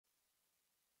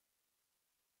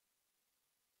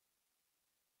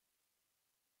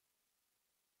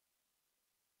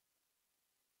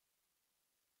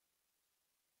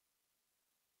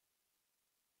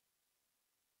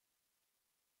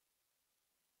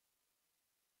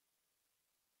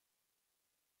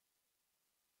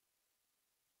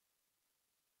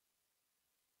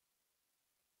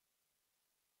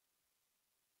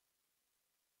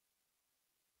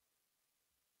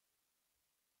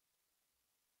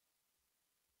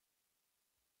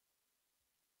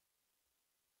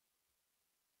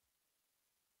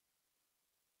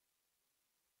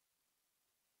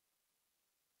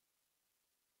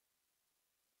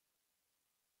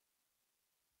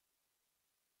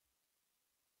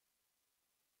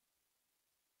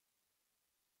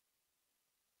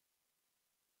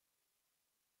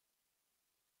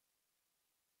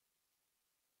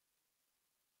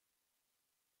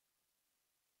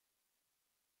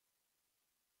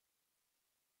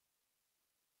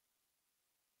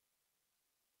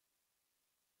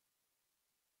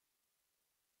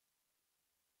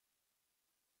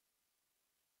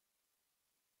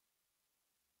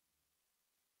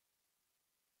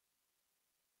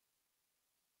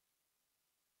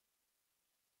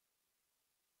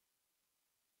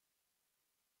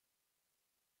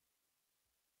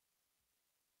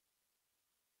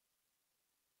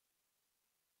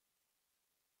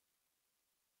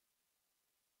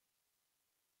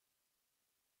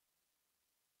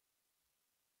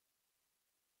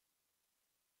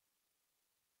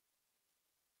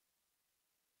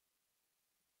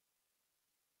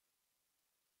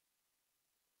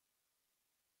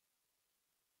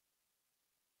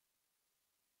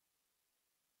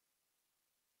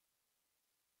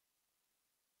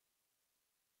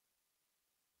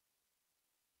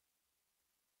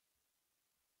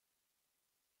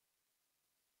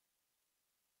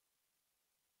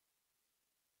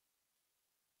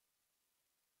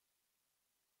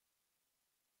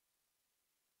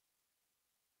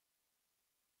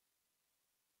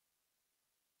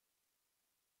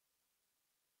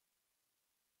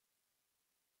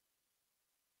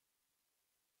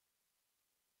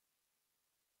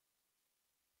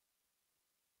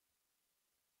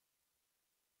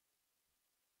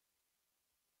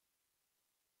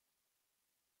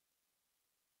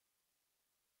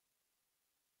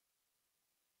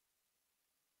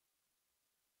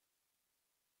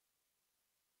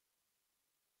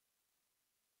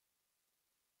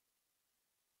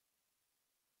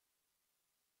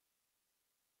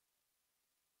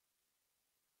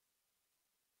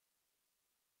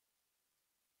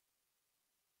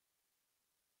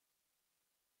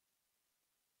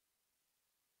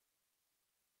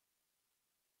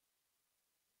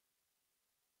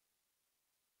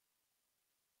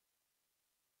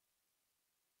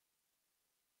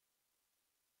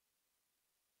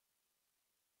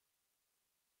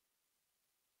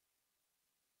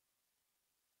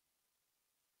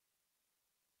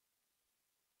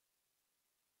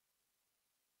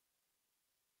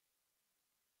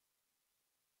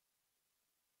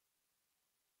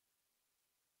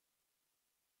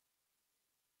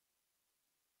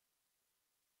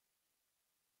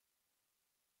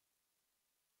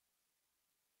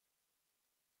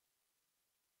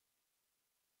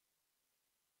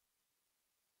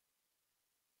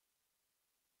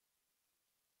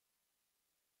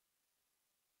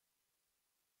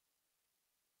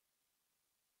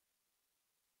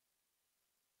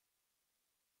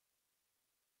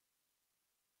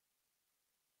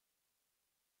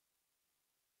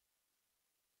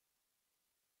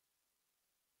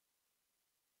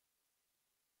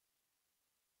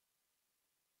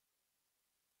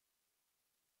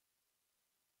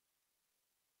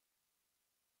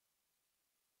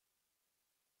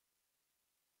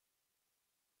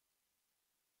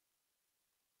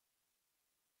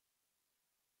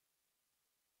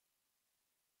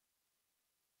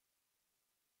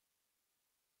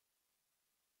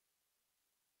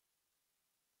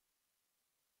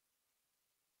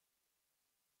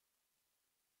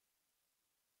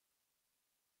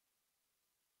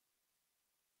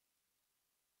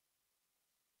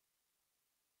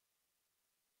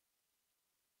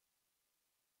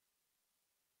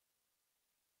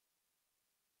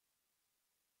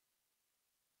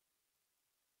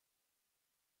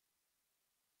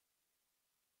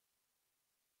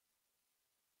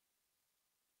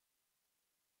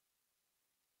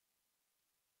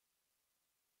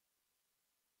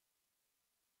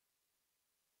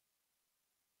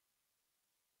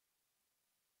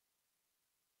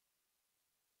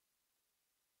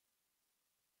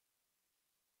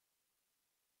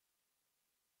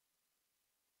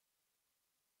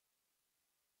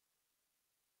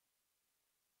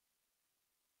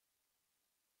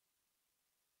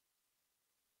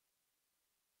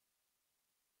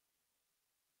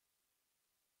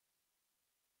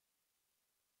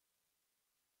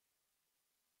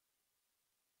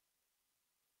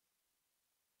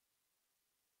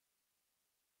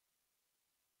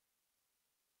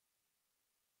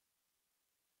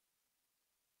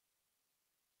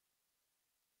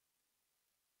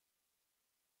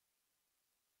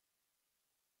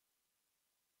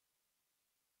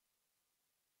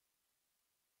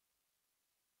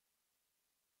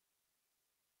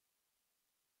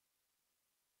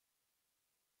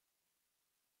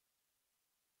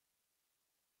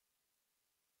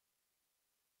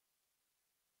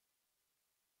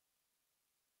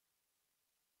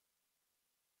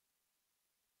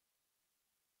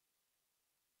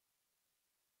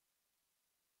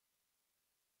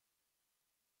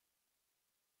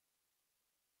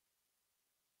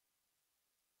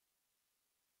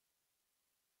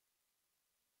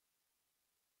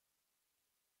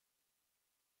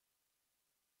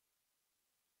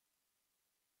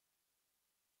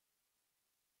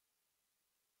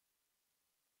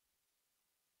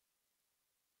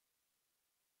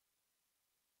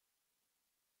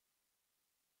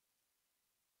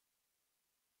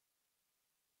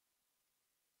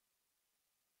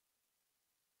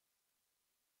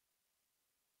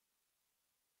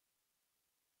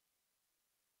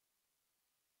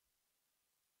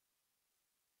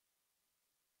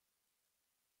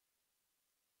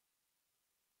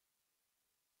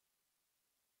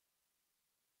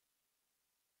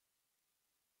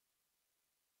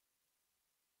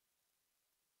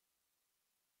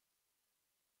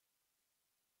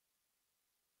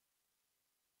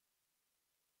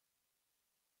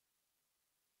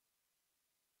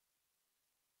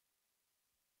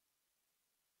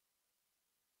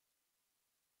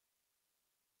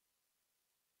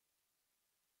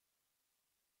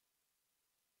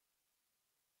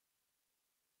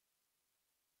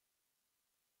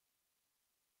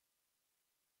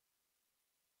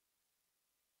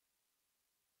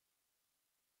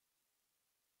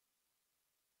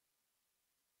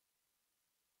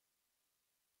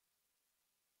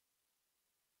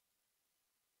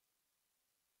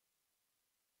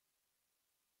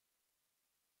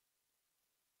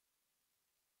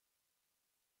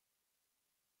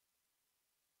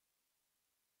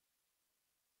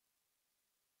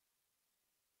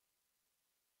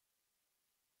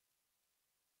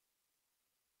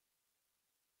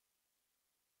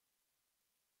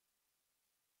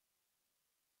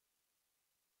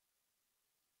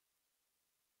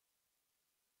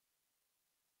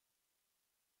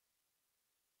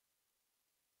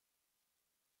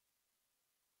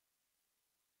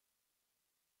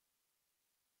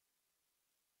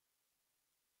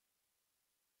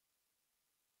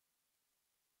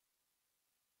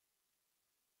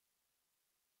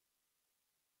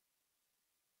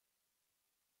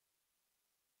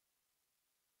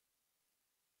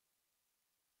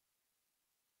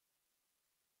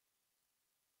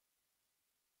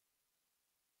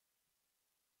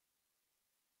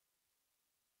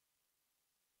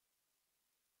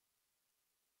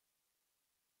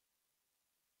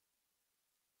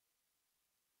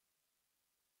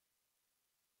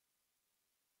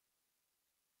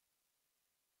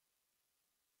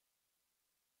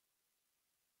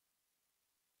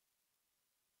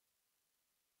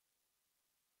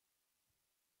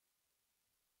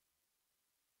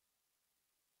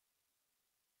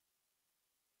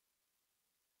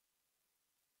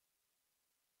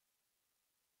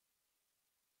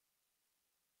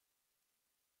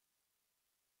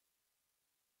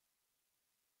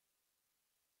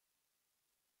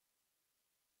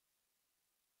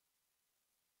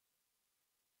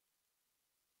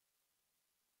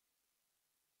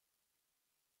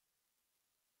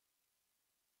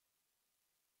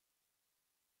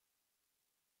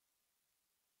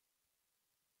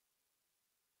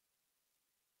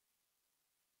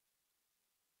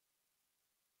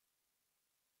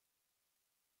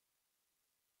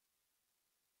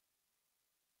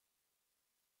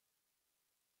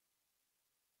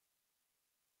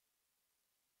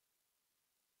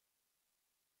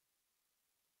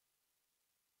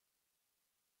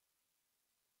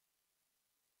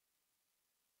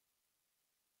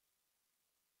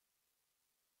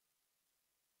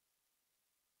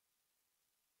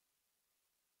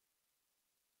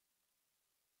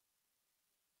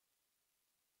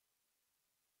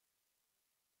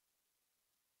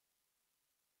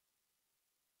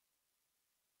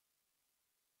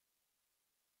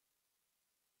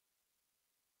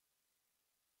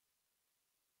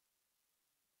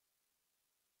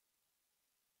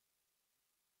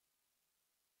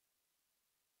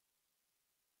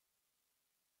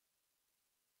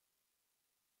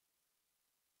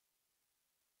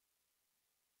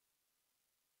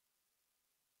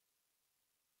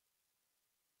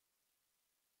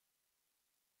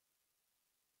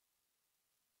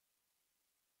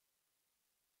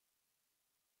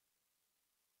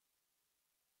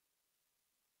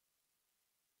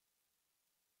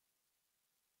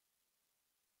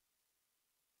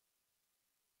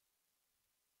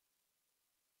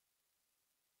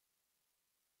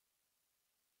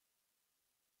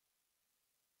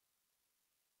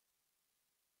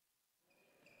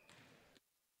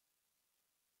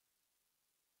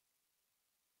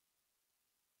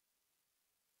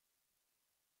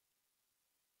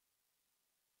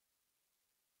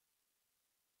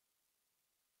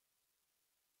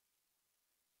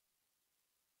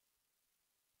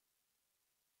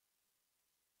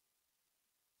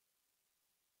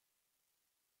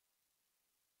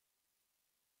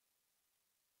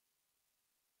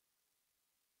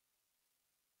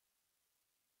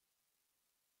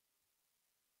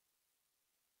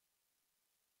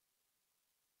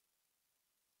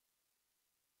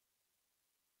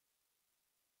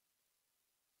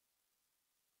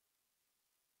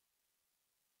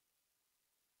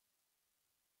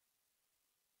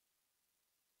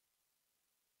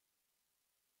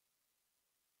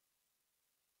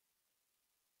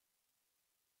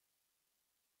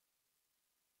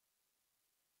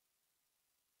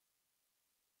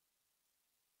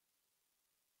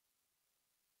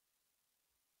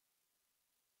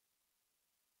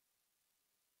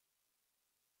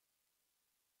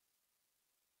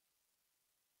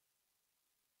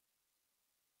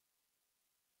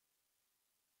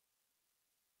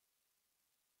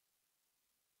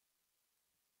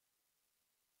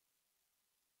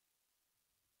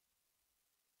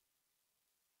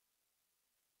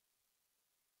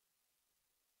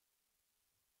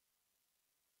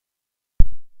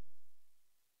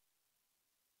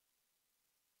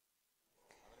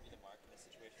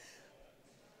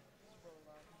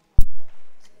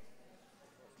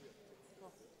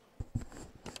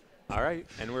All right,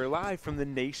 and we're live from the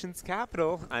nation's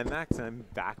capital. I'm Max, and I'm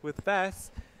back with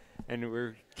Bess. And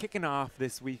we're kicking off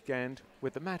this weekend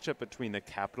with a matchup between the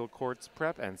Capitol Courts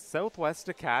Prep and Southwest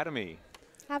Academy.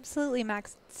 Absolutely,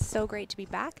 Max. It's so great to be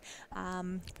back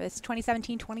for this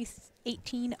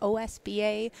 2017-2018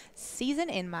 OSBA season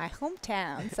in my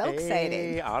hometown. So excited.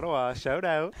 Hey, Ottawa, shout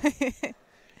out.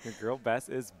 Your girl Bess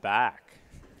is back.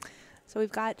 So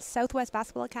we've got Southwest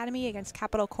Basketball Academy against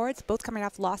Capitol Courts, both coming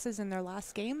off losses in their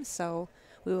last game. So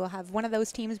we will have one of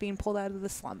those teams being pulled out of the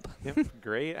slump. Yep,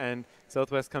 great. And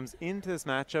Southwest comes into this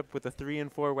matchup with a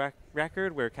 3-4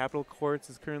 record, where Capitol Courts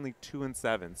is currently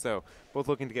 2-7. So both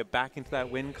looking to get back into that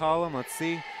win column. Let's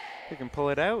see if we can pull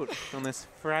it out on this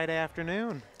Friday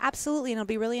afternoon. Absolutely, and it'll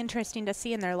be really interesting to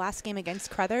see in their last game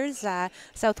against Crothers.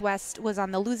 Southwest was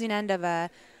on the losing end of a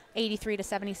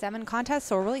 83-77 contest,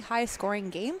 so a really high-scoring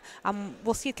game.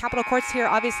 We'll see Capitol Courts here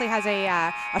obviously has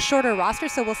a shorter roster,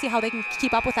 so we'll see how they can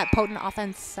keep up with that potent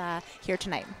offense here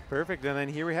tonight. Perfect, and then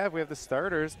here we have the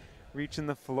starters reaching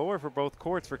the floor for both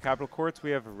courts. For Capitol Courts,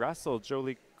 we have Russell,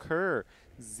 Jolie Kerr,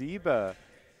 Zeba,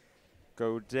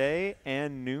 Godet,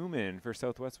 and Newman. For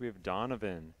Southwest, we have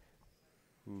Donovan,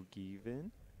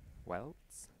 Hugiven,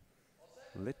 Welts,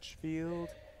 Litchfield,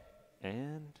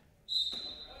 and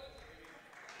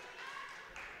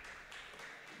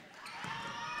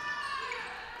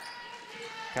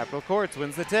Capitol Courts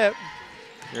wins the tip.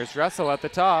 Here's Russell at the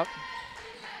top.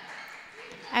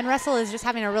 And Russell is just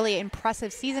having a really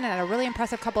impressive season and a really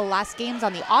impressive couple last games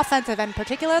on the offensive end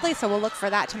particularly, so we'll look for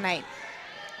that tonight.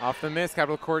 Off the miss,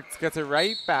 Capitol Courts gets it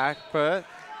right back, but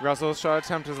Russell's shot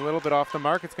attempt is a little bit off the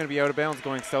mark. It's going to be out of bounds,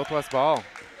 going Southwest ball.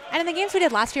 And in the games we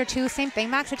did last year too, same thing,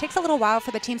 Max. It takes a little while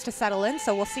for the teams to settle in,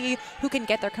 so we'll see who can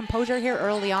get their composure here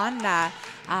early on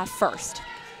first.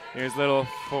 Here's a little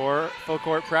full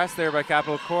court press there by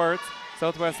Capitol Courts.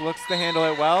 Southwest looks to handle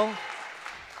it well.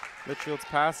 Litchfield's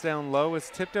pass down low is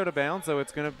tipped out of bounds, so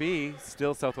it's going to be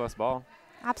still Southwest ball.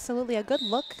 Absolutely, a good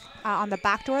look on the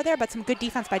back door there, but some good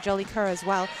defense by Jolie Kerr as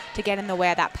well to get in the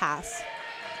way of that pass.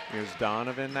 Here's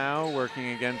Donovan now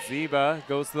working against Zeba.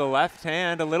 Goes to the left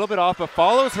hand, a little bit off, but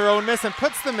follows her own miss and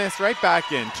puts the miss right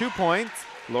back in. 2 points,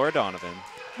 Laura Donovan.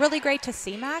 Really great to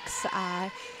see, Max.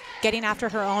 Getting after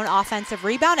her own offensive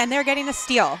rebound, and they're getting a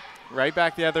steal. Right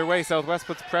back the other way. Southwest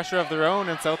puts pressure of their own,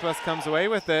 and Southwest comes away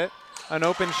with it. An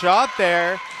open shot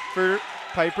there for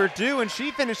Piper Dew, and she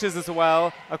finishes as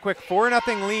well. A quick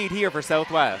 4-0 lead here for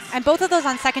Southwest. And both of those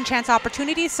on second chance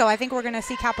opportunities, so I think we're going to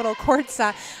see Capitol Courts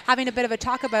having a bit of a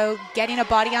talk about getting a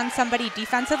body on somebody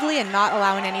defensively and not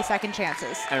allowing any second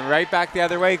chances. And right back the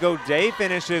other way, Godet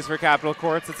finishes for Capitol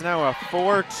Courts. It's now a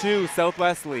 4-2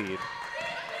 Southwest lead.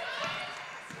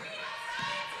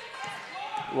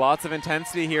 Lots of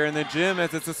intensity here in the gym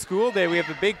as it's a school day. We have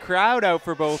a big crowd out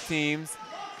for both teams.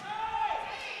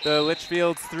 The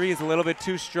Litchfield's three is a little bit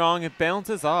too strong. It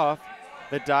bounces off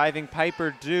the diving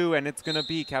Piper Dew, and it's going to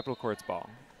be Capitol Courts ball.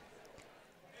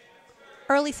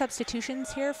 Early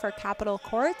substitutions here for Capitol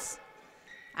Courts.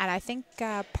 And I think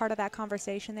part of that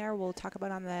conversation there we'll talk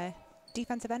about on the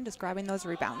defensive end is grabbing those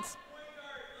rebounds.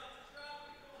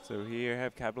 So here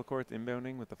have Capitol Courts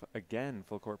inbounding with, again,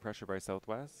 full court pressure by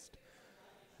Southwest,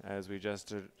 as we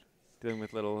just are dealing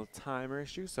with little timer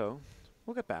issues, so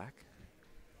we'll get back.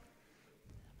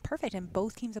 Perfect, and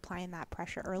both teams applying that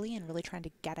pressure early and really trying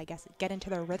to get into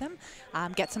their rhythm,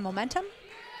 get some momentum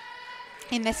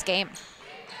in this game.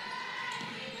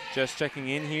 Just checking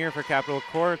in here for Capitol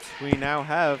Courts, we now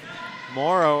have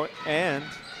Morrow and,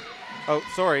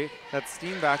 that's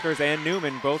Steenbackers and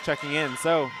Newman both checking in.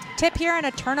 So tip here and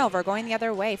a turnover going the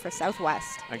other way for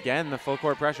Southwest. Again, the full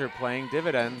court pressure playing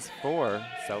dividends for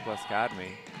Southwest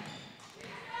Academy.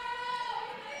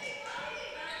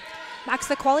 Max,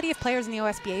 the quality of players in the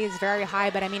OSBA is very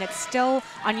high, but I mean, it's still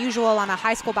unusual on a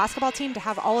high school basketball team to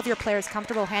have all of your players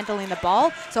comfortable handling the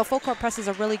ball. So a full court press is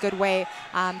a really good way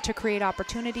to create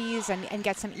opportunities and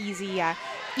get some easy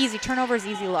turnovers,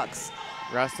 easy looks.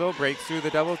 Russell breaks through the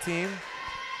double team.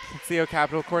 Let's see how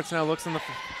Capitol Courts now looks in the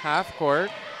half court.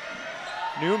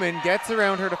 Newman gets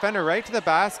around her defender right to the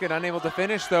basket, unable to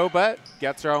finish though, but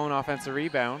gets her own offensive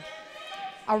rebound.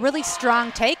 A really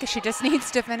strong take. She just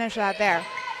needs to finish that there.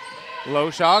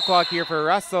 Low shot clock here for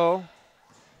Russell.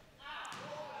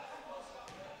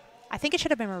 I think it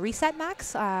should have been a reset,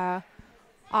 Max,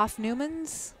 off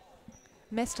Newman's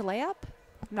missed layup.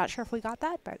 I'm not sure if we got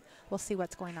that, but we'll see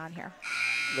what's going on here.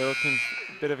 Little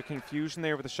bit of a confusion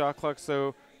there with the shot clock,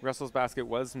 so Russell's basket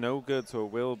was no good, so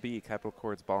it will be Capitol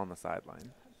Courts ball on the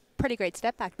sideline. Pretty great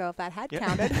step back, though, if that had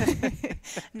counted.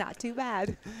 Not too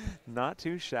bad. Not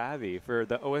too shabby for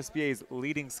the OSBA's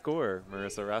leading scorer,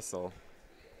 Marissa Russell.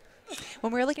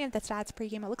 When we were looking at the stats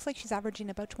pregame, it looks like she's averaging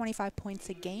about 25 points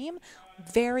a game.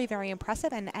 Very, very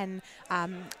impressive, and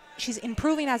she's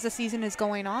improving as the season is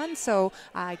going on. So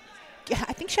I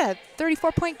think she had a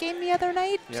 34-point game the other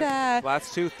night. Yep.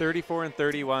 Last two, 34 and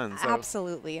 31. So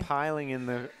absolutely. Piling in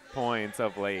the points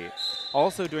of late.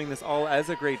 Also doing this all as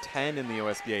a grade 10 in the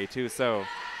OSBA too. So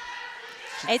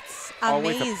it's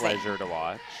always amazing. a pleasure to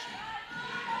watch.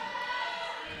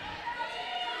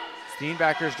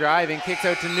 Steenbacker's driving, kicks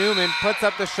out to Newman, puts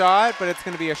up the shot, but it's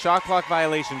going to be a shot clock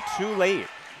violation too late.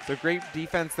 So great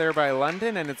defense there by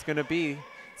London, and it's going to be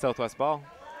Southwest ball.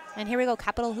 And here we go,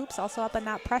 Capital Hoops also up in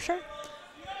that pressure.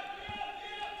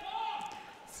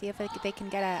 See if they can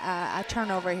get a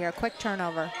turnover here, a quick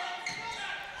turnover.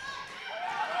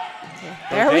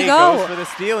 There we go. Goes for the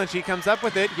steal, and she comes up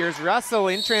with it. Here's Russell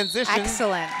in transition.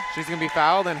 Excellent. She's going to be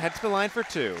fouled and head to the line for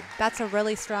 2. That's a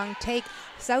really strong take.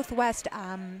 Southwest,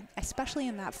 especially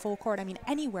in that full court, I mean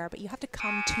anywhere, but you have to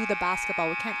come to the basketball.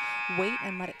 We can't wait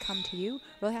and let it come to you.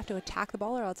 Really have to attack the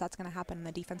ball, or else that's going to happen and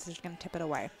the defense is going to tip it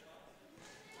away.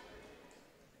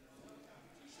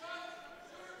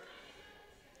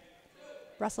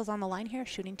 Russell's on the line here,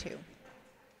 shooting 2.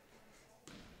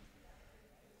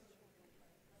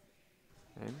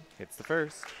 And hits the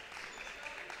first.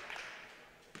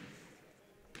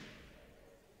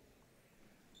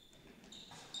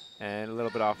 And a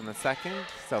little bit off in the second.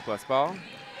 Southwest ball.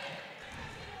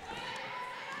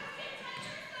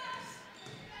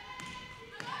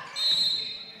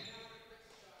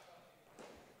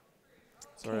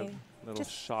 Sort of little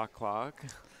shot clock.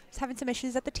 Just having some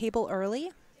issues at the table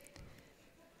early.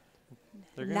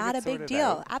 Not a big deal.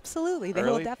 Out. Absolutely. They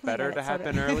early, will definitely better to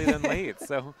happen early than late.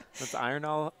 So let's iron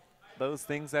all those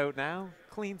things out now.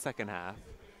 Clean second half.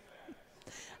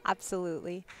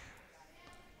 Absolutely.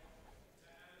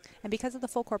 And because of the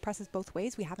full court presses both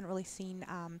ways, we haven't really seen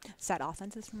set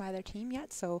offenses from either team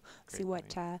yet. So see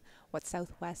what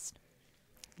Southwest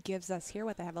gives us here,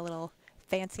 what they have a little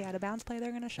fancy out of bounds play they're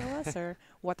going to show us or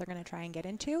what they're going to try and get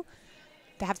into.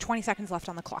 They have 20 seconds left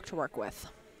on the clock to work with.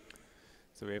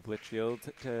 So we have Litchfield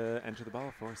to enter the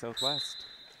ball for Southwest.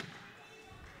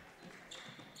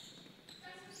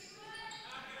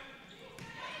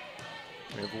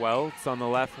 We have Welts on the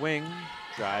left wing,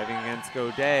 driving against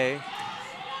Godet.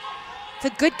 It's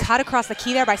a good cut across the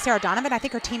key there by Sarah Donovan. I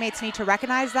think her teammates need to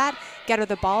recognize that, get her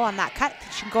the ball on that cut.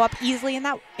 She can go up easily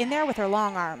in there with her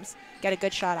long arms, get a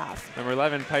good shot off. Number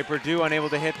 11, Piper Dew, unable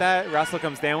to hit that. Russell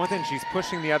comes down with it, and she's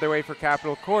pushing the other way for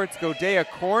Capital Courts. Godet, a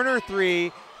corner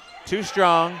 3. Too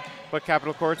strong, but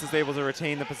Capital Courts is able to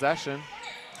retain the possession.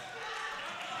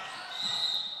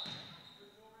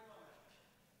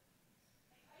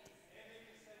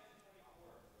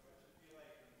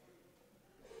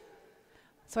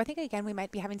 So I think, again, we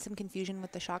might be having some confusion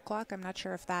with the shot clock. I'm not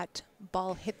sure if that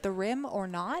ball hit the rim or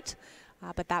not,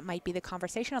 but that might be the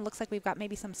conversation. It looks like we've got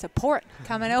maybe some support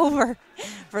coming over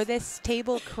for this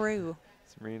table crew.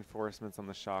 Some reinforcements on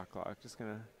the shot clock. Just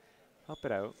going to help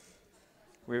it out.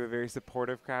 We have a very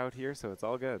supportive crowd here, so it's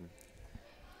all good.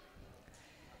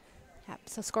 Yep,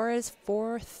 so score is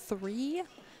 4-3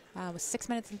 with 6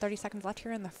 minutes and 30 seconds left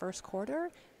here in the first quarter.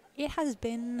 It has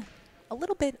been a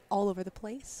little bit all over the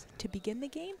place to begin the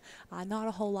game. Not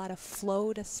a whole lot of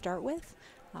flow to start with,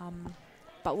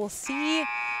 but we'll see if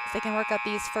they can work out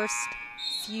these first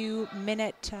few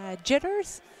minute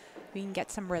jitters. We can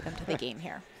get some rhythm to the game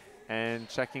here. And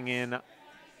checking in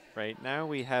right now,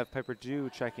 we have Piper Dew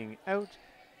checking out.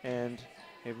 And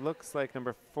it looks like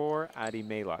number 4, Addie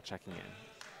Maylott checking in.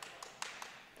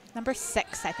 Number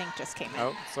 6, I think, just came in.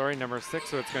 Oh, sorry, number 6,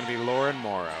 so it's going to be Lauren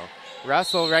Morrow.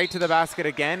 Russell right to the basket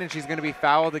again, and she's going to be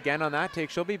fouled again on that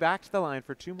take. She'll be back to the line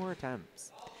for 2 more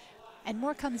attempts. And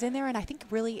more comes in there, and I think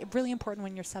really important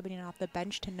when you're subbing off the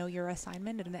bench to know your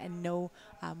assignment and know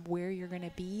where you're going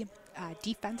to be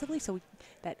defensively so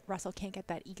that Russell can't get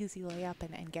that easy layup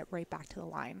and get right back to the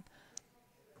line.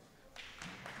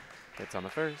 Hits on the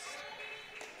first.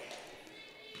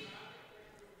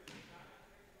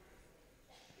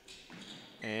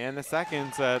 And the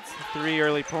second, so it's 3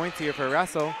 early points here for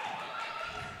Russell.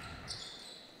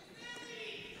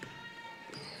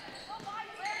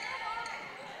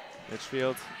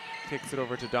 Litchfield kicks it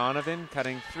over to Donovan,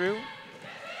 cutting through.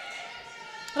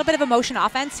 A little bit of a motion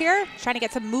offense here, trying to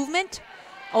get some movement.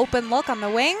 Open look on the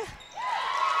wing.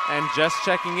 And just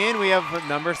checking in, we have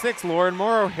number 6, Lauren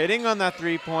Morrow, hitting on that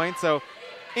 3-point. So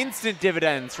instant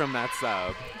dividends from that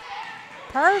sub.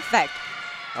 Perfect.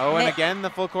 Oh, and again, the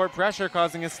full court pressure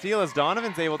causing a steal as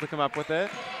Donovan's able to come up with it.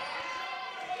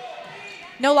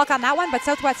 No luck on that one, but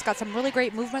Southwest got some really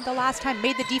great movement the last time,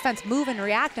 made the defense move and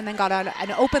react, and then got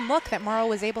an open look that Morrow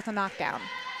was able to knock down.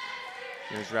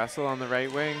 Here's Russell on the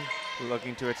right wing,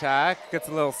 looking to attack. Gets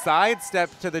a little sidestep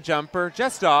to the jumper,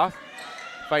 just off.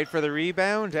 Fight for the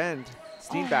rebound, and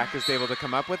Steenback is able to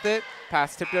come up with it.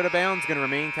 Pass tipped out of bounds, going to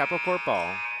remain Capital Court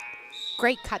ball.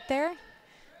 Great cut there.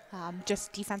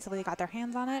 Just defensively got their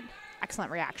hands on it. Excellent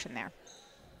reaction there.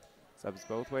 Subs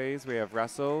both ways. We have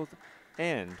Russell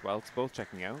and Welts both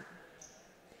checking out.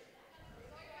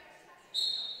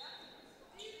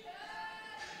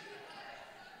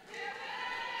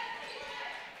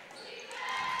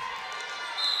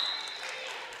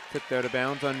 Tipped out of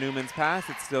bounds on Newman's pass.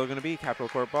 It's still going to be Capital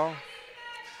Court ball.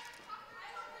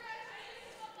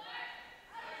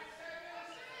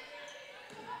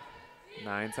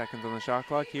 Nine seconds on the shot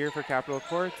clock here for Capital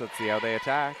Court. Let's see how they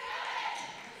attack.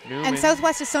 Newman. And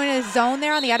Southwest is showing his zone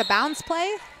there on the out-of-bounds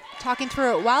play, talking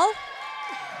through it well,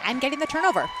 and getting the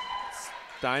turnover.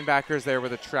 Steinbacker's there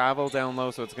with a travel down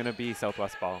low, so it's going to be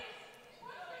Southwest ball.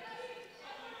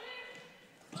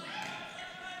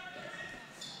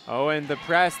 Oh, and the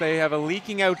press, they have a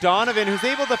leaking out Donovan, who's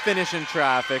able to finish in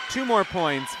traffic. 2 more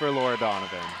points for Laura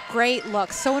Donovan. Great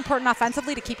look. So important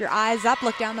offensively to keep your eyes up,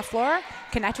 look down the floor,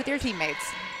 connect with your teammates.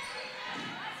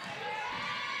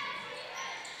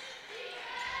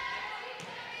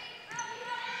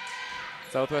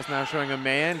 Southwest now showing a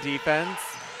man defense,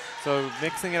 so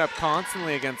mixing it up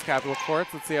constantly against Capital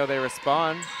Courts. Let's see how they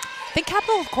respond. I think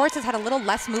Capital Courts has had a little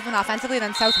less movement offensively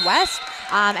than Southwest,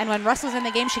 and when Russell's in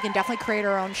the game, she can definitely create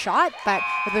her own shot, but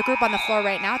with the group on the floor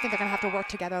right now, I think they're going to have to work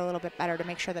together a little bit better to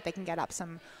make sure that they can get up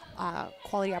some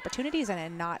quality opportunities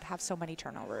and not have so many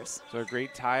turnovers. So a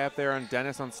great tie up there on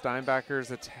Dennis on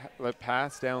Steinbacker's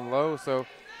pass down low, so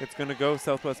it's going to go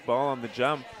Southwest ball on the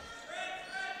jump.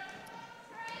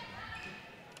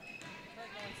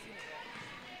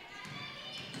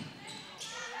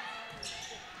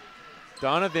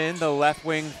 Donovan, the left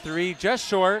wing 3, just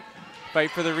short.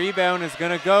 Fight for the rebound is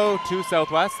going to go to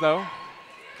Southwest, though.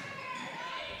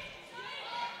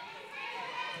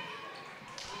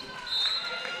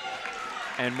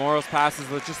 And Morrow's passes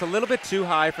was just a little bit too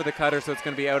high for the cutter, so it's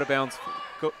going to be out of bounds.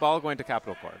 Ball going to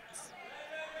Capital Courts.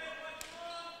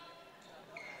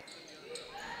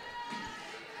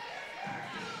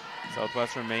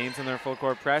 Southwest remains in their full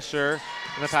court pressure.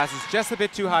 And the pass is just a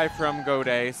bit too high from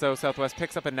Godet, so Southwest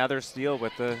picks up another steal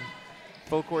with the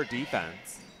full court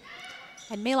defense.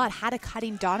 And Maylot had a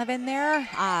cutting Donovan there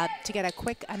to get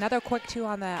another quick 2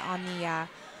 on the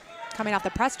coming off the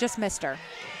press, just missed her.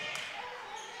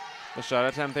 The shot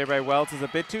attempt there by Welts is a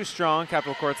bit too strong.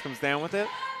 Capital Courts comes down with it.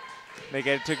 They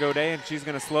get it to Godet, and she's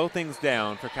going to slow things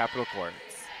down for Capital Courts.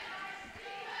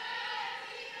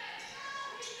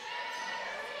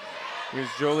 Here's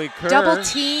Jolie Kerr. Double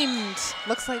teamed.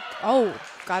 Looks like, oh,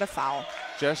 got a foul.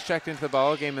 Just checked into the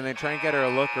ball game, and they try and get her a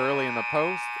look early in the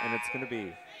post, and it's going to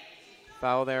be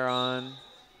foul there on.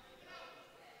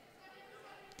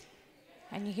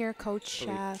 And you hear Coach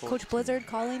Blizzard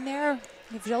calling there.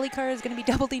 If Jolie Kerr is going to be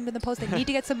double teamed in the post, they need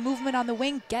to get some movement on the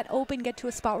wing, get open, get to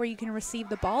a spot where you can receive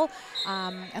the ball,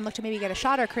 and look to maybe get a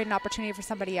shot or create an opportunity for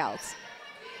somebody else.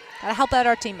 Gotta help out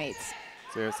our teammates.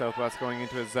 So here's Southwest going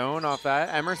into a zone off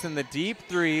that. Emerson, the deep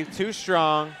 3, too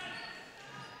strong.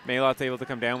 Maylot's able to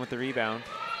come down with the rebound.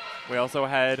 We also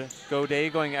had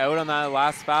Godet going out on that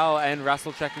last foul and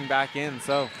Russell checking back in.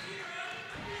 So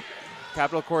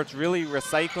Capital Courts really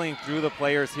recycling through the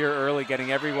players here early,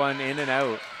 getting everyone in and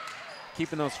out,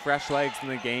 keeping those fresh legs in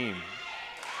the game.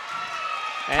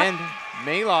 And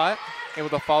Maylot able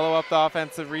to follow up the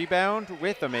offensive rebound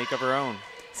with a make of her own.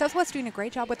 Southwest doing a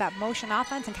great job with that motion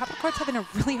offense, and Capital Courts having a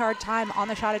really hard time on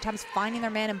the shot attempts, finding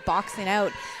their man and boxing out.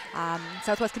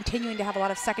 Southwest continuing to have a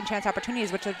lot of second chance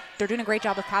opportunities, which they're doing a great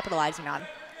job of capitalizing on.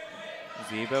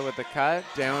 Ziba with the cut,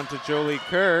 down to Jolie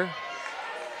Kerr.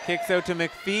 Kicks out to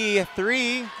McPhee,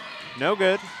 3, no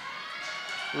good.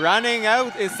 Running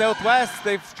out is Southwest.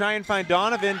 They try and find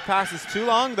Donovan, passes too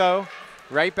long though.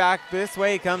 Right back this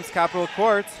way comes Capital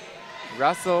Courts.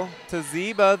 Russell to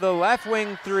Ziba, the left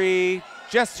wing 3,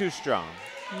 just too strong.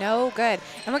 No good.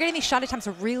 And we're getting these shot attempts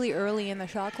really early in the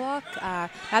shot clock.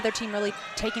 Neither team really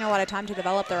taking a lot of time to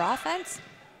develop their offense.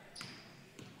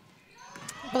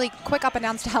 Really quick up and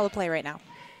down style of play right now.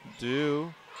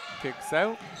 Dew kicks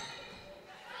out.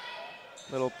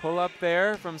 Little pull up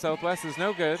there from Southwest is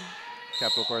no good.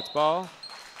 Capital Courts ball.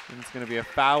 And it's going to be a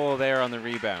foul there on the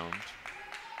rebound.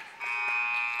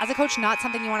 As a coach, not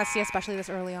something you want to see, especially this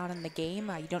early on in the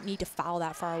game. You don't need to foul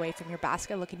that far away from your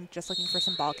basket, just looking for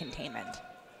some ball containment.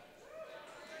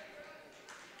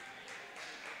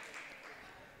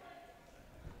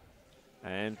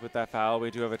 And with that foul, we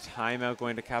do have a timeout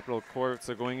going to Capital Courts.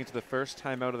 So going into the first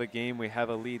timeout of the game, we have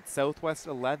a lead. Southwest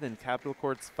 11, Capital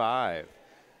Courts 5.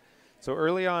 So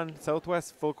early on,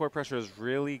 Southwest full court pressure has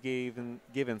really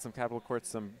given some Capital Courts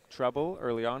some trouble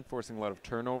early on, forcing a lot of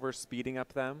turnovers, speeding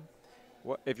up them.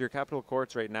 What, if you're Capital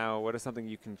Courts right now, what is something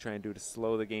you can try and do to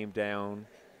slow the game down,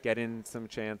 get in some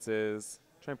chances,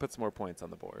 try and put some more points on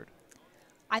the board?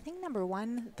 I think number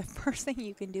one, the first thing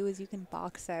you can do is you can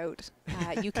box out.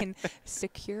 You can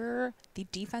secure the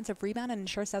defensive rebound and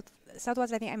ensure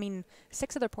Southwest, I mean,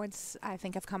 6 of their points, I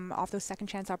think, have come off those second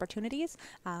chance opportunities,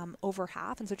 over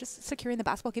half. And so just securing the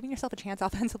basketball, giving yourself a chance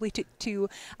offensively to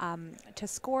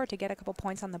score, to get a couple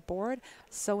points on the board,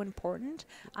 so important.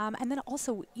 And then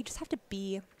also, you just have to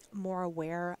be more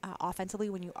aware offensively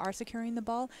when you are securing the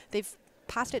ball. They've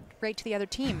passed it right to the other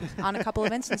team on a couple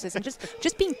of instances, and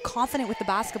just being confident with the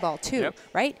basketball too,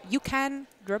 right? You can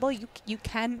dribble, you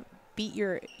can beat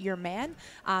your man,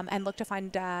 and look to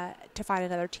find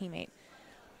another teammate.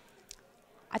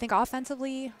 I think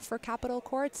offensively for Capital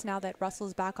Courts, now that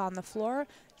Russell's back on the floor,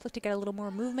 look to get a little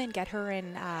more movement, get her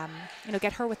in,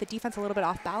 get her with the defense a little bit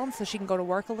off balance so she can go to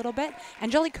work a little bit.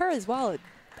 And Jolie Kerr as well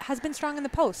has been strong in the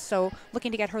post, so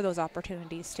looking to get her those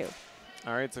opportunities too.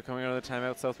 All right, so coming out of the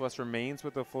timeout, Southwest remains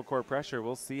with the full court pressure.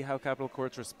 We'll see how Capital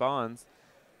Courts responds.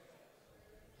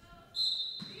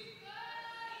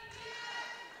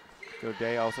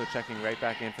 Godet also checking right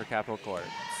back in for Capital Courts.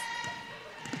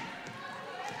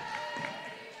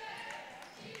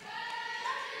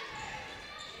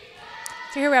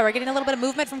 So here we are, we're getting a little bit of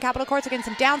movement from Capital Courts. We're getting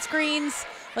some down screens,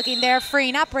 looking there,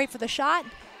 freeing up right for the shot.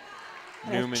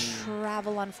 Newman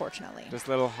travel, unfortunately. Just a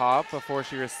little hop before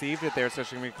she received it there, so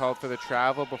she's going to be called for the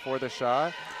travel before the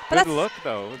shot. But good look,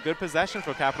 though. Good possession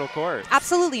for Capital Courts.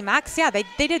 Absolutely, Max. Yeah, they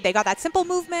did. They got that simple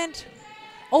movement,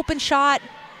 open shot,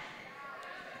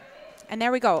 and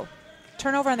there we go.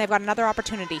 Turnover, and they've got another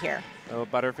opportunity here. Little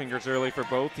butterfingers early for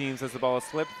both teams as the ball has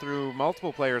slipped through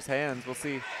multiple players' hands. We'll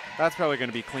see. That's probably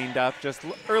going to be cleaned up. Just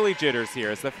early jitters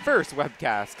here as the first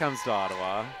webcast comes to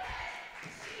Ottawa.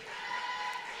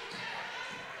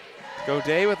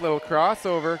 Godet with a little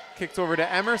crossover, kicks over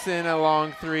to Emerson, a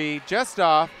long three, just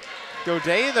off.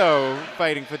 Godet, though,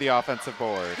 fighting for the offensive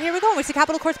board. Here we go. We see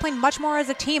Capital Courts playing much more as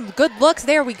a team. Good looks.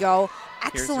 There we go.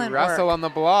 Excellent Here's Russell work. on the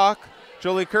block.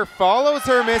 Jolie Kerr follows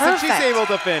her miss, Perfect. and she's able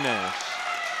to finish.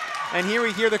 And here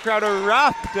we hear the crowd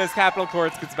erupt as Capital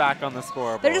Courts gets back on the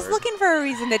scoreboard. They're just looking for a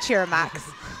reason to cheer, Max.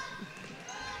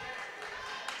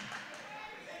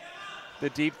 The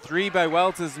deep three by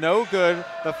Welts is no good.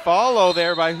 The follow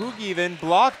there by Hoogieven,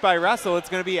 blocked by Russell. It's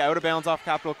going to be out of bounds off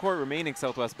Capital Court, remaining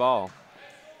Southwest ball.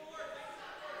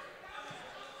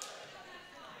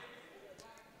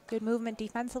 Good movement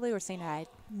defensively. We're seeing a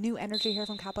new energy here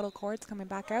from Capital Courts coming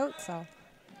back out. So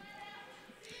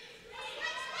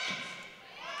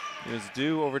Here's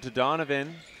Dew over to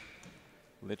Donovan.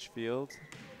 Litchfield.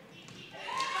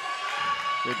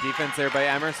 Good defense there by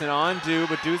Emerson on Dew,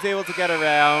 but Dew's able to get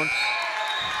around.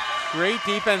 Great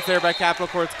defense there by Capital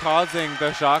Courts, causing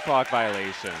the shot clock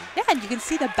violation. yeah, and you can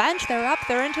see the bench. They're up.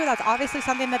 They're into it. That's obviously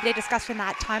something that they discussed in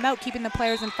that timeout, keeping the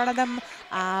players in front of them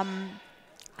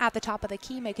at the top of the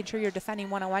key, making sure you're defending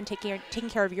one-on-one, taking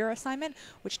care of your assignment,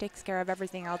 which takes care of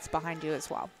everything else behind you as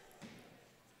well.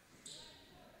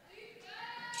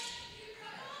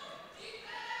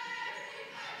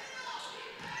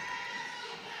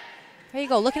 There you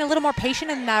go. Looking a little more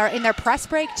patient in their press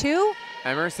break too.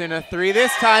 Emerson a three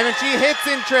this time, and she hits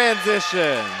in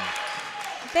transition.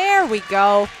 There we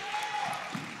go.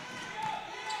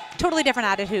 Totally different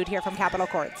attitude here from Capital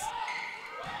Courts.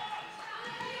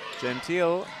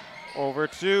 Gentile over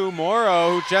to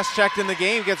Morrow, who just checked in the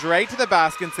game, gets right to the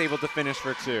basket and is able to finish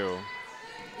for two.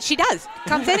 She does.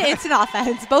 Comes in instant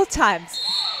offense both times.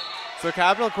 So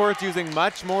Capital Courts using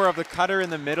much more of the cutter in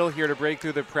the middle here to break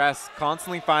through the press,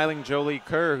 constantly filing Jolie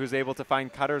Kerr, who's able to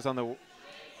find cutters on the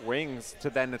wings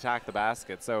to then attack the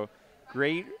basket. So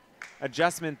great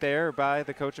adjustment there by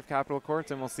the coach of Capital Courts,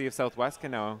 and we'll see if Southwest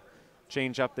can now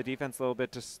change up the defense a little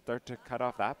bit to start to cut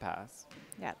off that pass.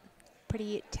 Yeah,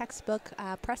 pretty textbook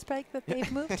press break that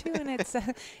they've moved to, and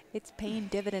it's paying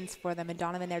dividends for them. And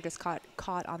Donovan there just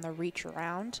caught on the reach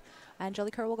around, and Jolie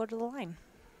Kerr will go to the line.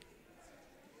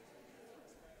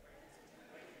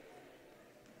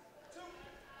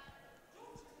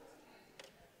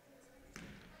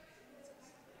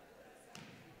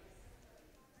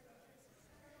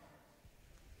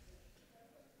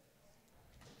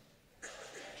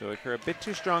 Jolie Kerr a bit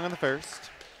too strong on the first.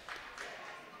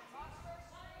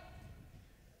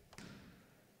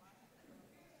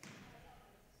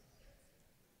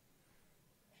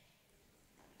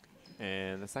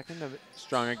 And the second a bit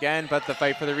strong again, but the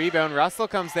fight for the rebound. Russell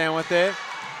comes down with it,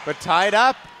 but tied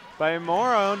up by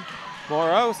Moron.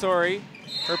 Moreau, sorry.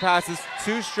 Her pass is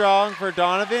too strong for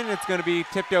Donovan. It's going to be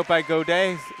tipped out by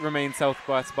Godet. Remains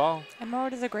Southwest ball. And Moreau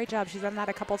does a great job. She's done that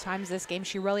a couple times this game.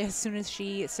 She really, as soon as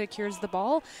she secures the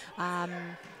ball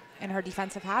in her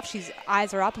defensive half, she's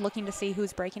eyes are up looking to see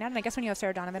who's breaking out. And I guess when you have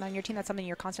Sarah Donovan on your team, that's something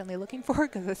you're constantly looking for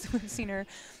because we've seen her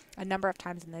a number of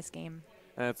times in this game.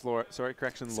 And that's Laura. Sorry,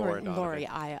 correction, Sorry, Laura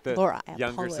Donovan. Laura, I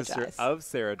younger apologize. sister of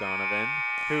Sarah Donovan,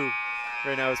 who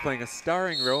right now is playing a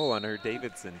starring role on her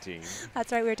Davidson team.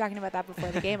 That's right. We were talking about that before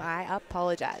the game. I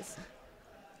apologize.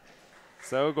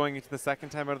 So going into the second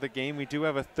time out of the game, we do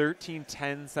have a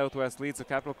 13-10 Southwest lead. So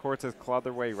Capital Courts has clawed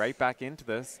their way right back into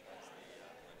this.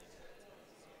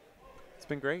 It's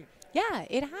been great. Yeah,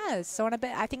 it has. So in a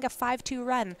bit, I think a 5-2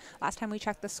 run. Last time we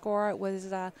checked the score, it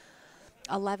was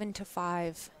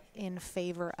 11-5 in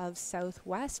favor of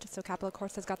Southwest. So Capital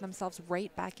Courts has got themselves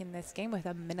right back in this game with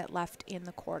a minute left in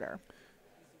the quarter.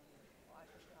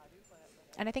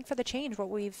 And I think for the change, what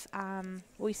we've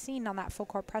seen on that full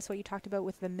court press, what you talked about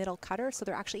with the middle cutter, so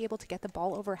they're actually able to get the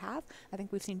ball over half. I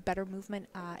think we've seen better movement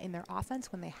in their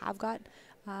offense when they have got,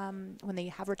 when they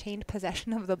have retained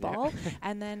possession of the ball,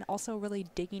 and then also really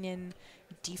digging in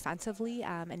defensively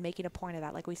and making a point of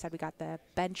that. Like we said, we got the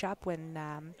bench up when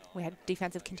we had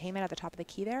defensive containment at the top of the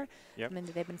key there, and then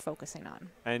they've been focusing on.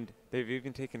 And they've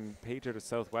even taken page out of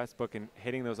Southwest book and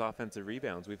hitting those offensive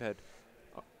rebounds. We've had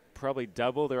probably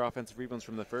double their offensive rebounds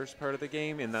from the first part of the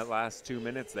game in that last 2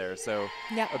 minutes there. So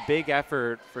a big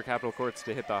effort for Capital Courts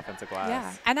to hit the offensive glass.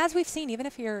 Yeah, and as we've seen, even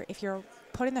if you're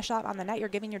putting the shot on the net, you're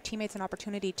giving your teammates an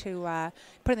opportunity to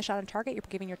putting the shot on target. You're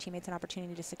giving your teammates an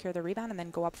opportunity to secure the rebound and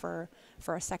then go up for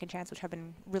a second chance, which have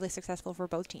been really successful for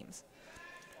both teams.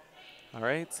 All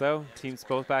right, so teams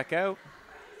both back out.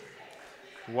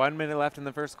 1 minute left in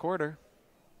the first quarter.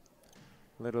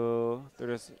 They're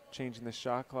just changing the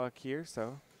shot clock here,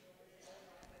 so.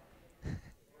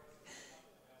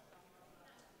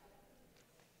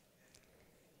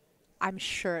 I'm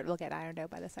sure it will get ironed out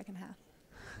by the second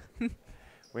half.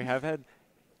 We have had,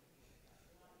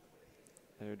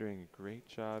 they're doing a great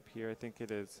job here. I think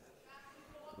it is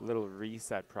a little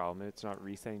reset problem. It's not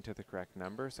resetting to the correct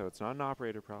number, so it's not an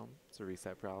operator problem. It's a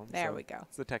reset problem. There so we go.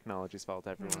 It's the technology's fault,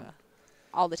 everyone.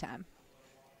 All the time.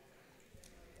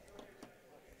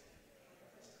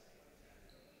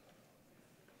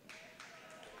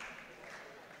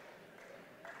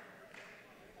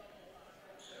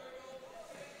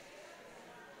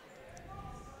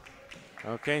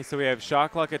 Okay, so we have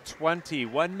shot clock at 20,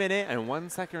 1 minute and 1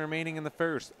 second remaining in the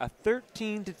first. A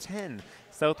 13-10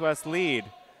 Southwest lead.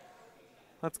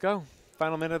 Let's go.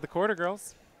 Final minute of the quarter,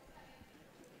 girls.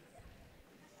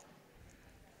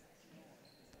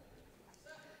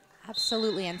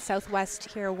 Absolutely, and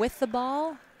Southwest here with the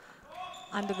ball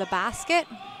under the basket.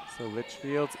 So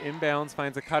Litchfield's inbounds,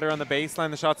 finds a cutter on the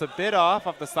baseline. The shot's a bit off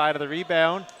the side of the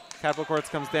rebound. Capital Courts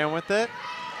comes down with it.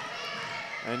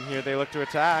 And here they look to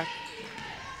attack.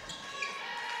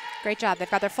 Great job. They've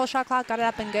got their full shot clock, got it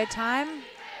up in good time.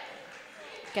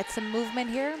 Get some movement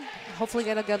here. Hopefully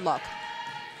get a good look.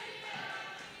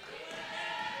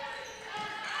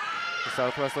 The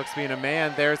Southwest looks to be in a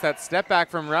man. There's that step back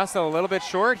from Russell. A little bit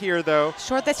short here, though.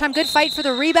 Short this time. Good fight for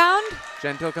the rebound.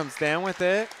 Gentile comes down with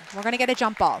it. We're going to get a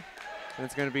jump ball. And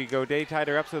it's going to be Godet tied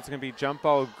her up, so it's going to be jump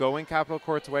ball going Capital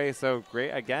Courts' way. So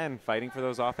great, again, fighting for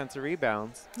those offensive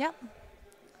rebounds. Yep.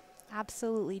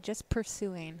 Absolutely. Just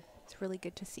pursuing. It's really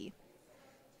good to see.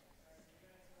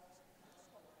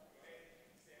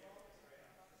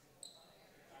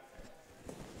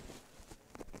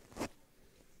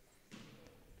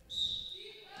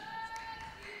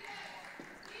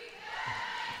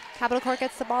 Capital Court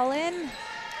gets the ball in.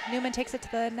 Newman takes it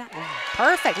to the net.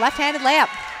 Perfect. Left-handed layup.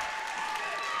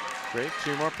 Great.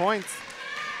 2 more points.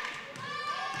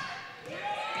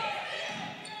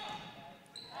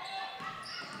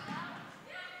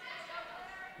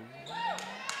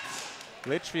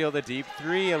 Litchfield, a deep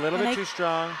 3, a little bit too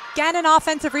strong. Again, an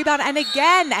offensive rebound, and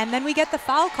again, and then we get the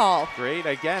foul call. Great.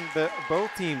 Again,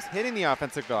 both teams hitting the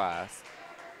offensive glass.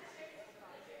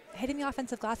 Hitting the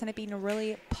offensive glass and it being a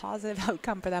really positive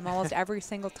outcome for them almost every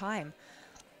single time.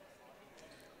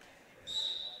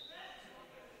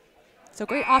 So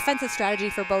great offensive strategy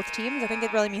for both teams. I think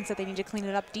it really means that they need to clean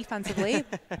it up defensively.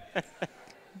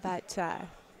 But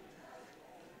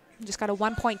just got a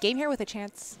 1-point game here with a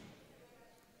chance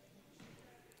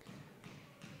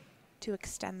to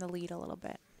extend the lead a little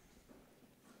bit.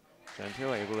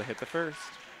 Gentile able to hit the first.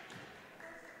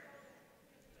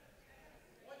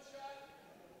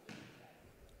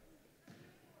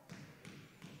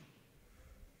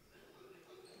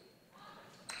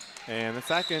 And the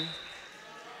second.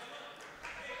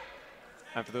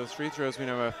 After those free throws, we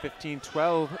know a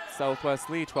 15-12 Southwest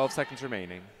lead, 12 seconds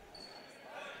remaining.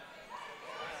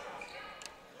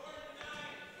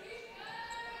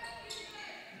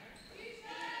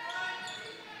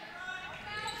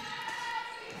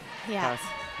 Yeah. Pass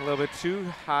a little bit too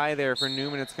high there for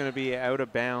Newman. It's going to be out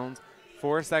of bounds.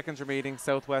 4 seconds remaining.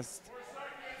 Southwest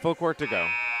full court to go.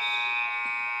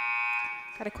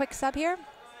 Got a quick sub here.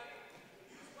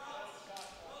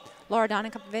 Laura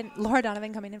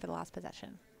Donovan coming in for the last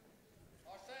possession.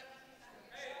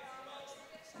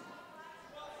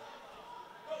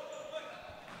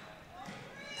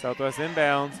 Southwest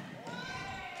inbounds.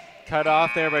 Cut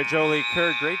off there by Jolie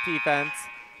Kerr. Great defense.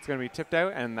 It's going to be tipped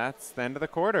out, and that's the end of the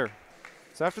quarter.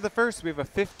 So after the first, we have a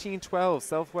 15-12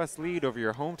 Southwest lead over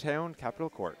your hometown Capital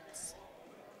Courts.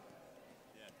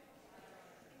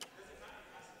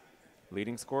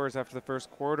 Leading scorers after the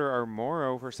first quarter are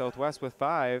Morrow for Southwest with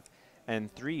 5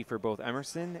 and 3 for both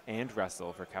Emerson and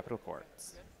Russell for Capital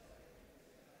Courts.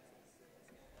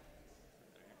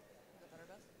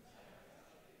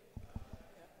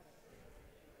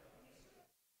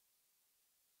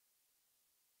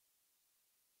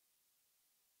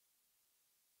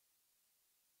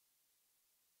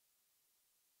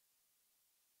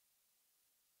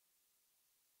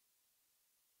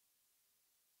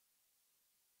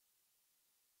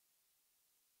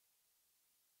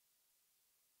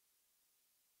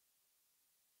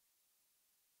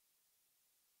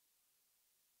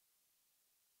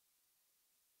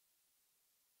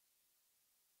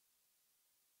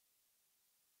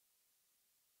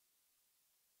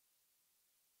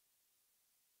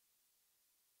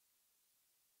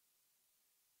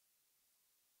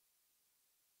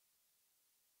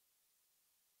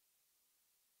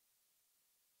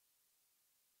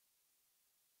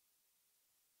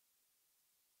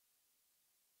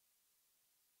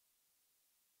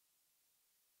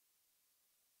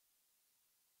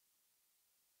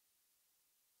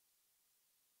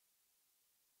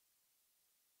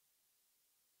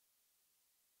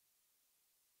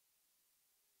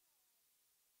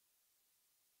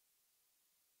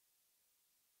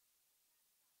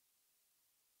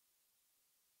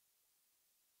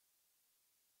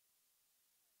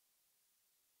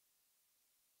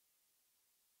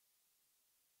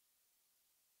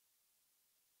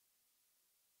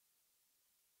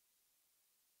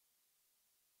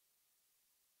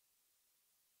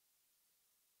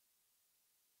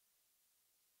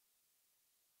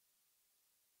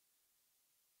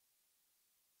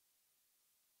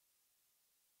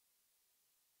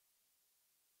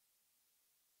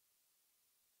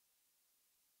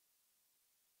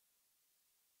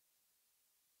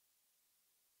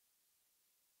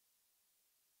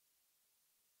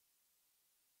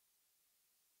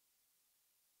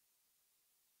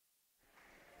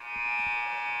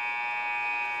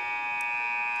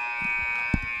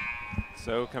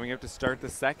 So coming up to start the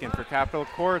second for Capital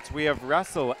Courts, we have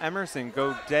Russell, Emerson,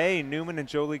 Godet, Newman, and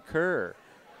Jolie Kerr.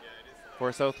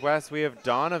 For Southwest, we have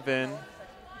Donovan,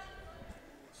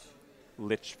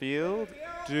 Litchfield,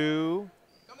 Dew,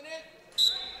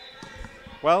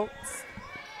 Welts,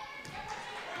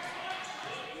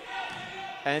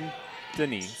 and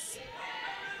Denise.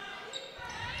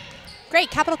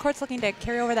 Great. Capital Courts looking to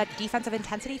carry over that defensive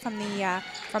intensity from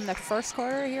the first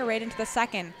quarter here right into the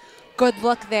second. Good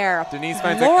look there. Denise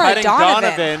finds Laura a cutting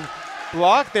Donovan.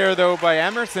 Blocked there, though, by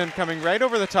Emerson, coming right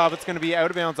over the top. It's going to be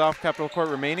out of bounds off Capital Court,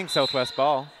 remaining Southwest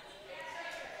ball.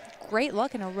 Great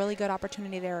look and a really good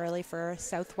opportunity there early for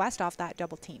Southwest off that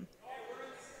double team.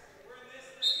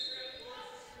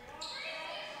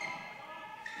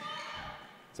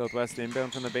 Southwest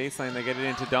inbound from the baseline. They get it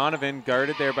into Donovan,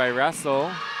 guarded there by Russell.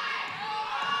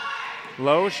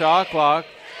 Low shot clock,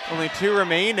 only 2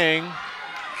 remaining.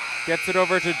 Gets it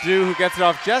over to Dew, who gets it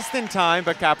off just in time,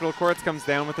 but Capital Courts comes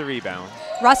down with the rebound.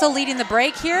 Russell leading the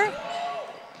break here.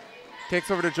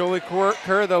 Kicks over to Jolie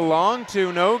Kerr, the long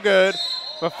 2, no good,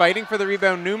 but fighting for the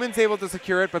rebound. Newman's able to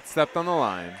secure it, but stepped on the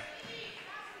line.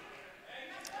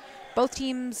 Both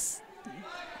teams,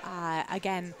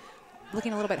 again,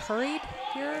 looking a little bit hurried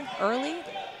here early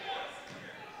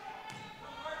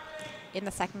in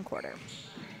the second quarter.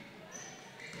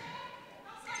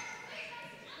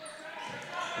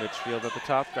 Litchfield at the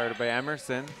top, guarded by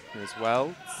Emerson. Here's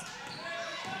Wells.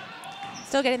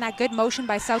 Still getting that good motion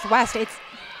by Southwest.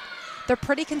 They're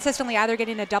pretty consistently either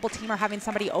getting a double team or having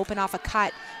somebody open off a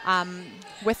cut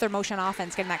with their motion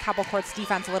offense, getting that Capital Courts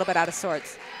defense a little bit out of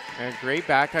sorts. A great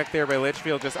back cut there by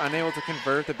Litchfield, just unable to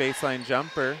convert the baseline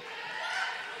jumper.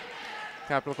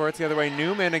 Capital Courts the other way.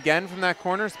 Newman again from that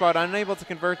corner spot, unable to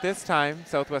convert this time.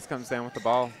 Southwest comes down with the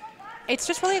ball. It's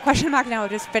just really a question mark now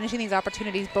of just finishing these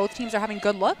opportunities. Both teams are having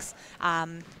good looks,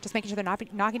 just making sure they're not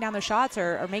knocking down their shots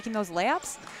or making those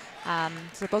layups. So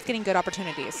they're both getting good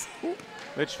opportunities.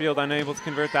 Litchfield unable to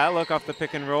convert that look off the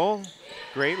pick and roll.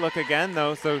 Great look again,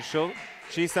 though, so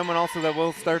she's someone also that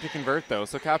will start to convert, though.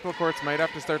 So Capital Courts might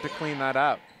have to start to clean that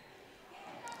up.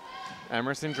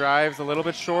 Emerson drives a little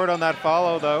bit short on that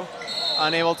follow, though.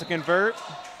 Unable to convert.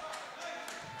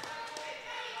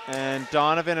 And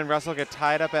Donovan and Russell get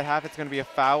tied up at half. It's going to be a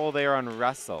foul there on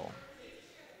Russell.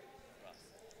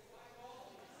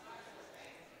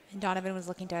 And Donovan was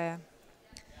looking to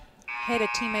hit a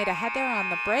teammate ahead there on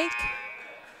the break.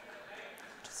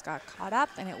 Just got caught up,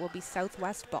 and it will be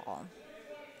Southwest ball.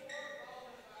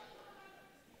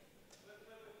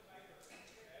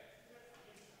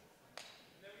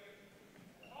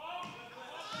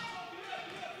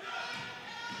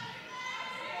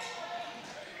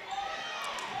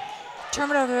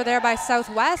 Turnover there by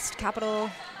Southwest. Capital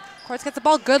Courts gets the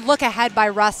ball. Good look ahead by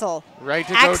Russell. Right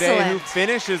to Godet, who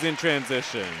finishes in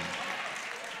transition.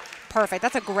 Perfect.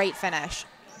 That's a great finish.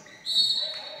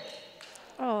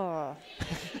 Oh.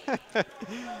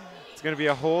 It's going to be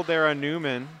a hold there on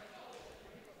Newman.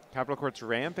 Capital Courts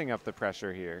ramping up the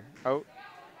pressure here. Oh.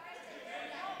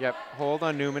 Yep, hold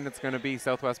on Newman. It's going to be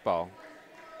Southwest ball.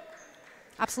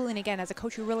 Absolutely. And again, as a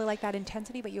coach, you really like that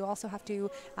intensity, but you also have to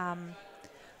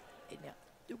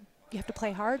you have to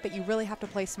play hard, but you really have to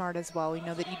play smart as well. You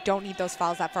know that you don't need those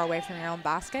fouls that far away from your own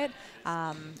basket,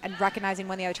 and recognizing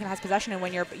when the other team has possession and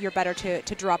when you're better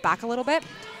to drop back a little bit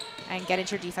and get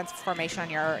into your defensive formation on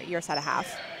your set of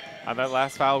half. On that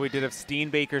last foul, we did have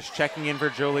Steenbakers checking in for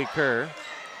Jolie Kerr.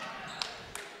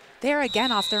 There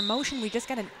again, off their motion, we just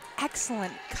get an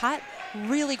excellent cut,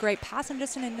 really great pass, and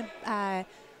just an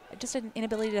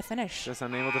inability to finish. Just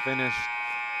unable to finish.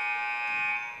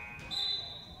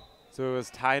 So it was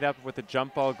tied up with the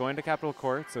jump ball going to Capital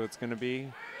Court, so it's going to be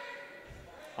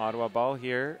Ottawa ball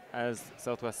here as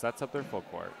Southwest sets up their full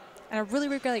court. And a really,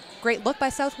 really great look by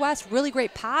Southwest, really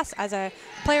great pass as a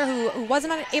player who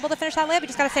wasn't able to finish that layup. You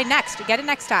just got to say next, get it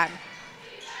next time.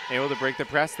 Able to break the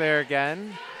press there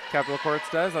again. Capital Courts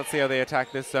does. Let's see how they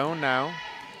attack this zone now.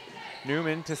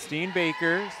 Newman to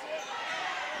Steenbakers.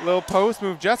 Little post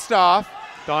move just off.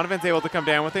 Donovan's able to come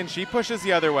down with it, and she pushes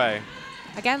the other way.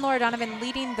 Again, Laura Donovan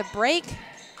leading the break.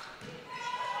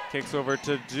 Kicks over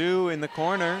to Dew in the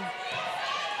corner.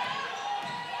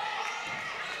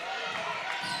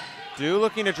 Dew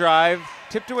looking to drive.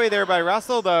 Tipped away there by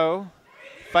Russell, though.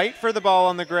 Fight for the ball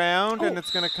on the ground, and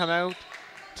it's going to come out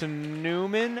to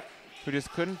Newman, who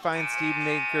just couldn't find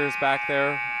Steenbakers back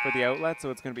there for the outlet, so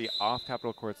it's going to be off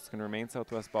Capital Courts. It's going to remain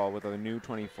Southwest ball with a new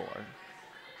 24.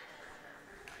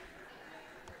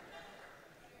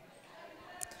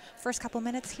 First couple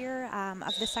minutes here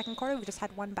of the second quarter, we just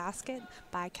had one basket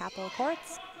by Capital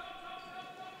Courts.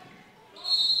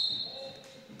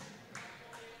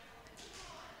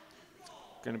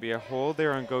 Going to be a hold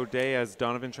there on Godet as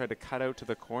Donovan tried to cut out to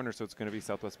the corner, so it's going to be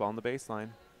Southwest ball on the baseline.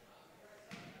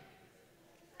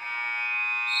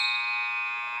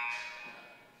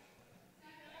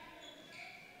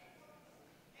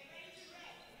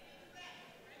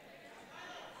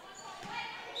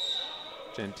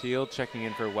 Gentile checking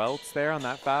in for Welts there on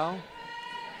that foul.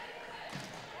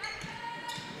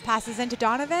 Passes into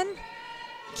Donovan.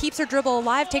 Keeps her dribble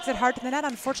alive, takes it hard to the net,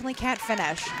 unfortunately can't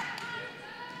finish.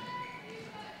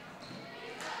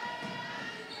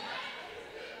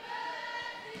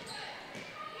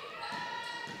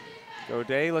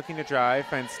 Godet looking to drive,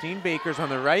 finds Steenbakers on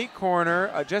the right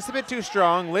corner, just a bit too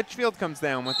strong. Litchfield comes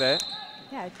down with it.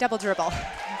 Yeah, double dribble,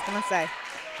 I was gonna say.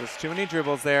 Just too many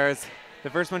dribbles there. As the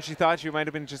first one she thought she might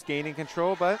have been just gaining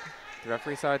control, but the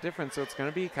referee saw it different, so it's going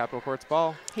to be Capital Courts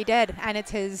ball. He did, and it's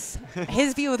his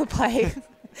view of the play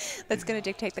that's going to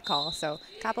dictate the call. So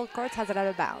Capital Courts has it out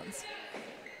of bounds.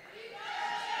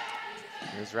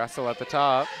 Here's Russell at the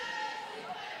top.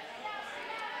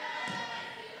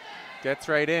 Gets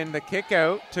right in, the kick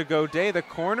out to Godet, the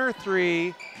corner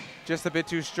three, just a bit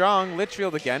too strong.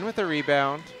 Litchfield again with a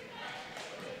rebound.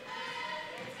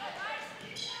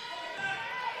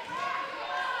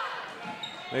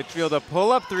 Litchfield a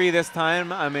pull-up three this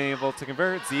time, unable to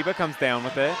convert. Ziba comes down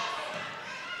with it.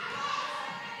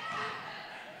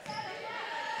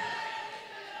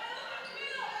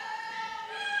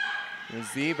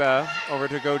 Ziba over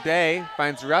to Godet,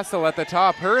 finds Russell at the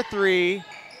top. Her three,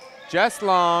 just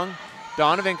long.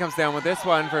 Donovan comes down with this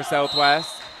one for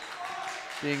Southwest.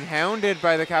 Being hounded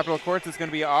by the Capital Courts. It's going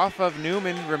to be off of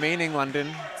Newman, remaining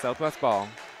London. Southwest ball.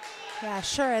 Yeah,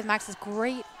 sure. And Max's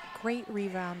great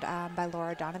rebound by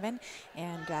Laura Donovan,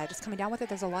 and just coming down with it.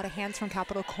 There's a lot of hands from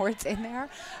Capital Courts in there.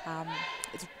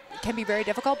 It's can be very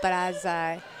difficult, but as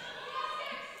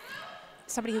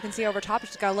somebody who can see over top,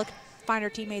 she's got to look, find her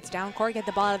teammates down court, get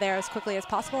the ball out of there as quickly as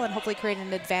possible, and hopefully create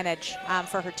an advantage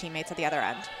for her teammates at the other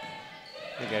end.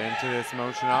 They get into this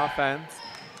motion offense.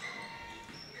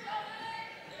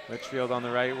 Litchfield on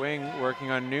the right wing,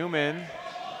 working on Newman.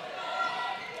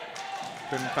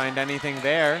 Couldn't find anything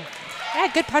there. Yeah,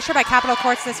 good pressure by Capital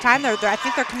Courts this time. I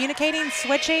think they're communicating,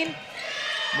 switching,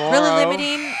 Morrow really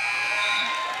limiting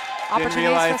opportunities. Didn't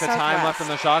realize for the time Southwest. left on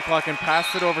the shot clock and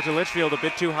passed it over to Litchfield a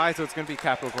bit too high, so it's going to be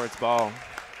Capital Courts ball.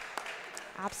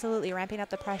 Absolutely ramping up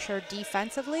the pressure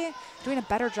defensively, doing a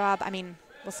better job. I mean,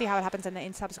 we'll see how it happens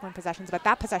in subsequent possessions, but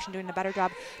that possession doing a better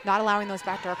job, not allowing those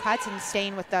backdoor cuts and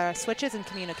staying with the switches and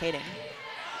communicating.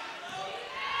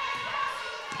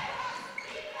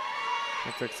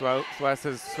 Looks like West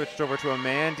has switched over to a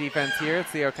man defense here.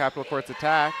 Let's see how Capital Courts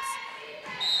attacks.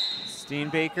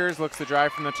 Steenbakers looks to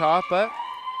drive from the top, but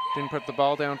didn't put the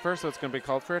ball down first, so it's going to be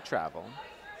called for a travel.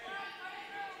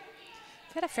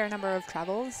 We've had a fair number of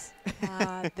travels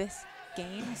this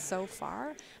game so far,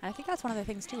 and I think that's one of the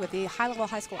things too with the high-level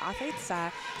high school athletes. So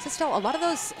still, a lot of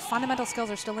those fundamental skills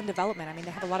are still in development. I mean,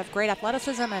 they have a lot of great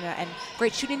athleticism and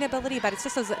great shooting ability, but it's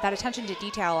just that attention to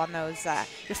detail on those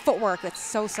your footwork that's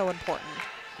so important.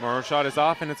 Morrow shot is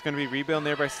off, and it's going to be rebounded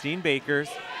there by Steenbakers.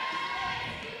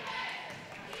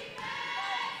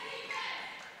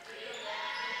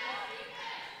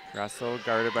 Russell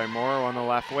guarded by Morrow on the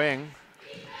left wing.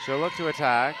 She'll look to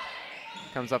attack.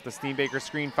 Comes off the Steenbaker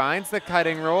screen, finds the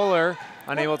cutting roller.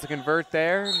 Unable to convert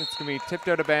there. It's going to be tipped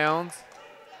out of bounds.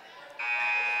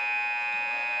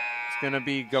 It's going to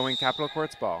be going Capital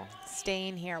Courts ball.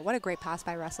 Staying here. What a great pass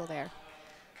by Russell there.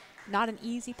 Not an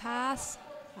easy pass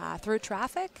through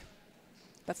traffic,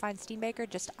 but finds Steenbaker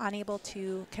just unable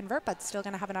to convert, but still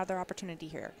going to have another opportunity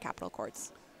here at Capital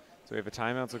Courts. So we have a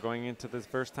timeout, so going into this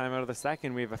first timeout of the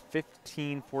second, we have a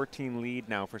 15-14 lead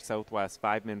now for Southwest,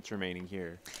 5 minutes remaining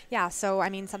here. Yeah, so I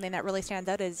mean, something that really stands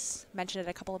out is, mentioned it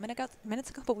a couple of minutes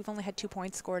ago, but we've only had 2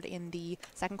 points scored in the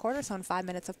second quarter, so in 5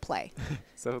 minutes of play.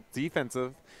 So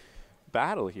defensive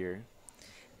battle here.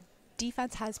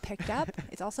 Defense has picked up.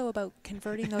 It's also about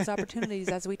converting those opportunities,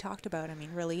 as we talked about. I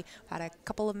mean, really had a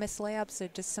couple of missed layups, so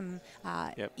just some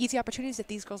easy opportunities that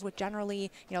these girls would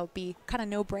generally, be kind of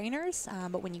no-brainers.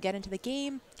 But when you get into the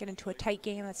game, get into a tight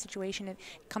game, that situation, it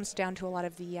comes down to a lot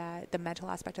of the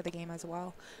mental aspect of the game as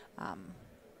well.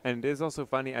 And it is also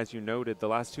funny, as you noted, the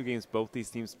last 2 games both these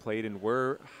teams played in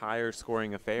were higher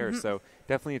scoring affairs. So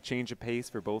definitely a change of pace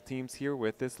for both teams here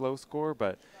with this low score,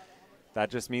 but that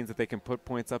just means that they can put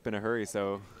points up in a hurry,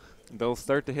 so they'll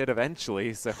start to hit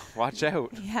eventually, so watch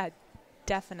out. Yeah,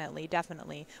 definitely.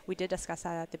 We did discuss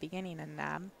that at the beginning,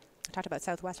 and talked about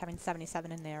Southwest having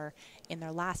 77 in their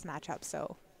last matchup,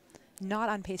 so not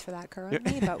on pace for that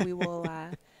currently, but we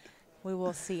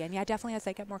will see. And yeah, definitely as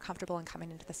they get more comfortable and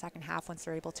coming into the second half, once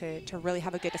they're able to really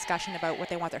have a good discussion about what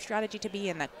they want their strategy to be,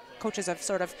 and the coaches have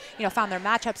sort of found their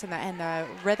matchups and the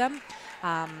rhythm.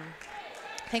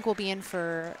 I think we'll be in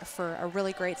for a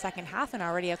really great second half and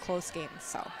already a close game.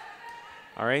 So,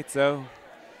 all right, so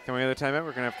coming out of the timeout,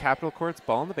 we're going to have Capital Courts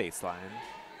ball on the baseline.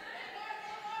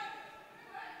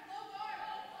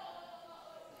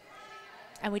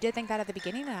 And we did think that at the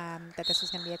beginning, that this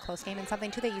was going to be a close game, and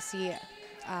something too that you see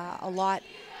a lot.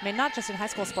 I mean, not just in high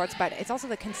school sports, but it's also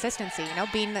the consistency.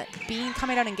 Being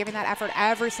coming out and giving that effort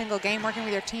every single game, working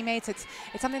with your teammates. It's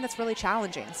something that's really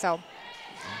challenging. So.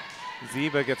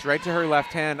 Ziba gets right to her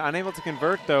left hand, unable to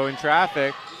convert though in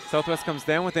traffic. Southwest comes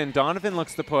down within. Donovan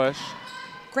looks to push.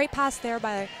 Great pass there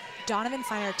by Donovan,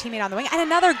 finding her teammate on the wing, and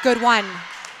another good one.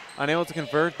 Unable to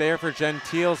convert there for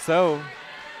Gentile, so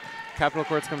Capital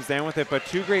Courts comes down with it, but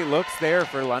 2 great looks there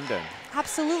for London.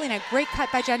 Absolutely, and a great cut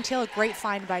by Gentile, a great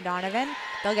find by Donovan.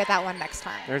 They'll get that one next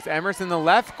time. There's Emerson in the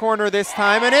left corner this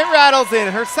time, and it rattles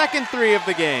in her second 3 of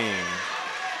the game.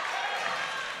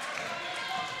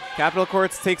 Capital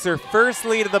Courts takes her first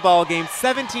lead of the ball game,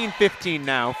 17-15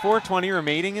 now, 4:20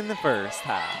 remaining in the first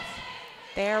half.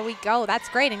 There we go. That's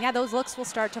great. And yeah, those looks will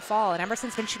start to fall. And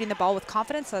Emerson's been shooting the ball with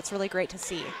confidence, so that's really great to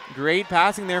see. Great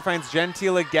passing there, finds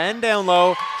Gentile again down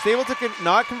low. She's able to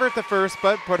not convert the first,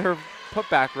 but put her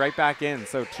putback right back in.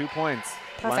 So 2 points.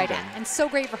 Perfect. London. And so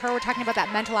great for her. We're talking about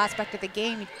that mental aspect of the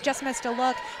game. You just missed a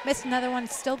look, missed another one,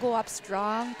 still go up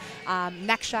strong.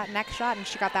 Next shot, and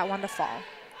she got that one to fall.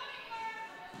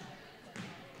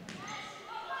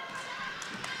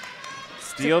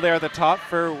 Steal there at the top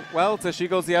for Welts as she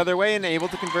goes the other way and able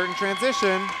to convert in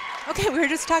transition. Okay, we were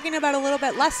just talking about a little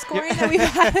bit less scoring than we've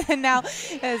had, and now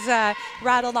has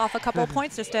rattled off a couple of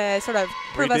points just to sort of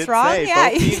prove us wrong. Say, yeah,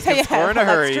 both teams can score in a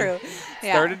hurry. That's true.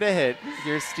 Yeah. Started to hit.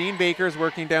 Here's Steenbaker's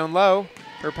working down low.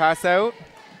 or pass out.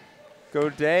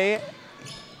 Godet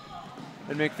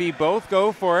and McPhee both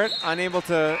go for it, unable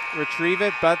to retrieve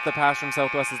it, but the pass from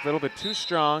Southwest is a little bit too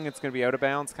strong. It's going to be out of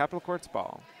bounds. Capital Courts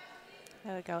ball.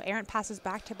 There we go. Errant passes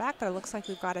back to back, but it looks like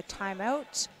we've got a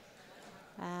timeout.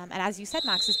 And as you said,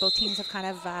 Max, both teams have kind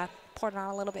of poured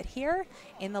on a little bit here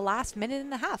in the last minute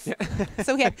and a half. Yeah.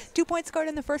 So we had 2 points scored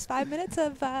in the first 5 minutes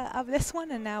of this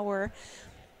one, and now we're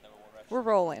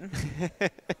rolling.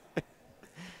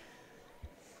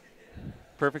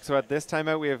 Perfect. So at this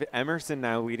timeout, we have Emerson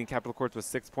now leading Capital Courts with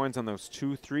 6 points on those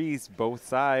 2 threes, both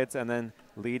sides, and then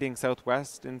leading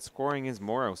Southwest in scoring is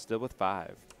Morrow, still with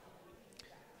 5.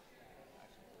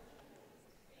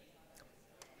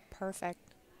 Perfect.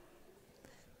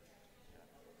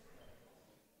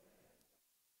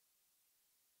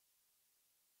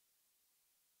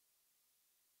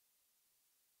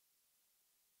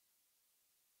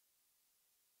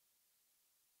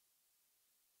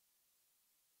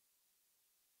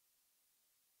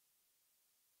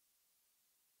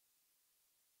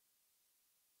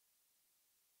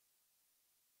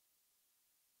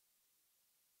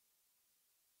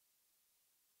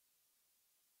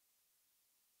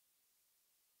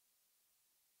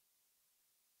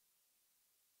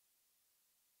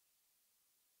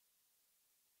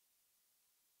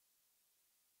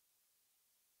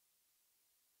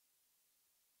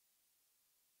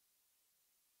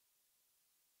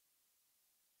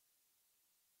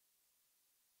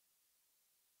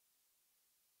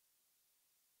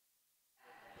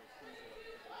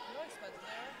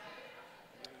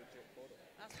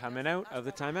 Coming out of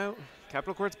the timeout,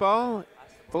 Capital Courts ball,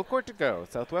 full court to go.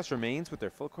 Southwest remains with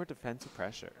their full court defensive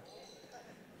pressure.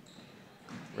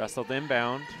 Wrestled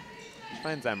inbound, which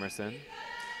finds Emerson.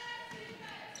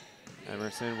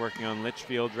 Emerson working on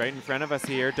Litchfield right in front of us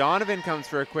here. Donovan comes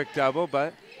for a quick double,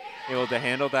 but able to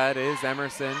handle that is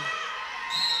Emerson.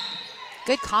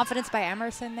 Good confidence by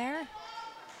Emerson there.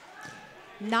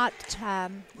 Not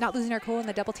losing her cool when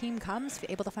the double team comes,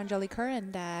 able to find Jolie Kerr,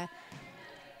 and the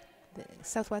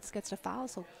Southwest gets to foul,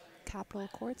 so Capital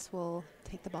Courts will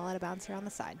take the ball out of bounds here on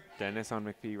the side. Dennis on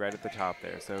McPhee right at the top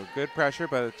there. So good pressure,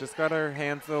 but just got her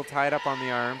hands a little tied up on the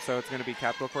arm, so it's going to be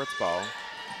Capital Courts ball.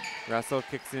 Russell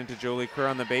kicks it into Jolie Kerr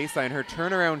on the baseline. Her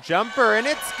turnaround jumper, and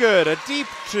it's good. A deep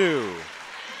 2.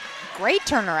 Great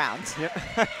turnaround.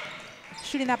 Yep.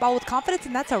 Shooting that ball with confidence,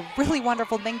 and that's a really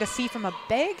wonderful thing to see from a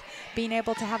big, being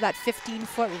able to have that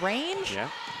 15-foot range. Yeah.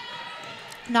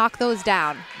 Knock those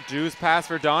down. Drew's pass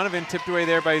for Donovan, tipped away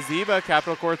there by Ziba.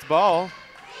 Capital Courts ball.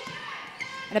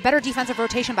 And a better defensive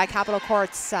rotation by Capital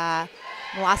Courts in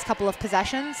the last couple of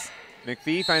possessions.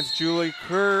 McPhee finds Julie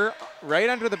Kerr right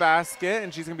under the basket,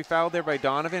 and she's going to be fouled there by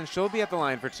Donovan. She'll be at the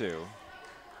line for 2.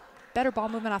 Better ball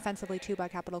movement offensively, too, by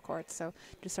Capital Courts. So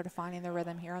just sort of finding the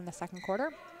rhythm here in the second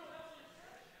quarter.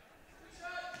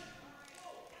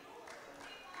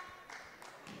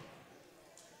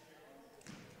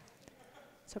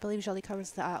 So I believe Jolie Kerr was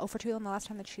 0 for 2 on the last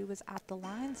time that she was at the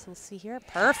line. So we'll see here.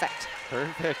 Perfect.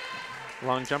 Perfect.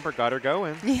 Long jumper got her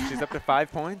going. Yeah. She's up to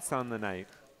 5 points on the night,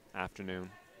 afternoon.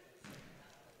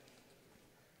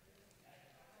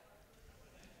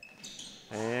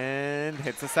 And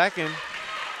hits a second.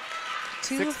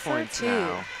 2 6 for points 2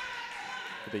 now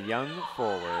for the young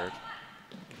forward.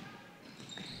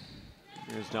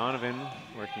 Here's Donovan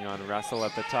working on Russell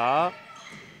at the top.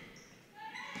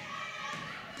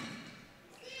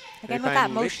 Again with that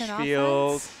motion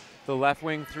offense. The left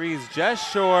wing 3 is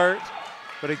just short,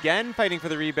 but again fighting for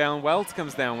the rebound. Welts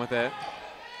comes down with it.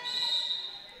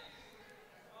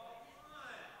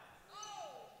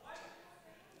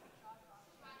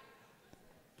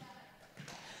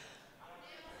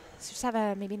 So just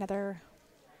have maybe another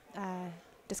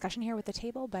discussion here with the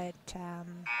table, but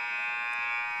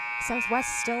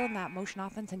Southwest still in that motion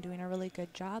offense and doing a really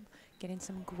good job, getting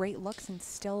some great looks and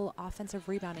still offensive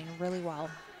rebounding really well.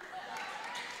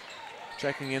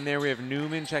 Checking in there, we have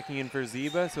Newman checking in for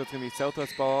Ziba, so it's going to be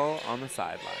Southwest ball on the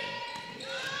sideline.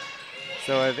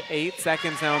 So I have 8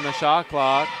 seconds now on the shot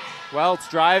clock. Welts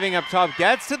driving up top,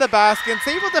 gets to the basket,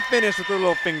 and able to finish with a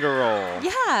little finger roll.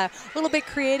 Yeah, a little bit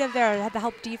creative there. Had the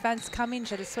help defense coming,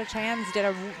 should have switched hands, did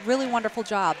a really wonderful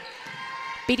job.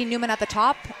 Beating Newman at the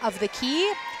top of the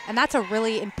key, and that's a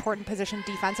really important position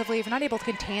defensively. If you're not able to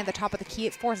contain at the top of the key,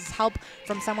 it forces help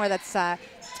from somewhere that's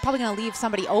it's probably going to leave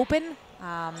somebody open.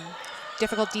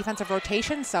 Difficult defensive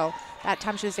rotation, so that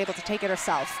time she was able to take it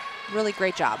herself. Really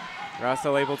great job.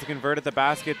 Russell able to convert at the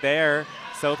basket there.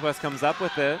 Southwest comes up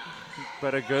with it,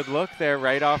 but a good look there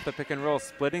right off the pick and roll,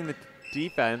 splitting the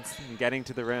defense and getting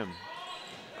to the rim.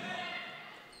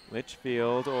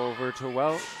 Litchfield over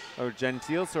to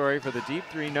Gentile, sorry, for the deep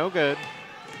 3, no good.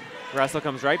 Russell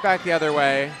comes right back the other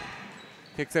way.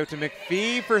 Kicks out to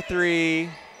McPhee for 3.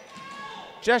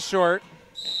 Just short.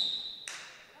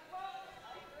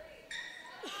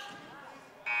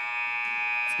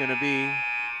 It's going to be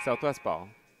Southwest ball.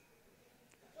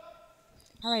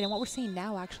 All right, and what we're seeing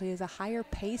now actually is a higher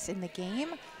pace in the game,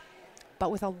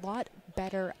 but with a lot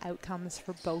better outcomes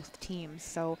for both teams.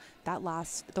 So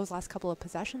those last couple of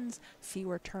possessions,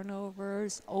 fewer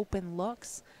turnovers, open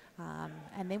looks,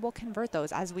 and they will convert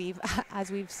those as we've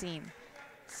seen.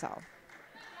 So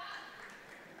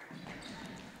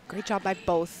great job by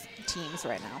both teams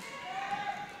right now.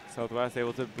 Southwest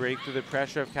able to break through the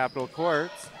pressure of Capital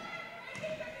Courts.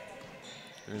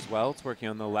 There's Welts working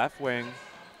on the left wing.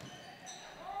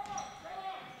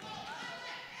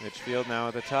 Litchfield now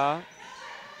at the top.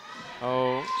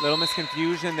 Oh, little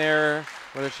misconfusion there,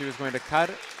 whether she was going to cut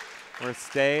or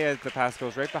stay as the pass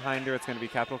goes right behind her. It's going to be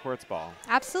Capital Courts ball.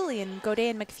 Absolutely, and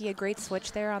Godet and McPhee, a great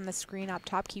switch there on the screen up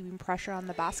top, keeping pressure on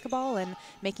the basketball and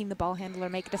making the ball handler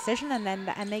make a decision,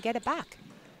 and they get it back.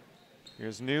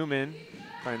 Here's Newman,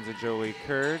 finds a Jolie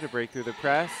Kerr to break through the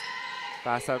press.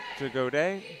 Pass up to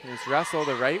Godet. Here's Russell,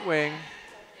 the right wing.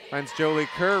 Finds Jolie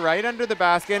Kerr right under the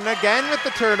basket, and again with the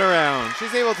turnaround.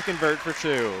 She's able to convert for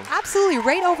 2. Absolutely,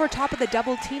 right over top of the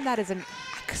double team. That is an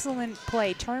excellent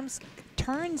play. Turns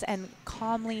and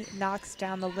calmly knocks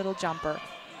down the little jumper.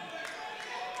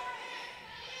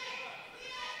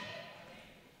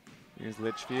 Here's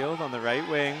Litchfield on the right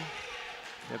wing.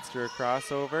 Gets to her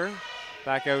crossover.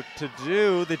 Back out to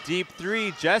Do. The deep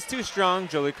 3, just too strong.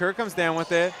 Jolie Kerr comes down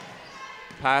with it.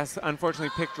 Pass unfortunately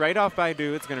picked right off by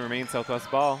Do. It's going to remain Southwest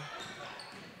ball.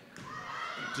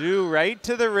 Do right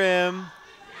to the rim,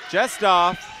 just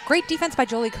off. Great defense by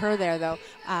Jolie Kerr there, though.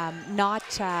 Not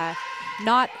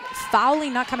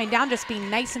fouling, not coming down, just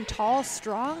being nice and tall,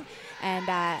 strong, and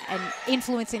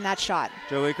influencing that shot.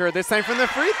 Jolie Kerr this time from the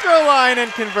free throw line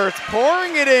and converts,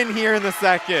 pouring it in here in the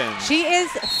second. She is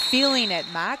feeling it,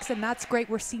 Max, and that's great.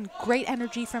 We're seeing great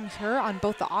energy from her on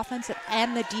both the offensive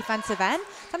and the defensive end.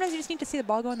 Sometimes you just need to see the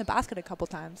ball go in the basket a couple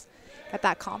times. Get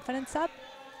that confidence up.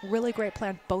 Really great play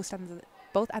on both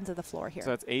ends of the floor here.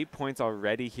 So that's 8 points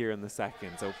already here in the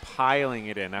second, so piling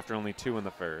it in after only 2 in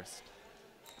the first.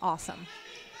 Awesome.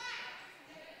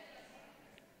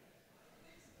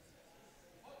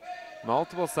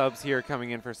 Multiple subs here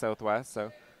coming in for Southwest,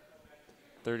 so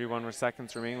 31 more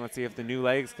seconds remaining. Let's see if the new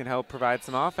legs can help provide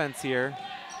some offense here.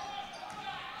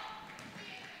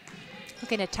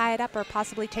 Looking to tie it up or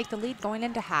possibly take the lead going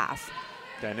into half.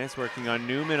 Dennis working on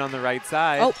Newman on the right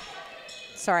side. Oh,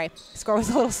 sorry. Score was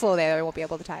a little slow there. They won't be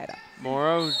able to tie it up.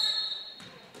 Morrow.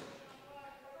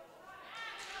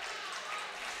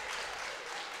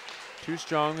 Too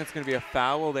strong. It's going to be a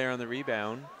foul there on the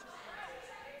rebound.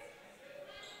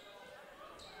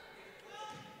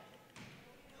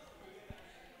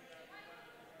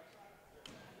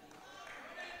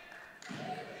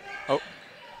 Oh.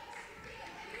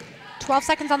 12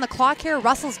 seconds on the clock here.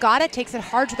 Russell's got it. Takes it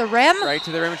hard to the rim. Right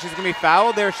to the rim, and she's going to be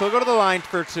fouled there. She'll go to the line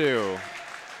for 2.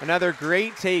 Another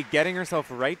great take, getting herself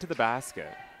right to the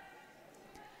basket.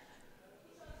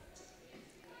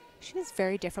 She is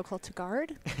very difficult to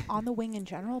guard on the wing in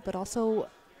general, but also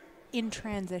in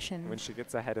transition. When she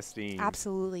gets ahead of steam.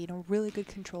 Absolutely. Really good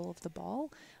control of the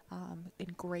ball in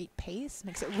great pace.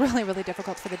 Makes it really, really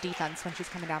difficult for the defense when she's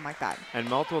coming down like that. And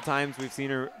multiple times we've seen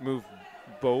her move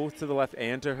both to the left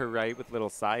and to her right with little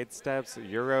side steps,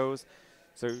 euros.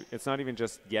 So it's not even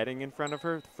just getting in front of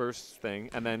her, first thing,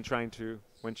 and then trying to,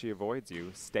 when she avoids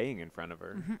you, staying in front of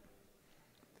her. Mm-hmm.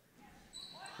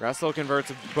 Russell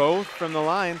converts both from the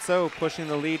line, so pushing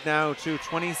the lead now to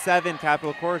 27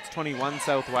 Capital Courts, 21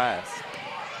 Southwest.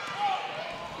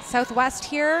 Southwest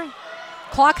here.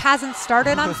 Clock hasn't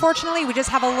started, unfortunately. We just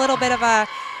have a little bit of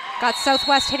got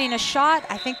Southwest hitting a shot.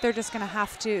 I think they're just going to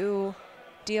have to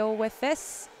deal with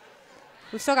this.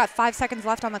 We've still got 5 seconds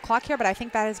left on the clock here, but I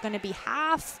think that is going to be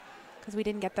half because we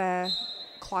didn't get the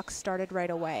clock started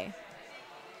right away.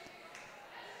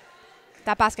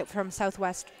 That basket from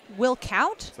Southwest will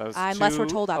count unless we're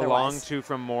told otherwise. A long 2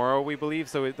 from Morrow, we believe.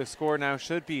 So the score now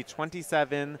should be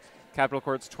 27 Capital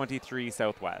Courts, 23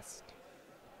 Southwest.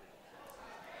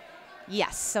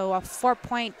 Yes, so a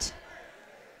 4-point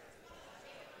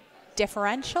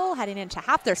differential heading into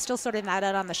half. They're still sorting that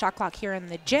out on the shot clock here in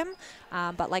the gym.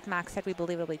 But like Max said, we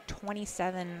believe it'll be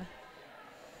 27.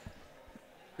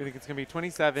 We think it's going to be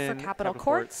 27 for Capital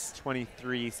Courts,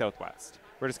 23 Southwest.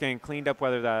 We're just getting cleaned up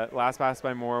whether that last pass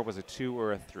by Morrow was a 2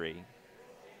 or a 3.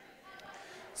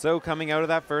 So coming out of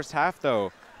that first half,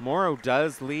 though, Morrow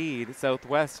does lead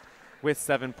Southwest with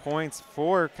 7 points.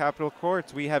 For Capital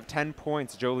Courts, we have 10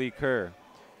 points, Jolie Kerr.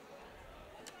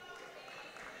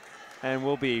 And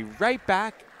we'll be right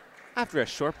back after a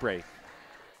short break.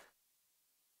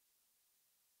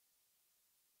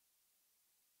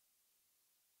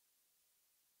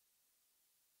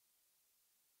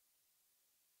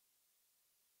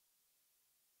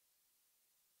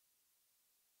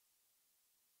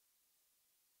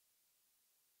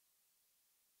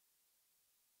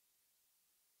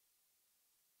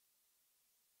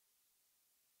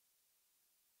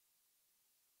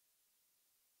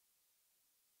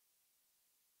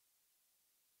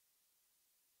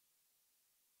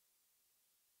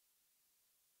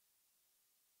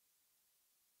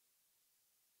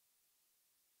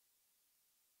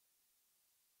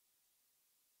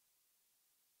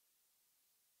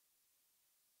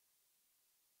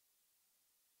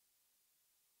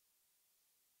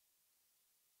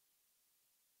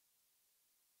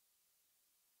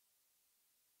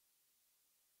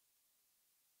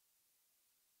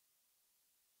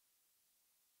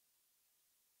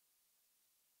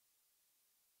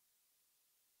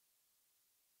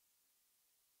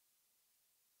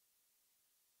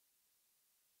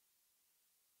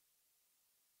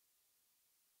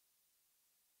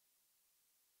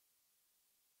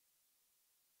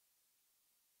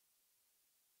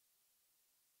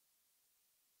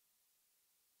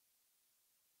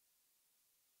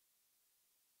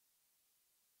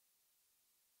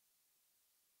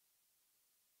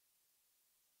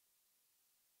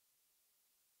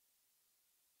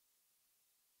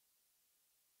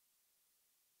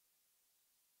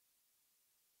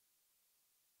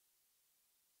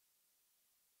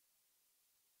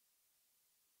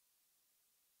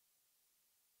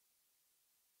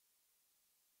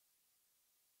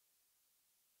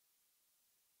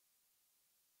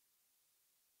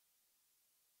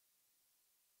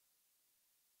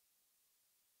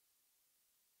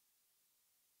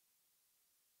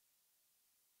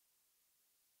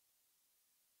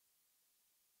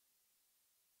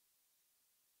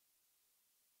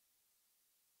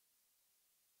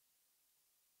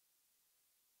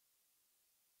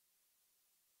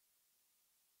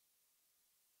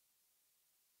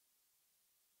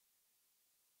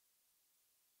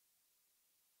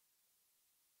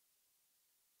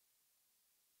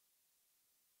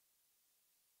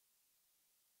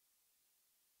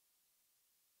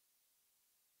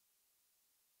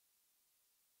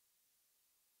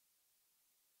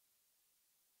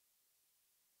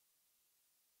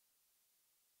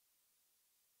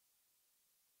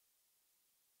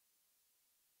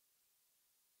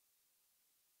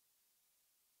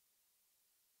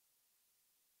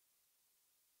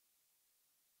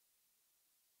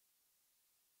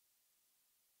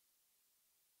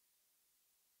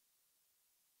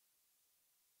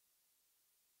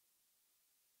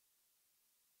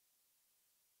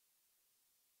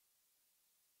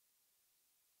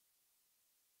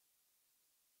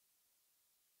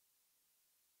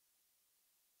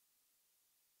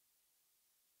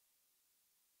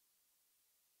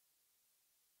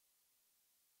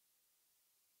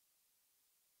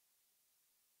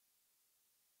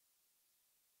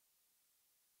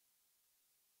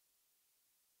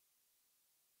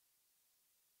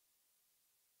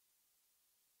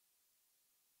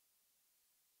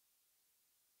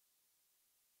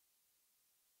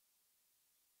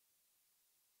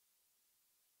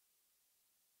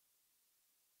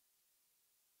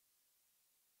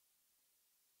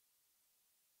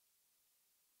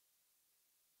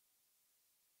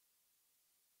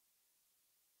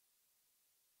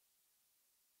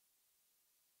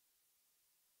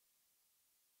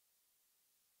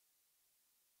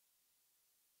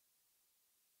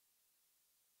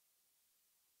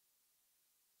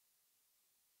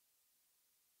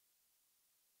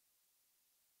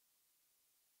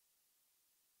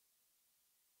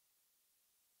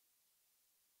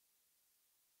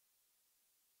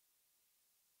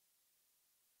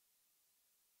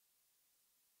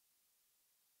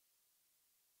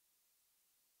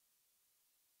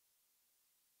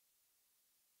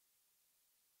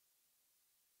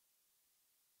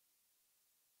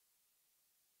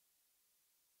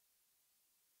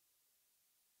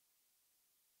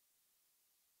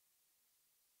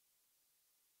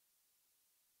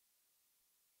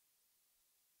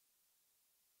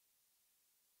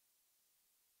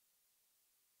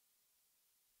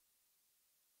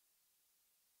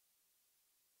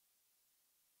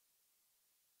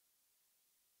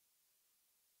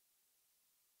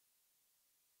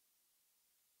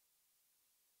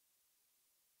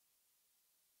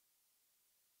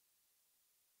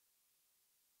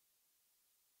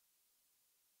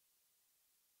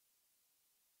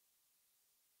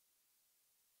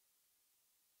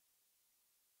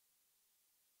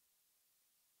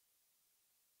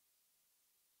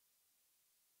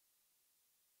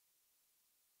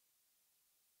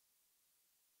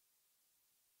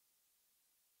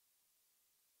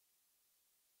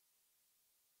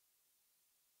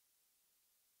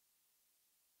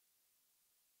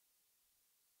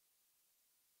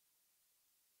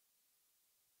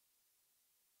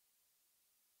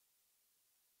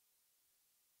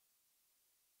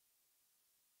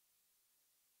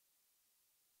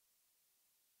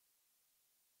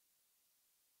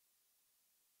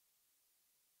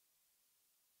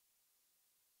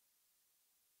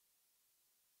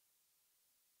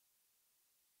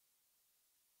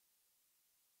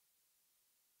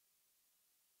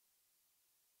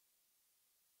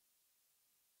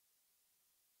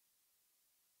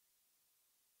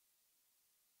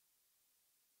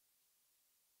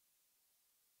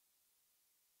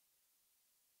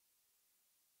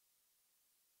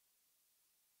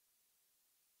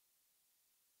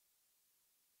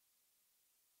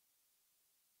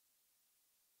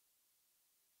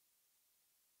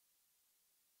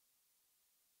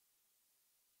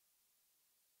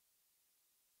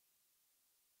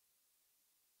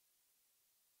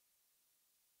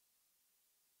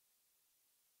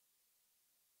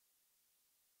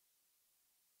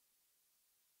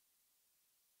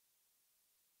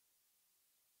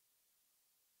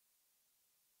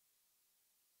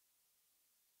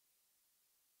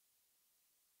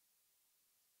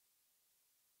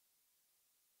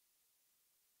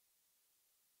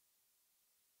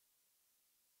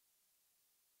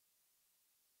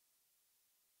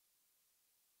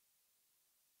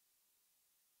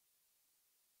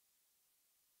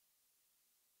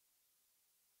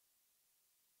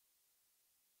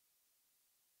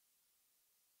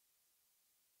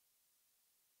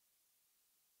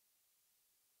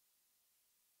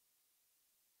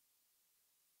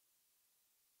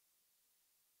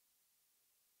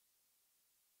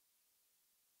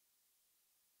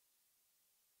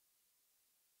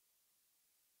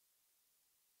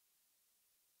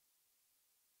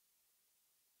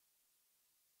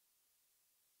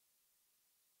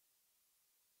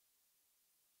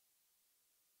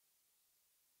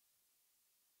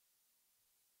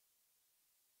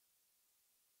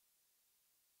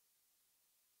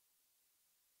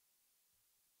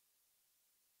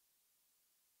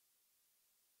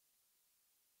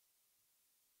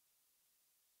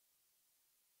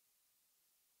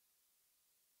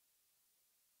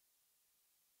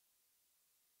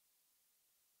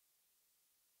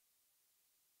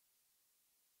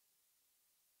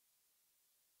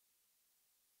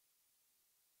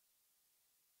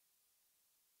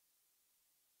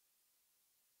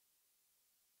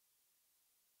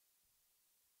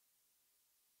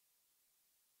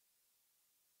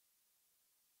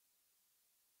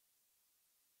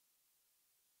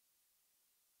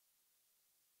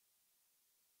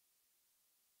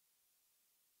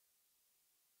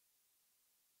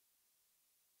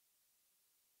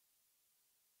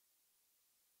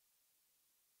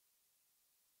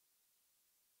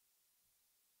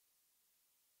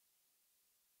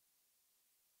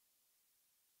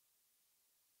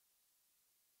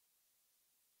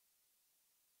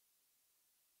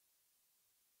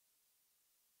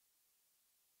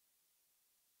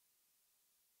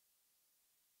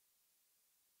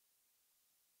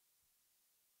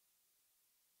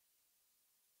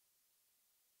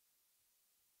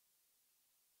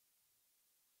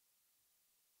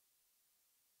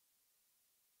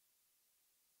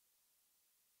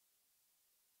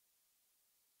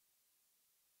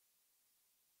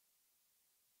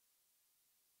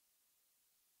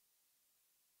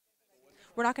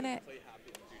 we're not going to.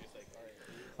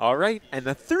 All right, and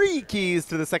the 3 keys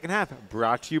to the second half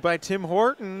brought to you by Tim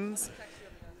Hortons.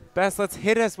 Bess, let's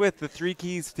hit us with the 3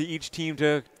 keys to each team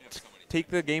to take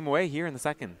the game away here in the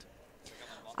second.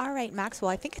 All right, Maxwell,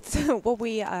 I think it's what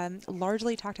we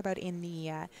largely talked about in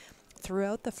the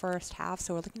throughout the first half.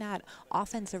 So we're looking at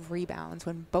offensive rebounds.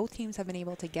 When both teams have been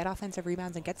able to get offensive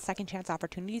rebounds and get second chance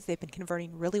opportunities, they've been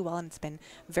converting really well, and it's been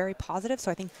very positive. So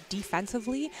I think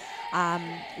defensively,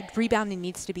 rebounding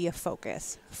needs to be a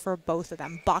focus for both of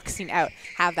them. Boxing out,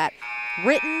 have that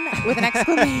written with an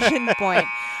exclamation point.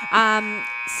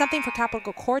 Something for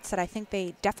Capital Courts that I think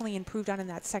they definitely improved on in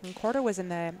that second quarter was in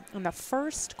the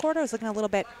first quarter. I was looking a little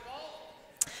bit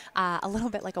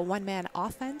like a one-man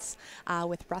offense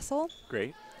with Russell.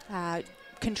 Great.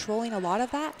 Controlling a lot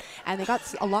of that, and they got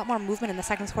a lot more movement in the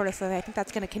second quarter, so I think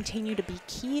that's going to continue to be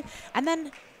key. And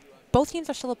then both teams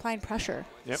are still applying pressure.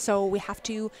 Yep. So we have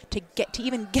to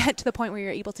even get to the point where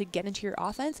you're able to get into your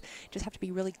offense, just have to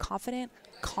be really confident,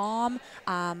 calm,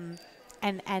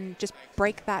 and just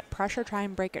break that pressure, try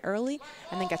and break it early,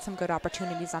 and then get some good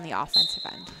opportunities on the offensive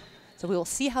end. So we will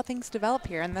see how things develop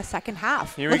here in the second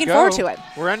half. Looking forward to it.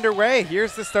 We're underway.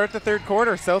 Here's to start the third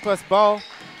quarter. Southwest ball.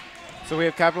 So we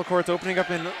have Capital Courts opening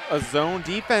up in a zone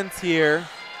defense here.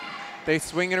 They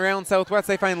swing it around Southwest.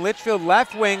 They find Litchfield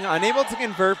left wing, unable to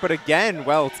convert, but again,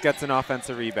 Welts gets an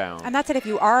offensive rebound. And that's it. If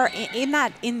you are in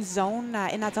that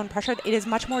zone pressure, it is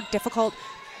much more difficult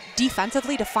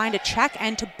defensively to find a check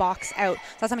and to box out. So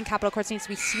that's something Capital Courts needs to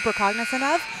be super cognizant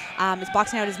of. Is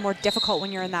boxing out is more difficult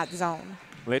when you're in that zone.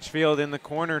 Litchfield in the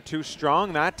corner, too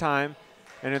strong that time,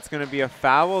 and it's going to be a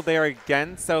foul there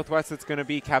against Southwest. It's going to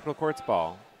be Capital Courts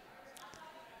ball.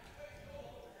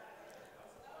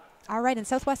 All right, and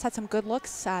Southwest had some good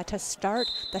looks to start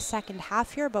the second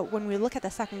half here, but when we look at the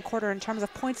second quarter in terms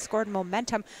of points scored and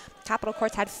momentum, Capital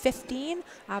Courts had 15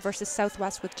 versus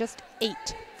Southwest with just 8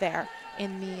 there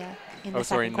in the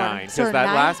second quarter. 9, because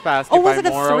that last basket by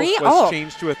Morrow was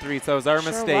changed to a 3, so it was our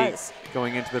mistake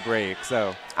going into the break.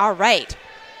 So all right.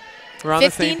 We're on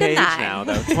the same page now,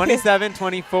 though.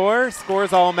 27-24,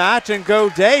 scores all match, and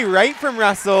Godet right from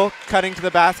Russell, cutting to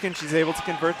the basket, and she's able to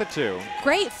convert the 2.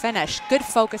 Great finish. Good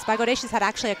focus by Godet. She's had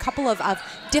actually a couple of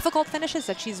difficult finishes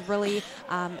that she's really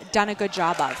done a good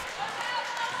job of.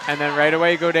 And then right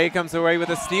away, Godet comes away with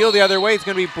a steal the other way. It's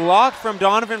going to be blocked from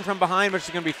Donovan from behind, but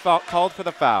she's going to be called for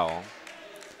the foul.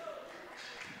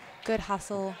 Good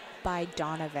hustle by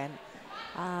Donovan.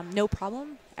 No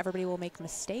problem. Everybody will make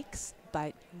mistakes,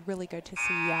 but really good to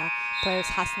see players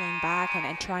hustling back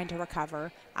and trying to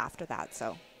recover after that.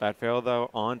 So that foul, though,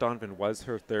 on Donovan was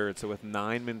her 3rd. So with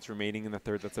 9 minutes remaining in the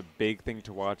 3rd, that's a big thing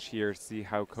to watch here. See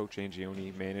how Coach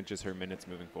Angione manages her minutes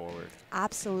moving forward.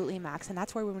 Absolutely, Max. And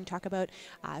that's where we talk about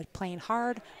playing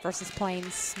hard versus playing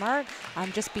smart.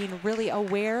 Just being really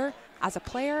aware as a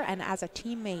player and as a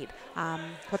teammate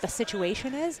what the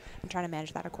situation is and trying to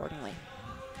manage that accordingly.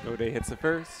 Godet hits the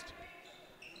first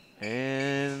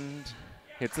and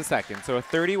hits the second. So a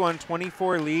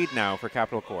 31-24 lead now for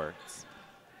Capital Courts.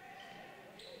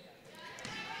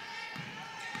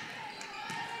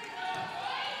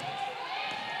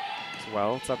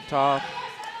 Welts up top,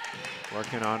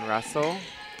 working on Russell.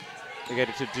 They get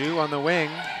it to Do on the wing.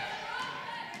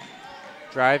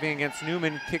 Driving against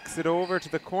Newman, kicks it over to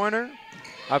the corner.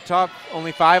 Up top,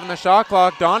 only 5 on the shot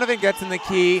clock. Donovan gets in the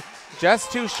key,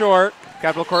 just too short.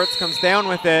 Capital Courts comes down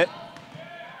with it.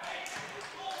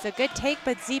 It's a good take,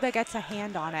 but Ziba gets a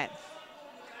hand on it.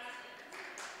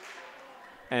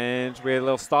 And we had a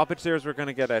little stoppage there as we're going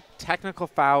to get a technical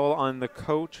foul on the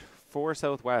coach for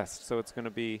Southwest. So it's going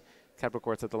to be Capital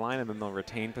Courts at the line, and then they'll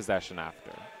retain possession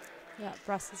after. Yeah,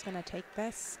 Russ is going to take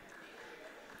this.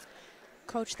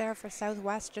 Coach there for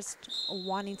Southwest just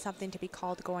wanting something to be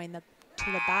called going to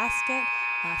the basket.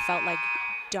 Felt like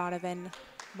Donovan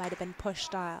might have been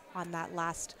pushed on that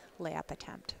last layup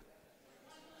attempt.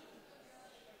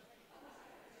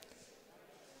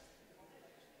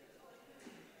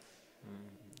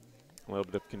 A little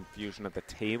bit of confusion at the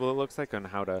table, it looks like, on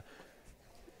how to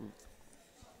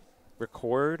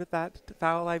record that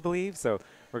foul, I believe. So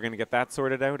we're going to get that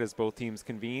sorted out as both teams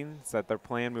convene, set their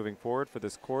plan moving forward for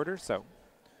this quarter. So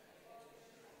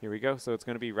here we go. So it's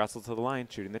going to be Russell to the line,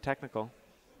 shooting the technical.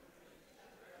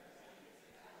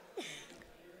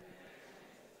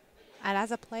 And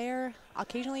as a player,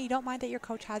 occasionally you don't mind that your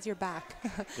coach has your back,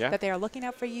 yeah. That they are looking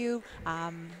out for you,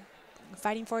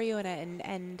 fighting for you, and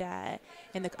in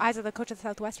the eyes of the coach of the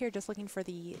Southwest here, just looking for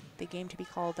the game to be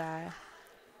called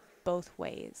both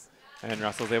ways. And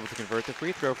Russell's able to convert the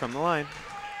free throw from the line.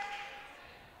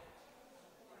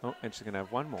 Oh, and she's going to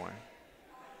have one more.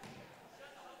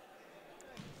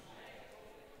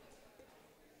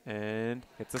 And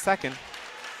it's a second.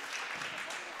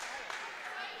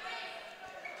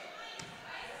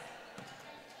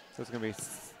 So it's going to be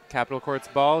Capital Courts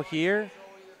ball here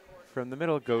from the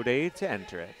middle. GOTW to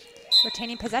enter it.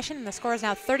 Retaining possession, and the score is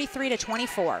now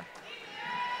 33-24.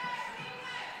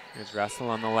 Here's Russell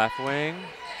on the left wing.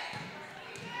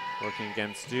 Working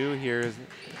against Du. Here's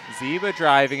Ziba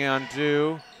driving on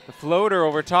Du. The floater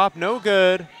over top, no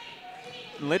good.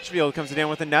 Litchfield comes down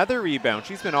with another rebound.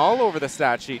 She's been all over the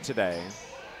stat sheet today.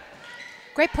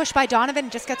 Great push by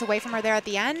Donovan, just gets away from her there at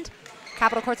the end.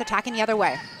 Capital Courts attacking the other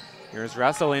way. Here's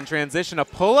Russell in transition, a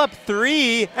pull-up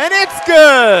three, and it's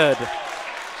good!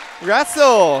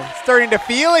 Russell starting to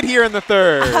feel it here in the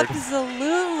third.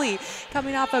 Absolutely.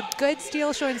 Coming off a good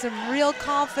steal, showing some real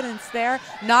confidence there,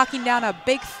 knocking down a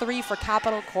big three for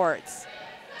Capital Courts.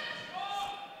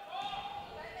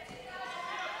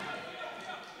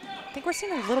 I think we're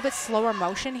seeing a little bit slower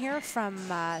motion here from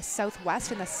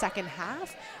Southwest in the second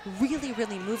half. Really,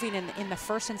 really moving in the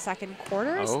first and second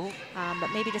quarters, but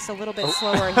maybe just a little bit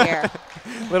slower here.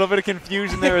 A little bit of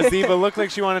confusion there. Ziba looked like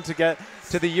she wanted to get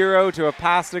to the Euro, to a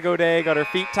pass to GOTW, got her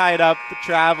feet tied up, the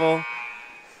travel.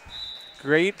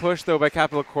 Great push, though, by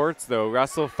Capital Courts, though.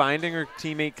 Russell finding her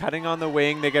teammate, cutting on the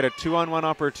wing. They get a 2-on-1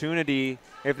 opportunity.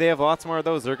 If they have lots more of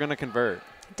those, they're going to convert.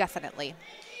 Definitely.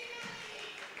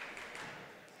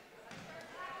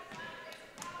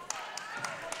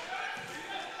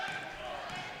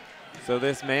 So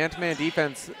this man-to-man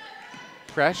defense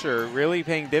pressure really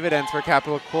paying dividends for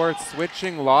Capital Courts,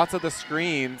 switching lots of the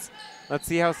screens. Let's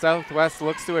see how Southwest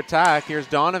looks to attack. Here's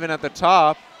Donovan at the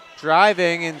top,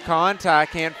 driving in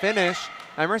contact, can't finish.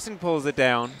 Emerson pulls it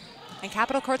down. And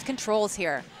Capital Courts controls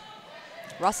here.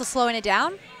 Russell slowing it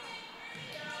down.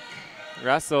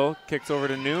 Russell kicks over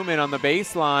to Newman on the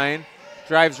baseline,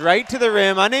 drives right to the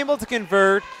rim, unable to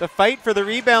convert. The fight for the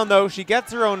rebound, though, she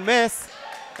gets her own miss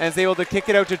and is able to kick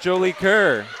it out to Jolie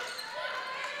Kerr.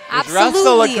 Absolutely.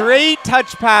 Russell, a great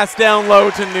touch pass down low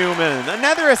to Newman.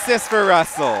 Another assist for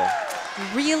Russell.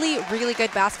 Really, really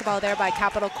good basketball there by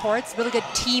Capital Courts. Really good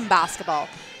team basketball.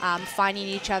 Finding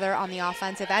each other on the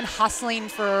offensive end, hustling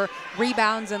for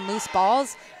rebounds and loose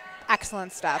balls.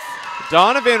 Excellent stuff.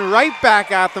 Donovan right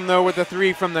back at them, though, with the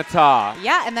three from the top.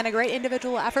 Yeah, and then a great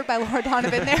individual effort by Laura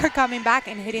Donovan there, coming back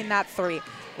and hitting that three.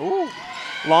 Ooh.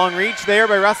 Long reach there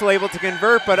by Russell, able to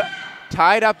convert, but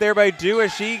tied up there by Du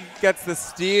as she gets the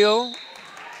steal.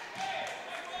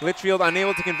 Litchfield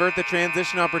unable to convert the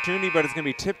transition opportunity, but it's going to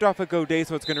be tipped off at GOTW,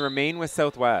 so it's going to remain with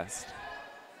Southwest.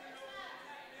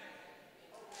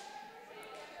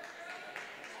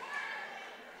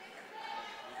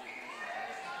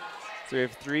 So we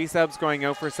have 3 subs going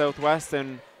out for Southwest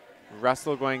and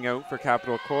Russell going out for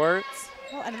Capital Courts.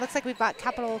 Well, and it looks like we've got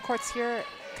Capital Courts here,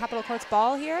 Capital Courts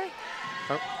ball here.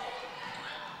 Oh.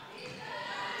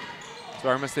 So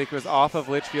our mistake was off of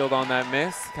Litchfield on that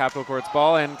miss. Capital Courts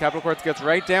ball, and Capital Courts gets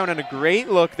right down, and a great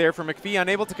look there for McPhee,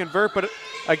 unable to convert, but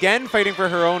again fighting for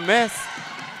her own miss.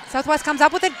 Southwest comes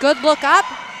up with it, good look up.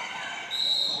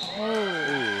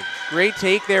 Oh. Great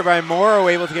take there by Morrow,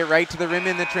 able to get right to the rim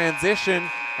in the transition.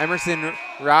 Emerson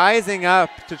rising up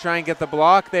to try and get the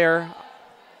block there.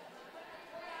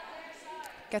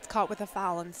 Gets caught with a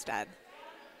foul instead.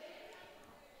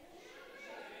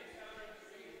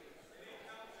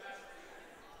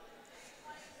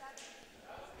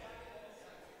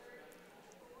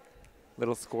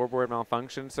 Little scoreboard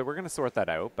malfunction, so we're going to sort that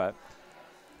out. But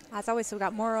as always, so we've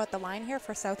got Morrow at the line here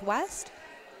for Southwest.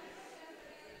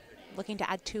 Looking to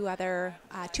add two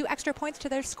extra points to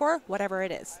their score, whatever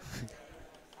it is.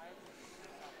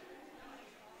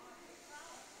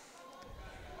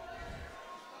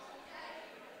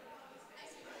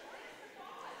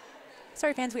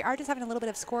 Sorry, fans, we are just having a little bit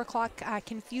of score clock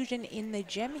confusion in the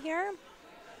gym here,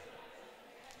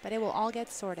 but it will all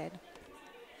get sorted.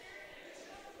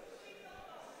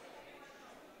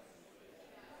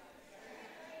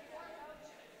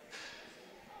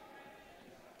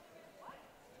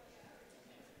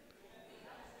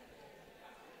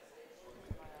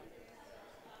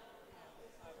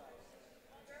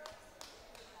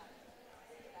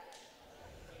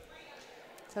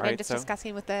 So again, just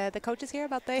discussing with the coaches here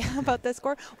about the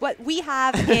score. What we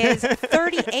have is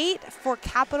 38 for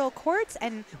Capital Courts,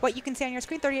 and what you can see on your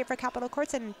screen, 38 for Capital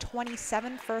Courts and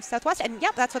 27 for Southwest. And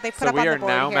yep, that's what they put up on the board. So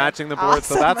we are now here. matching the board,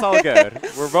 Awesome. so that's all good.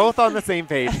 We're both on the same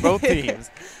page, both teams.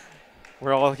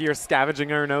 We're all here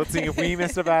scavenging our notes, seeing if we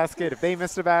missed a basket, if they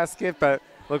missed a basket, but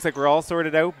looks like we're all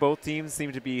sorted out. Both teams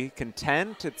seem to be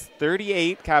content. It's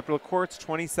 38 Capital Courts,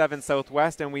 27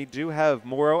 Southwest, and we do have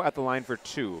Morrow at the line for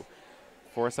 2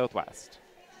 for Southwest.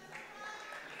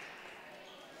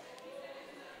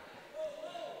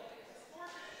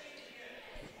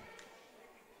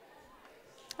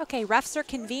 Okay, refs are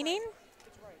convening.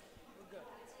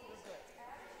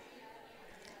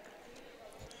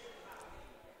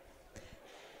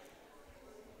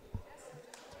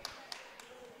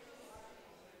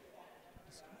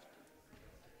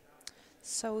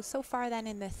 So far then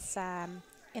in this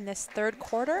third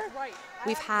quarter,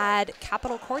 we've had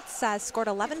Capital Courts scored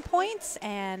 11 points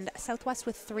and Southwest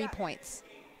with 3 points.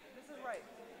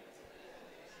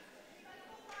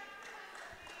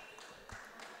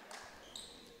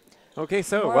 Okay,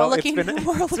 so it's been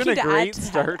a great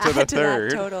start to the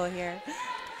third. That total here.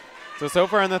 So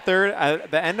far in the third,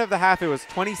 at the end of the half, it was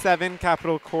 27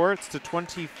 Capital Courts to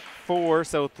 24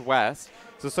 Southwest.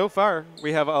 So far,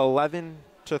 we have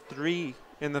 11-3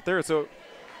 in the third. So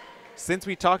since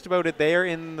we talked about it there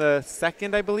in the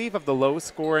second, I believe, of the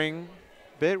low-scoring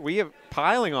bit, we have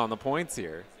piling on the points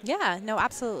here. Yeah, no,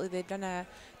 absolutely. They've done a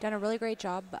really great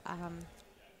job.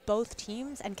 Both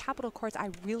teams and Capital Courts, I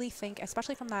really think,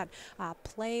 especially from that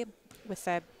play with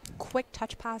a quick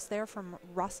touch pass there from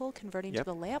Russell converting to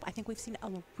the layup, I think we've seen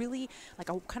a really a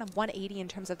kind of 180 in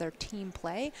terms of their team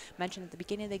play. Mentioned at the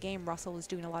beginning of the game, Russell was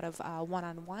doing a lot of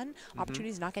one-on-one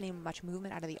opportunities, not getting much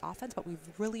movement out of the offense, but we've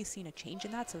really seen a change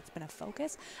in that, so it's been a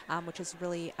focus, which is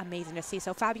really amazing to see.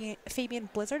 So Fabian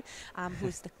Blizzard,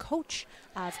 who's the coach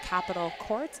of Capital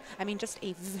Courts, I mean, just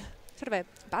a sort of a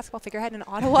basketball figurehead in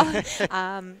Ottawa.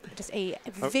 Just a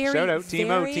very, shout out,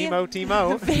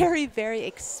 Timo. very, very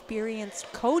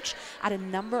experienced coach at a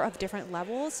number of different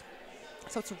levels.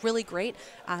 So it's really great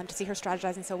to see her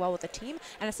strategizing so well with the team.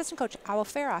 And assistant coach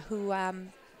Awafera, who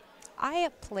I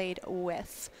played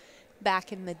with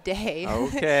back in the day.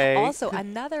 Okay. Also,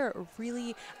 another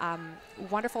really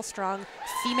wonderful, strong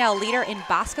female leader in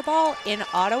basketball in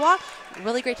Ottawa.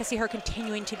 Really great to see her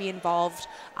continuing to be involved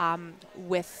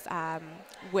with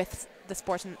the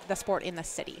sport in the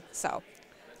city. So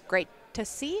great to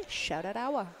see. Shout out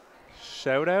Awa.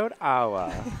 Shout out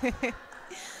Awa.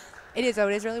 It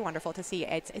is really wonderful to see.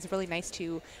 It's really nice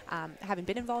to, having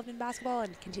been involved in basketball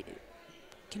and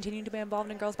continuing to be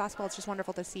involved in girls basketball, it's just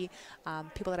wonderful to see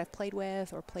people that I've played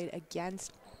with or played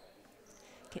against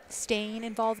staying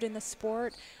involved in the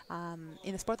sport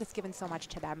that's given so much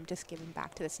to them, just giving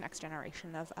back to this next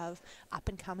generation of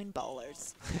up-and-coming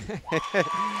bowlers.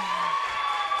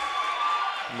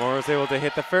 Morrow's able to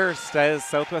hit the first as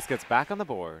Southwest gets back on the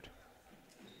board.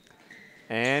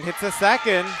 And hits the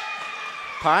second.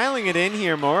 Piling it in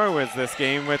here, Morrow was this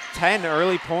game with 10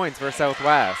 early points for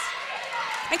Southwest.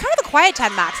 And kind of a quiet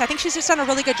 10, Max. I think she's just done a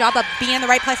really good job of being in the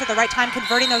right place at the right time,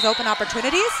 converting those open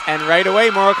opportunities. And right away,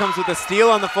 Morrow comes with a steal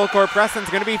on the full court press and is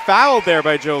going to be fouled there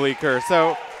by Jolie Kerr.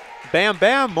 So, bam,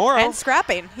 bam, Morrow. And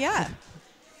scrapping, yeah.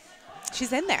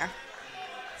 She's in there.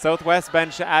 Southwest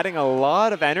bench adding a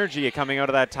lot of energy coming out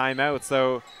of that timeout.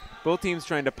 So, both teams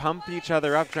trying to pump each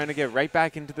other up, trying to get right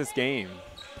back into this game.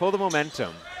 Pull the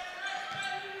momentum.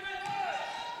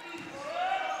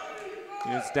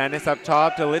 Here's Dennis up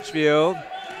top to Litchfield.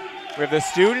 We have the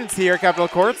students here, Capital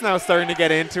Courts now starting to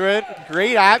get into it.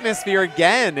 Great atmosphere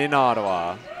again in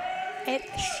Ottawa. It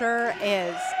sure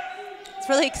is. It's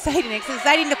really exciting. It's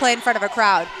exciting to play in front of a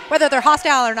crowd, whether they're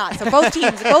hostile or not. So both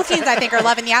teams I think are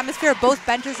loving the atmosphere. Both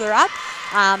benches are up.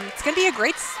 It's going to be a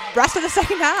great rest of the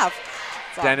second half.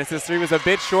 So. Dennis's three was a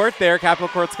bit short there. Capital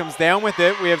Courts comes down with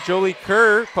it. We have Jolie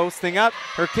Kerr posting up.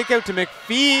 Her kick out to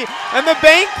McPhee. And the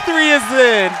bank three is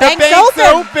in. The bank's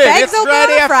open. It's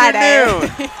Friday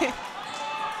afternoon.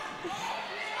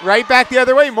 Right back the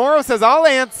other way. Morrow says, I'll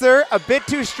answer. A bit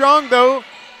too strong, though,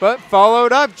 but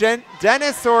followed up.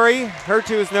 Dennis, her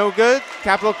two is no good.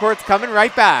 Capital Courts coming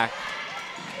right back.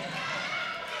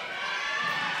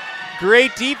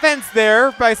 Great defense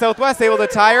there by Southwest, able to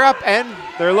tie her up, and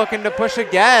they're looking to push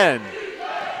again.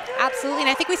 Absolutely, and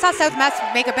I think we saw Southwest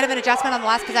make a bit of an adjustment on the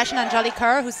last possession on Jolie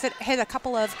Kerr, who hit a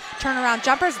couple of turnaround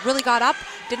jumpers, really got up,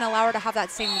 didn't allow her to have that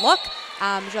same look.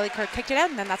 Jolie Kerr kicked it in,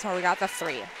 and then that's where we got the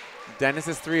three.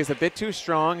 Dennis's three is a bit too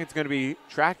strong. It's going to be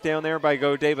tracked down there by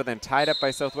GOTW, but then tied up by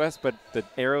Southwest, but the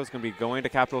arrow is going to be going to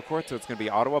Capital Court, so it's going to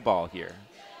be Ottawa ball here.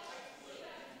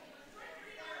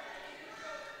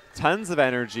 Tons of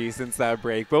energy since that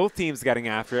break. Both teams getting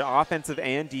after it, offensive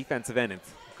and defensive end. It's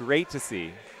great to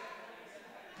see.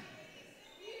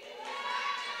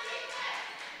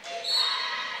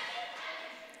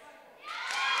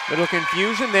 Little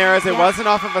confusion there as it wasn't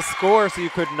off of a score, so you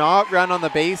could not run on the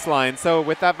baseline. So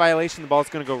with that violation, the ball's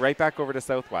going to go right back over to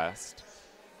Southwest.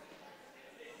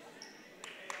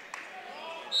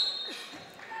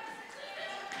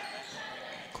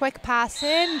 Quick pass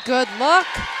in, good look.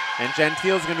 And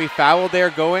Gentile's going to be fouled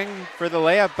there going for the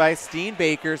layup by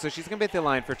Steenbaker, so she's going to be at the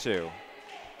line for two.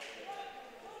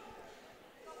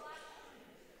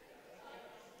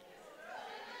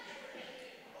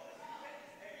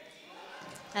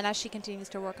 And as she continues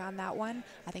to work on that one,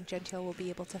 I think Gentile will be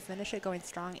able to finish it, going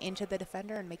strong into the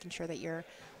defender and making sure that you're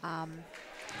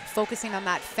focusing on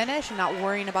that finish and not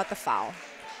worrying about the foul.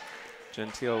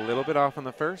 Gentile a little bit off on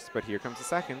the first, but here comes the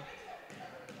second.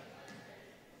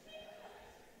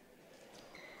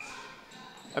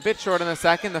 A bit short on the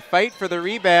second. The fight for the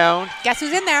rebound. Guess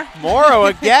who's in there? Morrow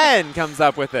again comes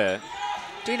up with it.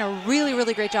 Doing a really,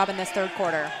 really great job in this third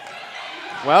quarter.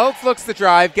 Wells looks to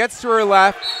drive, gets to her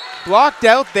left. Blocked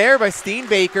out there by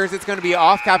Steenbakers. It's going to be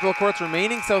off Capital Courts,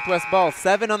 remaining Southwest ball.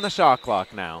 7 on the shot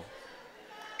clock now.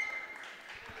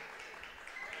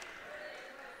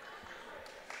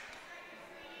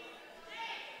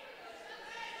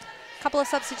 Couple of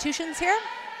substitutions here.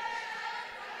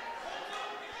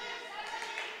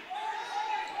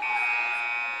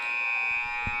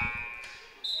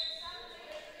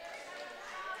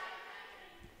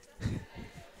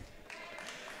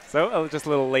 So just a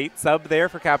little late sub there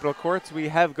for Capital Courts. We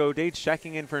have Godet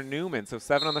checking in for Newman. So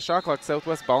 7 on the shot clock,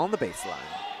 Southwest ball on the baseline.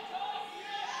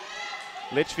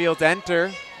 Litchfield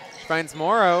enter. She finds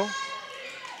Morrow.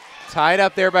 Tied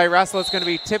up there by Russell. It's going to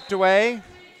be tipped away.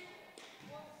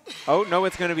 Oh, no,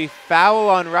 it's going to be foul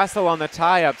on Russell on the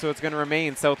tie-up, so it's going to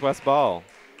remain Southwest ball.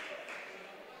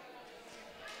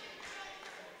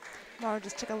 Morrow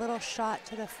just took a little shot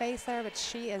to the face there, but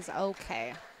she is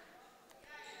okay.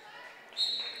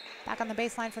 Back on the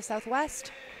baseline for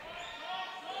Southwest.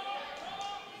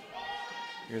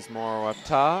 Here's Morrow up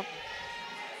top.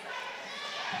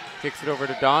 Kicks it over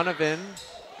to Donovan.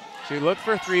 She looked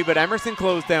for 3, but Emerson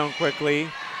closed down quickly.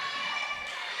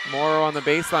 Morrow on the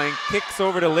baseline, kicks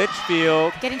over to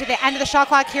Litchfield. Getting to the end of the shot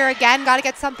clock here again. Got to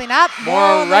get something up.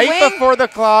 Morrow right before the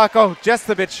clock. Oh, just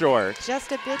a bit short.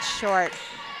 Just a bit short.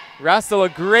 Russell, a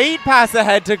great pass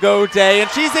ahead to Godet, and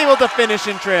she's able to finish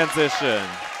in transition.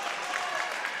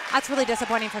 That's really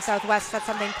disappointing for Southwest. That's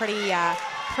something pretty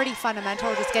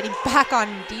fundamental, just getting back on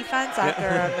defense after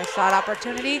a shot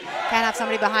opportunity. Can't have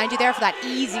somebody behind you there for that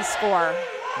easy score.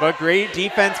 But great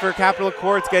defense for Capital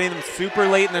Courts, getting them super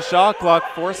late in the shot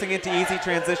clock, forcing it to easy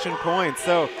transition points.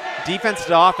 So defense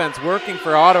to offense working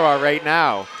for Ottawa right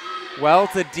now. Well,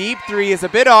 it's a deep 3 is a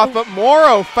bit off, but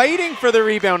Morrow fighting for the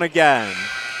rebound again.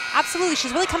 Absolutely.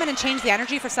 She's really come in and changed the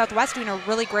energy for Southwest, doing a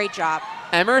really great job.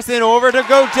 Emerson over to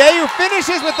Godet, who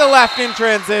finishes with the left in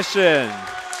transition.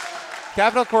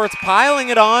 Capital Courts piling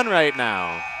it on right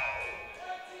now.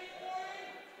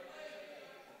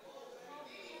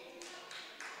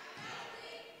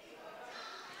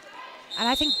 And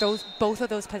I think both of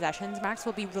those possessions, Max,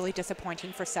 will be really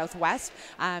disappointing for Southwest.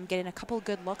 Getting a couple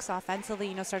good looks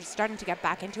offensively, starting to get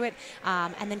back into it,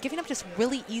 and then giving up just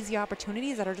really easy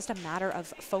opportunities that are just a matter of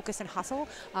focus and hustle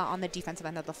on the defensive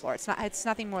end of the floor. It's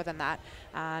nothing more than that.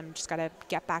 Just got to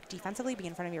get back defensively, be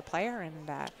in front of your player, and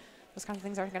those kinds of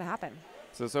things aren't going to happen.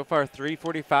 So far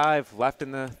 3:45 left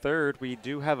in the third. We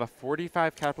do have a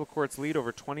 45 Capital Courts lead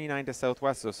over 29 to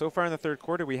Southwest. So far in the third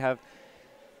quarter, we have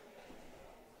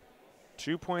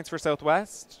 2 points for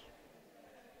Southwest.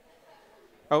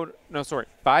 Oh, no, sorry.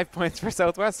 5 points for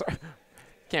Southwest.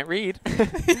 Can't read.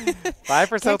 5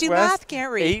 for Southwest. Can't do math,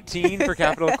 can't read. 18 for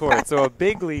Capital Courts. So a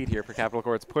big lead here for Capital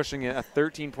Courts, pushing it a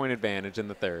 13-point advantage in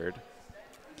the third.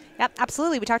 Yep,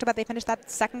 absolutely. We talked about they finished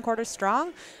that second quarter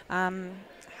strong.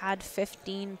 Had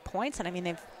 15 points, and I mean,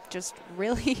 they've just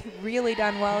really, really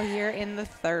done well here in the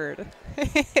third.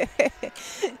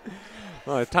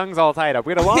 Well, his tongue's all tied up.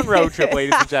 We had a long road trip,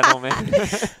 ladies and gentlemen.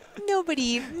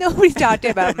 Nobody talked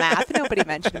about math. Nobody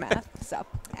mentioned math. So,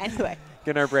 anyway.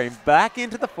 Getting our brain back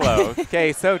into the flow.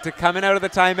 Okay, so to coming out of the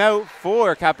timeout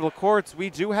for Capital Courts,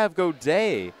 we do have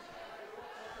Godet,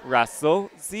 Russell,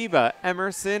 Ziba,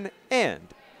 Emerson, and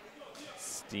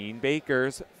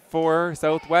Steenbakers. For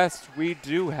Southwest, we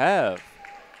do have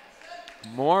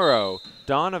Morrow,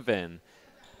 Donovan,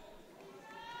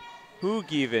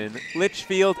 Hoogieven,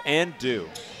 Litchfield, and Dew.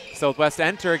 Southwest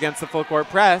enter against the full court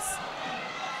press.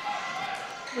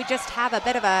 We just have a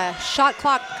bit of a shot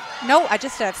clock,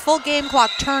 just a full game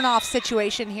clock turn-off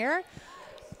situation here.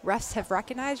 Refs have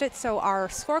recognized it, so our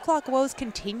score clock woes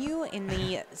continue in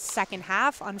the second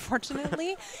half,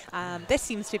 unfortunately. This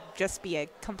seems to just be a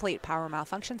complete power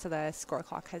malfunction, so the score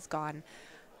clock has gone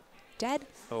dead.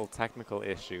 Little technical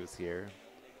issues here.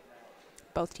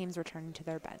 Both teams returning to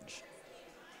their bench.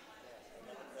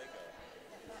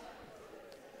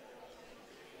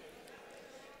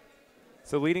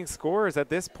 So leading scorers at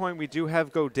this point, we do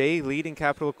have Godet leading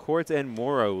Capital Courts and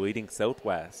Morrow leading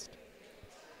Southwest.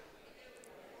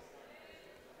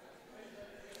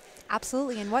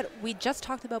 Absolutely, and what we just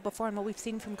talked about before and what we've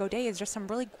seen from Godet is just some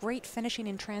really great finishing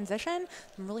in transition,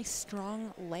 some really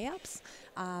strong layups,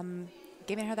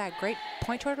 giving her that great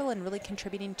point total and really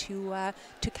contributing to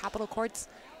Capital Court's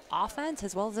offense,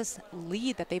 as well as this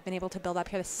lead that they've been able to build up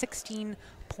here, the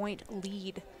 16-point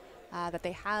lead that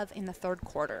they have in the third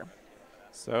quarter.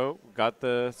 So got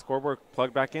the scoreboard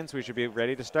plugged back in, so we should be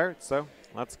ready to start. So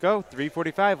let's go.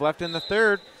 3:45 left in the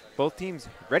third. Both teams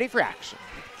ready for action.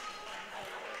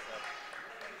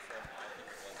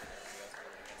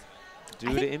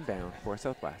 Due to inbound for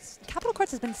Southwest. Capital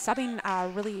Courts has been subbing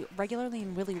really regularly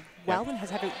and really well, and has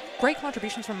had great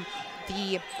contributions from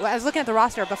the. Well, I was looking at the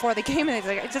roster before the game, and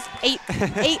it's just eight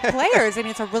players. I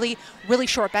mean, it's a really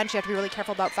short bench. You have to be really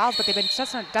careful about fouls, but they've been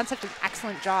just done such an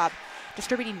excellent job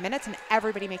distributing minutes and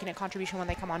everybody making a contribution when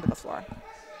they come onto the floor.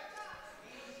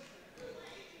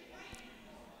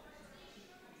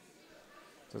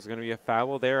 So it's going to be a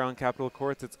foul there on Capital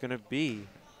Courts. It's going to be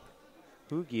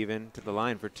Hoogieven to the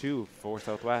line for 2 for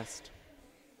Southwest.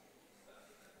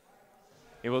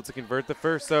 Able to convert the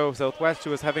first. So Southwest, who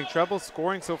was having trouble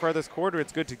scoring so far this quarter,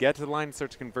 it's good to get to the line and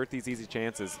start to convert these easy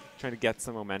chances, trying to get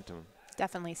some momentum.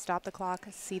 Definitely stop the clock,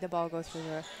 see the ball go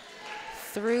through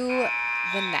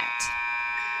the net.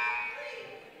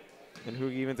 And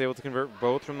Hoogieven's able to convert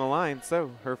both from the line.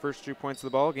 So her first 2 points of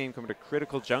the ball game come at a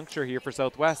critical juncture here for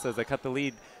Southwest as they cut the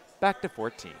lead back to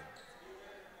 14.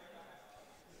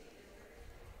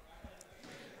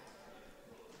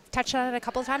 Touched on it a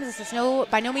couple of times. This is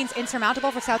by no means insurmountable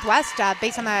for Southwest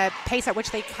based on the pace at which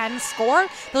they can score.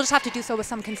 They'll just have to do so with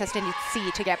some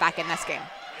consistency to get back in this game.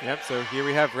 Yep, so here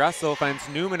we have Russell finds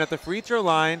Newman at the free throw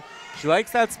line. She likes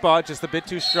that spot, just a bit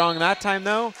too strong that time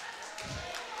though.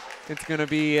 It's going to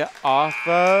be off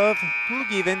of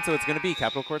Hoogieven, so it's going to be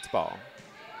Capital Courts ball.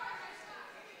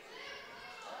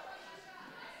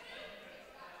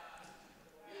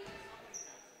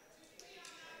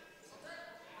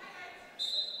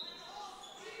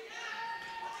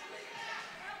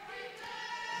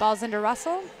 Ball's into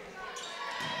Russell.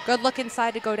 Good look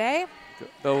inside to Godet.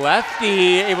 The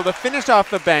lefty able to finish off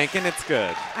the bank, and it's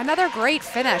good. Another great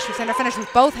finish. She's going to finish with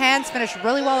both hands, finish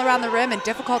really well around the rim in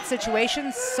difficult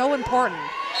situations. So important.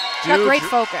 She's got great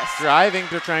focus. Driving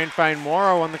to try and find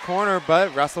Morrow on the corner,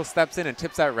 but Russell steps in and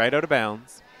tips that right out of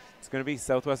bounds. It's going to be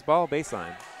Southwest ball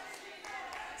baseline.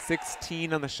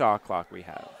 16 on the shot clock we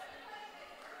have.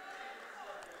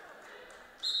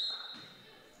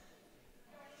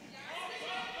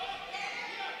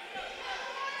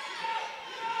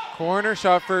 Corner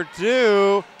shot for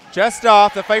Dew, just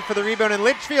off. The fight for the rebound, and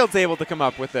Litchfield's able to come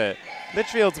up with it.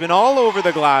 Litchfield's been all over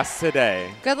the glass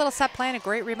today. Good little set play and a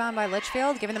great rebound by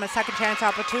Litchfield, giving them a second chance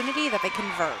opportunity that they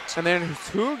convert. And then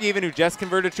Hoogieven, who just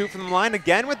converted 2 from the line,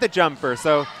 again with the jumper.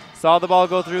 So saw the ball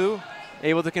go through,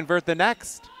 able to convert the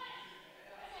next.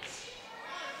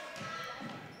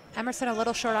 Emerson a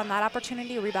little short on that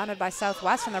opportunity, rebounded by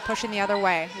Southwest, and they're pushing the other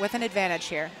way with an advantage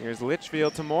here. Here's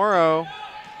Litchfield to Morrow.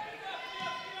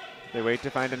 They wait to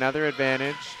find another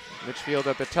advantage. Litchfield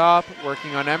at the top,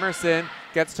 working on Emerson.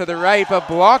 Gets to the right, but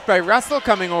blocked by Russell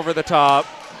coming over the top.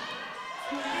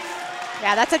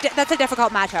 Yeah, that's a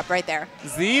difficult matchup right there.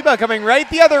 Ziba coming right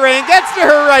the other way and gets to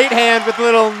her right hand with a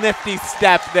little nifty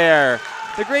step there.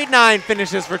 The grade 9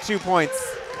 finishes for 2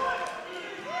 points.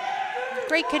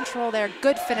 Great control there.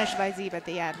 Good finish by Ziba at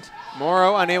the end.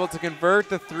 Morrow unable to convert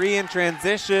the 3 in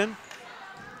transition.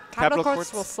 Capital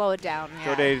Courts will slow it down.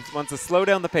 Yeah. Godet wants to slow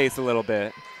down the pace a little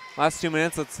bit. Last 2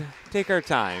 minutes, let's take our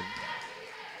time.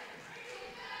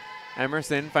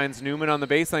 Emerson finds Newman on the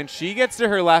baseline. She gets to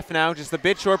her left now, just a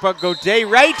bit short, but Godet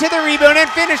right to the rebound and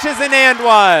finishes an and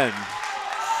one.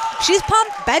 She's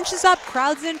pumped, benches up,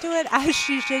 crowds into it, as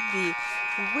she should be.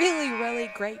 Really, really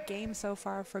great game so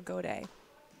far for Godet.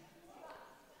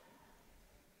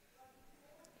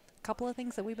 A couple of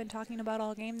things that we've been talking about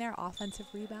all game there, offensive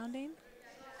rebounding.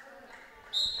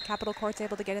 Capital Court's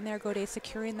able to get in there. Godet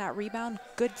securing that rebound.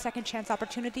 Good second chance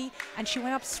opportunity. And she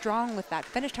went up strong with that.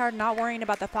 Finished hard, not worrying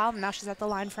about the foul. And now she's at the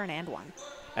line for an and one.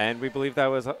 And we believe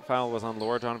that foul was on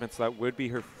Laura Donovan, so that would be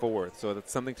her 4th. So that's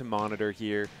something to monitor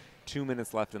here. 2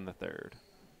 minutes left in the third.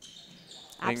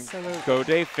 Absolutely. And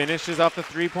Godet finishes off the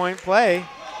 3-point play,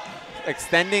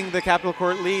 extending the Capital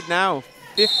Court lead now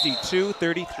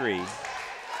 52-33.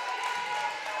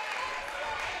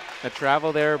 A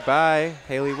travel there by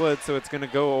Haley Woods, so it's going to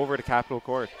go over to Capital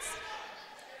Courts.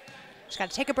 Just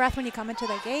got to take a breath when you come into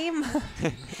the game.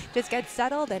 Just get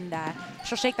settled, and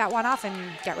she'll shake that one off and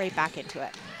get right back into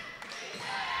it.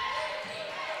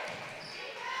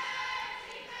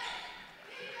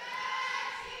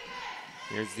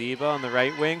 Here's Ziba on the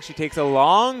right wing. She takes a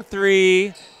long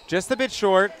 3, just a bit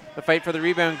short. The fight for the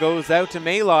rebound goes out to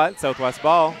Maylott, Southwest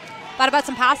ball. Thought about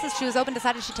some passes. She was open,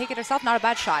 decided she'd take it herself. Not a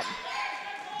bad shot.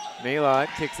 Maylot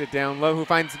kicks it down low, who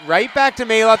finds right back to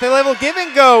Maylot. They level give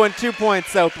and go, and 2 points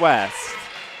Southwest.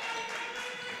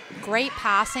 Great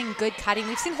passing, good cutting.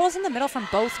 We've seen holes in the middle from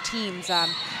both teams.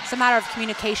 It's a matter of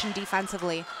communication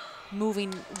defensively,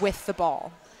 moving with the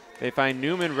ball. They find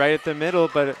Newman right at the middle,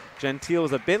 but Gentile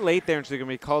was a bit late there, and she's going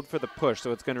to be called for the push,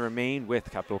 so it's going to remain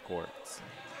with Capital Courts.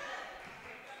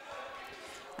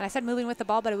 And I said moving with the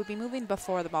ball, but it would be moving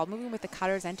before the ball, moving with the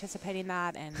cutters, anticipating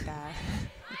that, and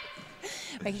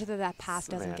making sure that that pass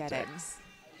doesn't get in.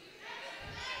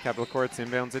 Capital Courts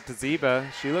inbounds it to Ziba.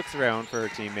 She looks around for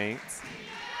her teammates.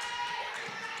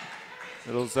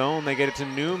 Little zone, they get it to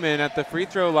Newman at the free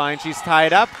throw line. She's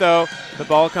tied up though. The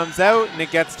ball comes out and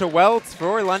it gets to Welts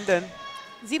for London.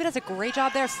 Ziba does a great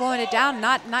job there slowing it down,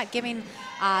 not giving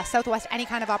Southwest any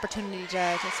kind of opportunity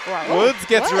to score. Woods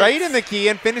gets right in the key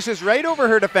and finishes right over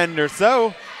her defender.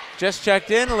 So just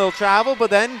checked in, a little travel, but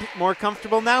then more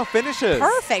comfortable now, finishes.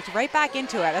 Perfect, right back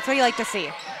into it. That's what you like to see.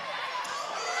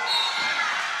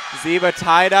 Ziba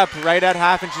tied up right at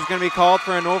half, and she's going to be called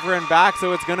for an over and back,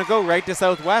 so it's going to go right to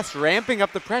Southwest, ramping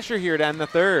up the pressure here to end the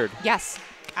third. Yes,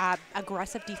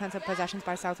 aggressive defensive possessions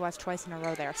by Southwest twice in a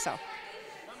row there, so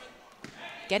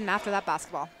getting after that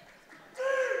basketball.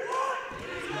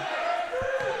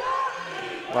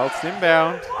 Welts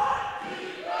inbound.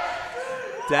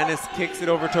 Dennis kicks it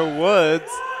over to Woods.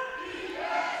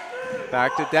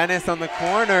 Back to Dennis on the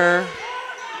corner.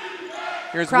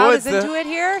 Here's Crowd Woods, is into it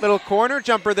here. Little corner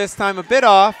jumper this time, a bit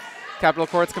off. Capital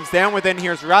Courts comes down within.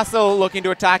 Here's Russell looking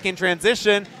to attack in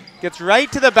transition. Gets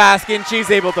right to the basket, and she's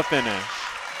able to finish.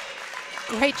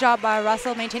 Great job by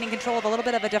Russell, maintaining control of a little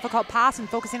bit of a difficult pass and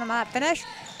focusing on that finish.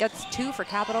 Gets 2 for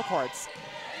Capital Courts.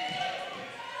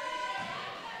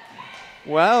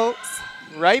 Welts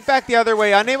right back the other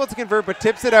way, unable to convert, but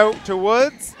tips it out to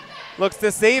Woods. Looks to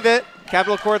save it.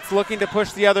 Capital Courts looking to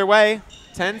push the other way.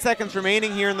 10 seconds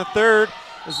remaining here in the third.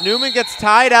 As Newman gets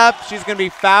tied up, she's going to be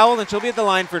fouled, and she'll be at the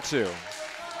line for 2.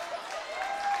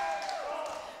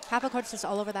 Capital Courts just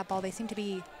all over that ball. They seem to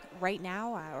be right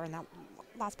now, or in that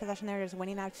last possession there, is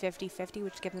winning that 50-50,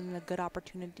 which gives them a good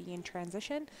opportunity in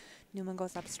transition. Newman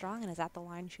goes up strong and is at the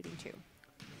line shooting 2.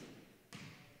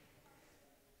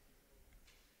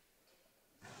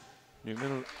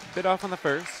 Newman a bit off on the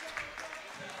first.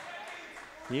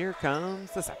 Here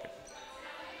comes the second.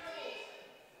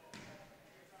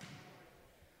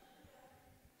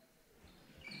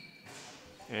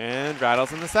 And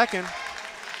rattles in the second.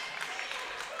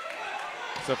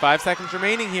 So 5 seconds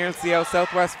remaining here. Let's see how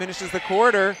Southwest finishes the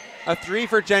quarter. A 3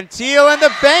 for Gentile, and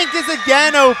the bank is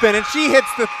again open, and she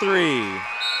hits the 3.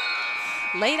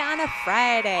 Late on a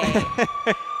Friday.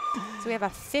 So we have a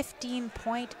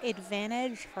 15-point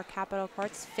advantage for Capital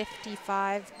Courts,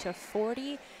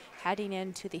 55-40, heading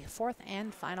into the 4th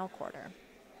and final quarter.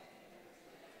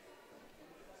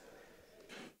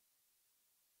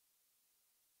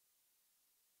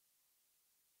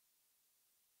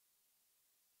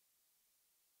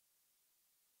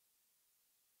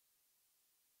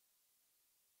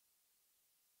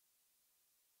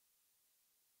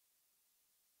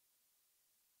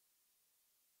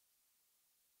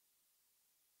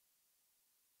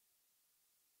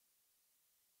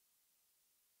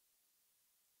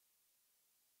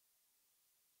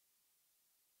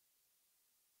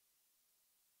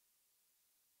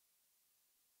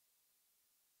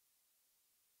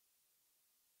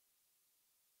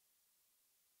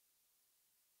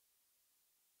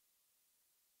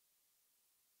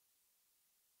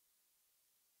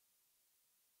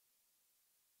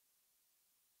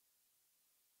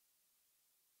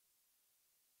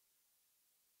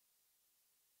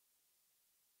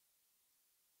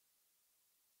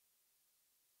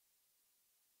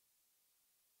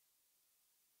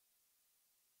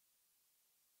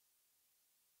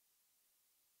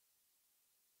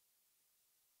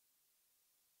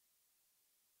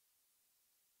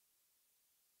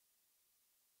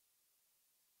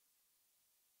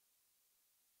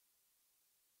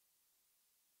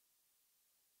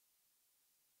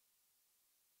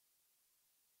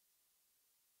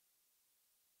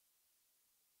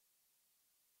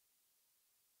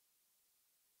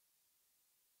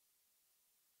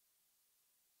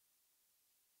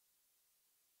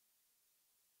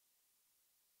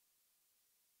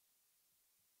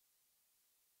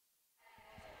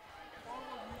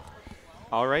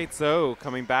 All right, so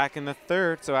coming back in the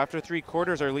third. So after 3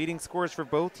 quarters, our leading scores for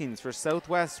both teams. For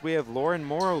Southwest, we have Lauren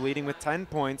Morrow leading with 10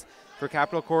 points. For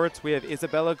Capital Courts, we have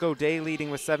Isabella Godet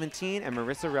leading with 17 and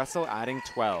Marissa Russell adding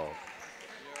 12.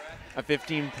 A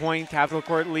 15-point Capital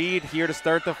Court lead here to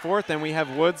start the 4th, and we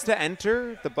have Woods to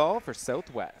enter the ball for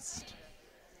Southwest.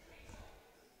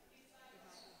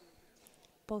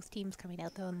 Both teams coming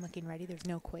out, though, and looking ready. There's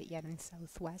no quit yet in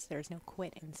Southwest. There's no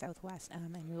quit in Southwest.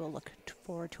 And we will look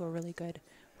forward to a really good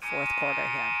fourth quarter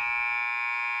here.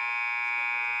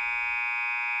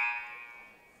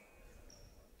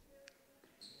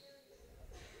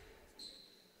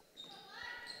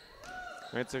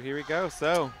 All right, so here we go.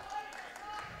 So,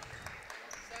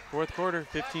 fourth quarter,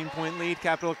 15-point lead,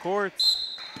 Capital Courts.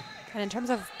 And in terms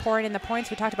of pouring in the points,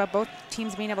 we talked about both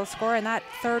teams being able to score. In that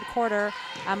third quarter,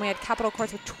 we had Capital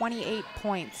Courts with 28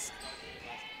 points.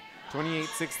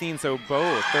 28-16, so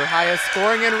both their highest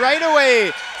scoring. And right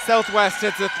away, Southwest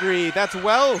hits a three. That's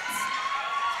Welts.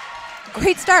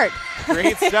 Great start.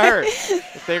 Great start.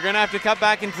 If they're going to have to cut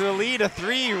back into the lead, a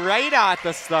three right at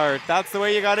the start. That's the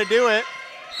way you got to do it.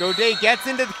 Godet gets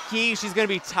into the key. She's going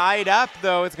to be tied up,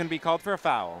 though. It's going to be called for a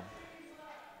foul.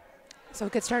 So a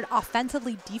good start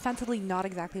offensively, defensively, not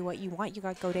exactly what you want. You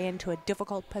got Godet into a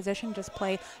difficult position. Just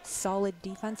play solid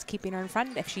defense, keeping her in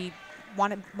front. If she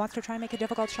wants to try and make a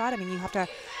difficult shot, I mean, you have to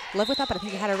live with that, but I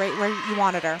think you had her right where you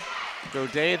wanted her.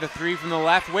 Godet, the three from the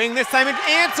left wing. This time it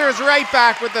answers right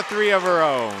back with the three of her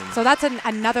own. So that's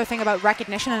another thing about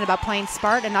recognition and about playing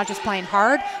smart and not just playing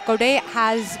hard. Godet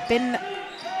has been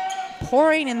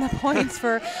pouring in the points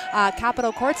for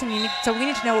Capital Courts, and you need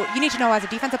to know as a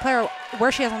defensive player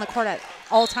where she is on the court at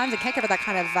all times, and can't give her that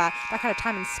kind of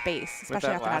time and space, especially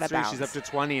after out of bounds. She's up to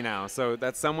 20 now, so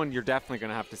that's someone you're definitely going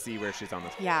to have to see where she's on the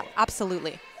court. Yeah,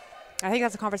 absolutely. I think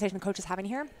that's a conversation the coach is having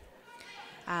here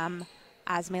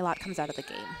as Maylott comes out of the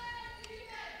game.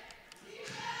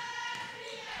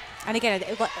 And again,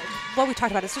 what we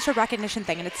talked about, it's just a recognition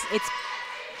thing, and it's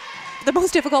the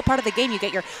most difficult part of the game. You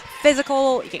get your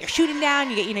physical, you get your shooting down,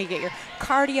 you get your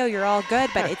cardio, you're all good,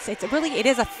 but it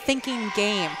is a thinking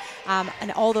game,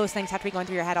 and all those things have to be going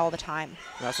through your head all the time.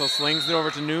 Russell slings it over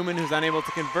to Newman, who's unable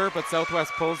to convert, but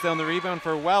Southwest pulls down the rebound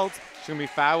for Welts. She's going to be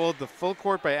fouled the full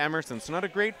court by Emerson, so not a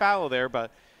great foul there,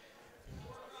 but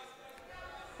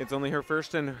it's only her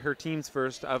first and her team's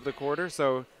first of the quarter,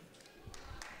 so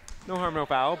no harm, no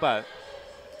foul, but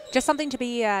just something to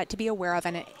be aware of.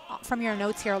 And from your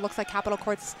notes here, it looks like Capital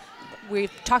Courts, we've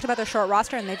talked about their short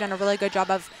roster, and they've done a really good job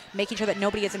of making sure that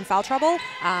nobody is in foul trouble.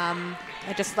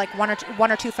 Just like one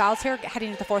or two fouls here heading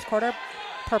into the fourth quarter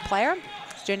per player.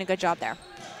 She's doing a good job there.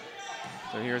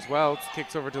 So here's Welts,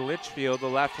 kicks over to Litchfield, the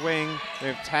left wing.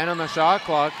 They have 10 on the shot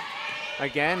clock.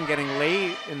 Again, getting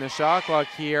late in the shot clock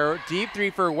here. Deep three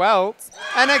for Welts.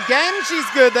 And again, she's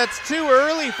good. That's too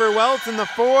early for Welts in the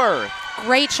fourth.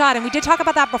 Great shot, and we did talk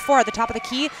about that before at the top of the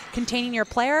key, containing your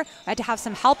player. I had to have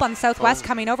some help on Southwest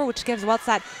coming over, which gives Welts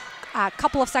that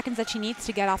couple of seconds that she needs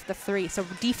to get off the three. So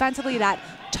defensively, that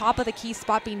top of the key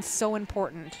spot being so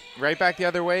important. Right back the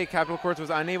other way, Capital Courts was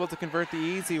unable to convert the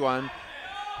easy one,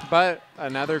 but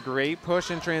another great push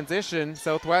in transition.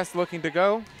 Southwest looking to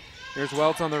go. Here's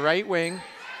Welts on the right wing,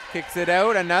 kicks it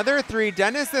out. Another three,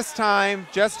 Dennis this time,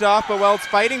 just off, but Welts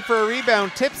fighting for a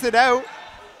rebound, tips it out.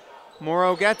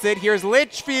 Morrow gets it. Here's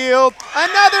Litchfield.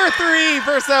 Another three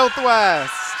for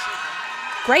Southwest.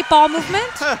 Great ball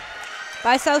movement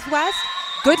by Southwest.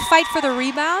 Good fight for the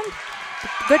rebound.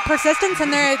 Good persistence,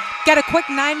 and they get a quick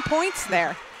 9 points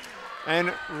there.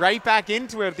 And right back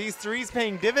into it. These threes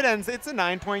paying dividends. It's a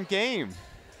 9-point game.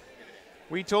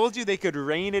 We told you they could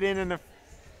rein it in a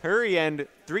hurry, and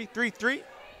 3-3-3.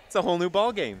 It's a whole new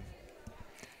ball game.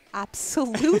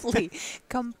 Absolutely.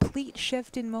 Complete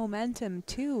shift in momentum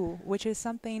too, which is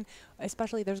something,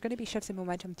 especially there's going to be shifts in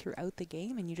momentum throughout the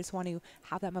game, and you just want to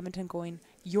have that momentum going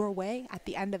your way at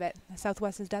the end of it.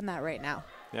 Southwest has done that right now.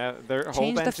 Yeah, their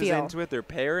whole bench is into it. Their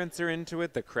parents are into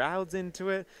it. The crowd's into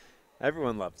it.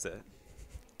 Everyone loves it.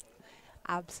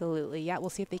 Absolutely. Yeah, we'll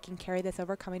see if they can carry this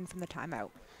over coming from the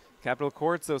timeout. Capital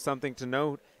Courts, though, something to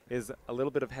note is a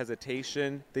little bit of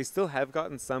hesitation. They still have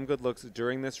gotten some good looks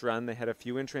during this run. They had a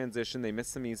few in transition. They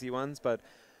missed some easy ones, but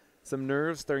some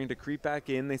nerves starting to creep back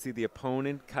in. They see the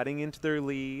opponent cutting into their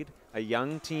lead, a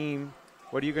young team.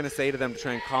 What are you going to say to them to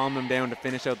try and calm them down to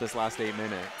finish out this last 8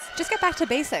 minutes? Just get back to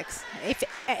basics.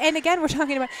 And again, we're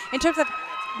talking about in terms of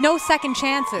no second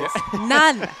chances.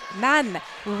 Yeah. None.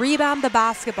 Rebound the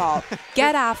basketball.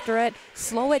 Get after it.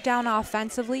 Slow it down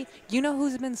offensively. You know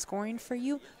who's been scoring for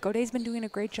you. Godet's been doing a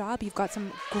great job. You've got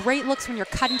some great looks when you're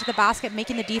cutting to the basket,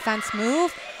 making the defense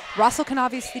move. Russell can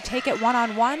obviously take it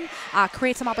one-on-one,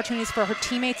 create some opportunities for her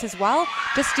teammates as well.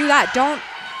 Just do that. Don't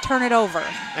turn it over.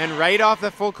 And right off the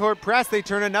full court press, they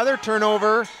turn another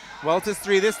turnover. Welts'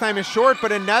 three this time is short,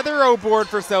 but another O board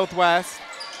for Southwest.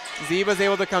 Zeba's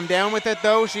able to come down with it,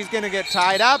 though. She's going to get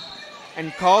tied up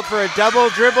and called for a double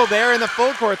dribble there in the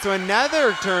full court, so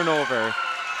another turnover.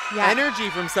 Yeah. Energy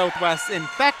from Southwest,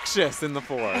 infectious in the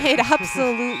 4. It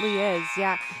absolutely is,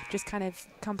 yeah. Just kind of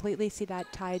completely see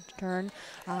that tide turn.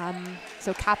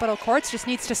 So Capital Courts just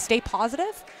needs to stay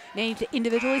positive. They need to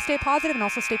individually stay positive and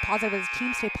also stay positive as a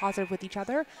team, stay positive with each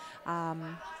other.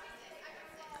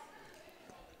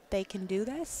 They can do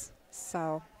this,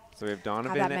 so we have have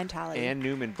Donovan that mentality. and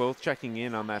Newman both checking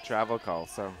in on that travel call.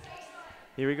 So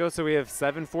here we go. So we have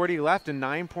 7:40 left, a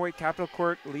 9-point Capital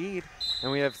Court lead,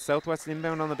 and we have Southwest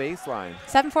inbound on the baseline.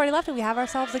 7:40 left, and we have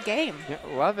ourselves a game. Yeah,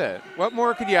 love it. What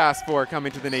more could you ask for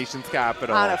coming to the nation's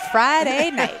capital? On a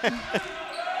Friday night.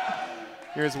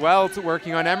 Here's Wells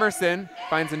working on Emerson.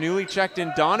 Finds a newly checked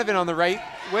in Donovan on the right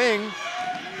wing.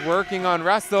 Working on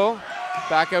Russell.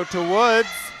 Back out to Woods.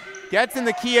 Gets in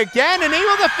the key again and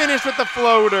able to finish with the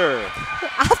floater.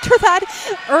 After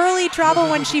that early travel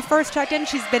when she first checked in,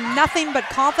 she's been nothing but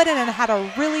confident and had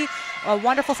a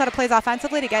wonderful set of plays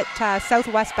offensively to get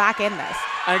Southwest back in this.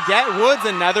 Again, Woods,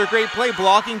 another great play,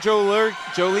 blocking Jolie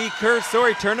Kerr.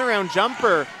 Turnaround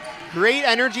jumper. Great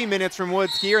energy minutes from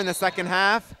Woods here in the second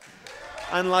half.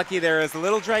 Unlucky there is a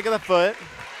little drag of the foot.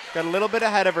 Got a little bit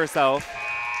ahead of herself.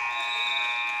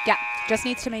 Yeah, just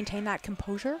needs to maintain that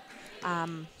composure.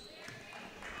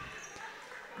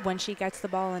 When she gets the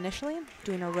ball initially,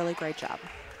 doing a really great job.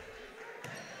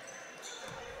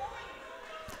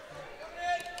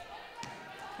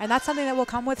 And that's something that will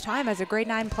come with time. As a grade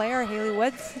 9 player, Haley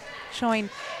Woods showing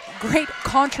great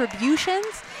contributions.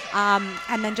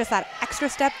 And then just that extra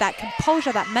step, that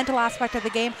composure, that mental aspect of the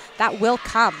game, that will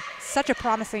come. Such a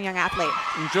promising young athlete.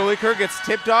 And Jolie Kerr gets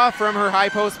tipped off from her high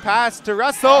post pass to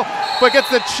Russell, but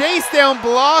gets the chase down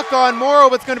block on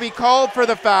Morrow, but it's going to be called for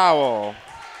the foul.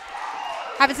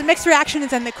 Having some mixed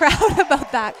reactions in the crowd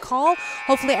about that call.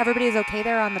 Hopefully everybody is okay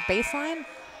there on the baseline.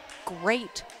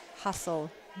 Great hustle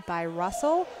by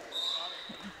Russell.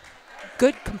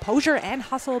 Good composure and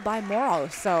hustle by Morrow.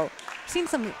 So seen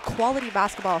some quality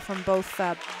basketball from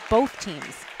both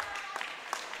teams.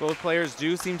 Both players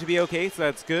do seem to be okay, so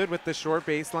that's good with the short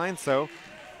baseline. So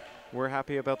we're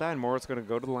happy about that. And Morrow's going to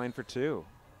go to the line for 2.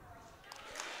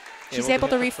 She's able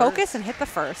to refocus and hit the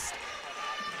first.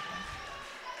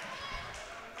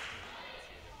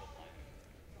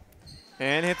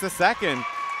 And hits a second.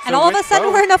 And all of a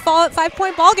sudden, we're in a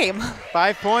 5-point ball game.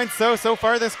 5 points. So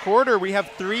far this quarter, we have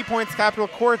 3 points Capital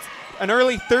Courts, an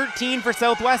early 13 for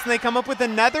Southwest, and they come up with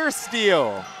another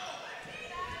steal.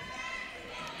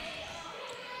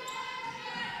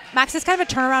 Max, this kind of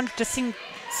a turnaround just seemed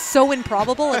so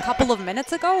improbable a couple of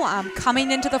minutes ago. Coming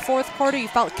into the fourth quarter, you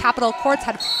felt Capital Courts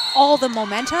had all the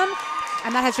momentum,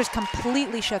 and that has just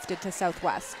completely shifted to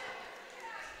Southwest.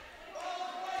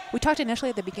 We talked initially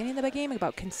at the beginning of the game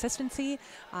about consistency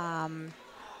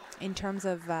in terms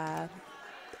of the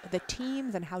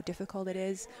teams and how difficult it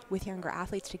is with younger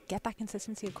athletes to get that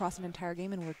consistency across an entire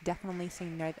game, and we're definitely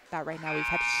seeing that right now. We've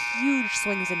had huge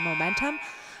swings in momentum.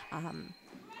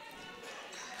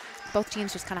 Both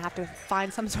teams just kind of have to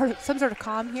find some sort of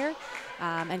calm here,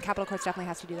 and Capital Courts definitely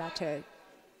has to do that to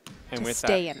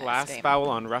stay in this last game. Foul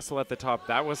on Russell at the top,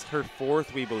 that was her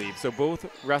 4th, we believe. So both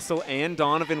Russell and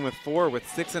Donovan with 4, with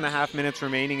 6.5 minutes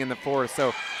remaining in the 4th.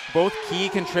 So both key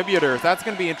contributors. That's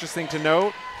going to be interesting to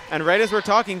note. And right as we're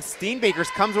talking, Steenbakers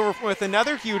comes over with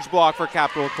another huge block for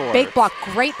Capital Courts. Big block,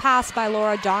 great pass by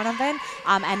Laura Donovan,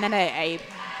 and then a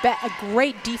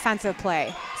great defensive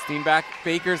play.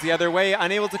 Steenbakers the other way,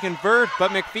 unable to convert,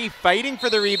 but McPhee fighting for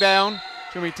the rebound.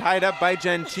 It's going to be tied up by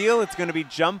Gentile. It's going to be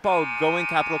jump ball going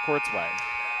Capital Courts way.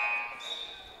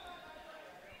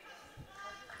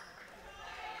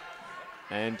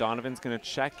 And Donovan's going to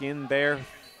check in there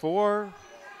for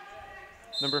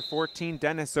number 14,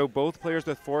 Dennis. So both players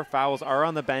with 4 fouls are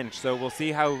on the bench. So we'll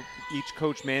see how each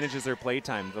coach manages their play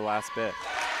time the last bit.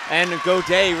 And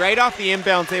Godet right off the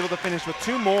inbounds, able to finish with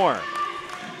 2 more.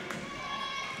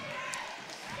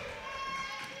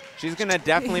 She's going to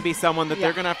definitely be someone that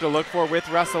they're going to have to look for with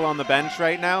Russell on the bench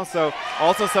right now. So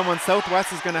also someone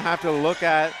Southwest is going to have to look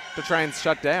at to try and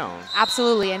shut down.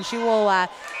 Absolutely, and she will,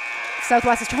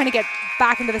 Southwest is trying to get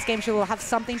back into this game. She will have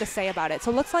something to say about it.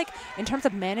 So it looks like in terms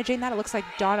of managing that, it looks like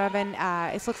Donovan,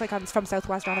 from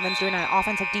Southwest, Donovan's doing an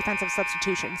offensive defensive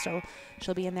substitution. So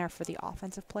she'll be in there for the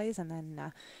offensive plays and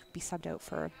then be subbed out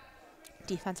for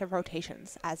defensive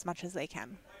rotations as much as they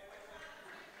can.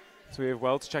 So we have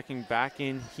Welch checking back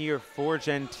in here for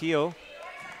Gentile.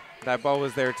 That ball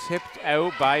was there tipped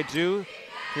out by Ju.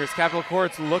 Here's Capital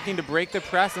Courts looking to break the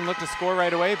press and look to score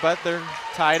right away, but they're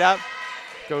tied up.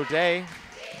 Godet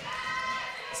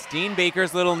Dean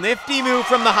Baker's little nifty move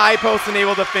from the high post and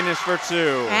able to finish for 2.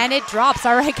 And it drops.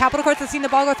 All right, Capital Courts has seen the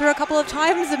ball go through a couple of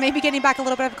times and maybe getting back a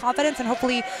little bit of confidence, and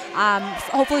hopefully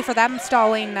for them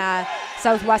stalling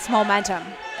Southwest momentum.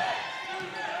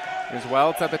 Here's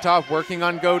Welts at the top working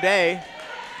on Godet.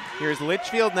 Here's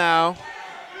Litchfield now.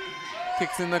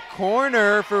 Kicks in the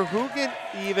corner for Hoogan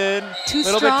even. A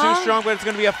little bit too strong, but it's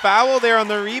going to be a foul there on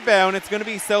the rebound. It's going to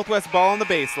be Southwest ball on the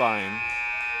baseline.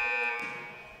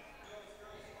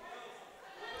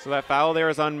 So that foul there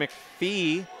is on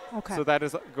McPhee. Okay. So that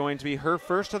is going to be her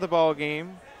first of the ball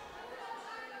game.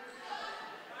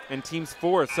 And team's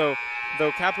 4. So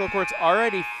though Capital Court's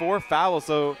already 4 fouls,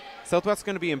 so Southwest's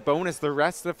going to be in bonus the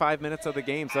rest of the 5 minutes of the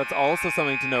game. So that's also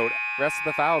something to note. Rest of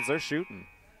the fouls, they're shooting.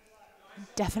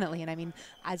 Definitely. And I mean,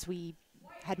 as we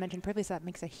had mentioned previously, that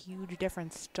makes a huge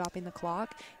difference, stopping the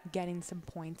clock, getting some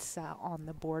points on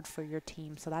the board for your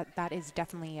team. So that is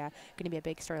definitely going to be a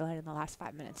big storyline in the last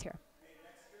 5 minutes here.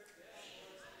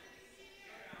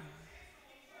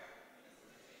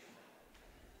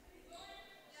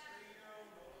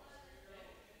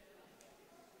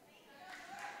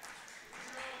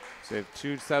 So we have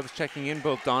 2 subs checking in.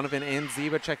 Both Donovan and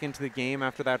Ziba check into the game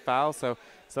after that foul. So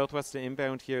Southwest to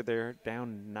inbound here. They're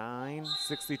down 9,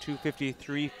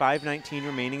 62-53, 5:19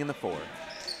 remaining in the 4th.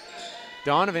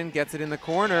 Donovan gets it in the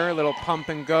corner. A little pump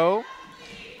and go.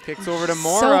 Kicks over to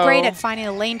Morrow. So great at finding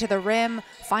a lane to the rim,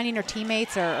 finding her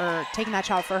teammates, or taking that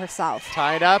shot for herself.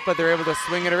 Tied up, but they're able to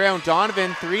swing it around.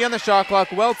 Donovan, 3 on the shot clock.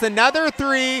 Welts, another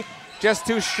 3. Just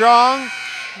too strong.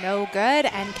 No good,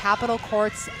 and Capital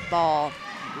Courts ball.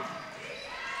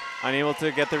 Unable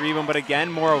to get the rebound, but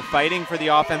again, Morrow fighting for the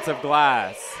offensive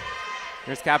glass.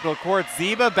 Here's Capital Courts.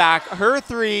 Ziba back, her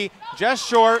 3, just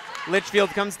short. Litchfield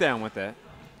comes down with it.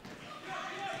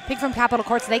 I think from Capital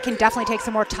Courts, they can definitely take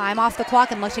some more time off the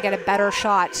clock and look to get a better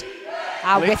shot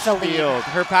with the lead.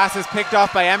 Her pass is picked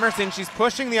off by Emerson. She's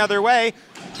pushing the other way.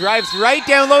 Drives right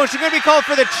down low. She's going to be called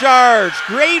for the charge.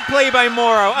 Great play by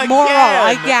Morrow.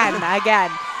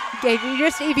 Again.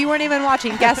 If you weren't even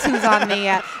watching, guess who's on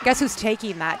the? Guess who's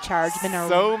taking that charge?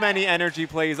 So many energy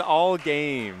plays all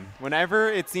game.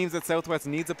 Whenever it seems that Southwest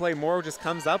needs a play, Morrow just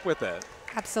comes up with it.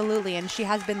 Absolutely, and she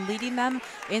has been leading them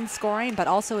in scoring, but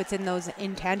also it's in those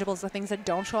intangibles, the things that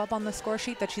don't show up on the score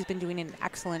sheet, that she's been doing an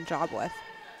excellent job with.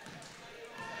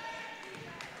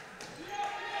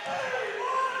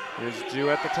 Here's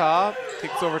Ju at the top,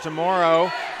 kicks over to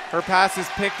Morrow. Her pass is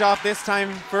picked off this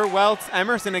time for Welts.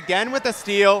 Emerson again with a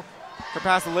steal. Her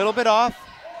pass a little bit off,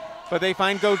 but they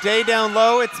find Godet down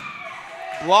low. It's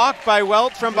blocked by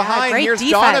Welts from behind. Here's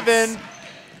defense. Donovan.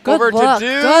 Good look.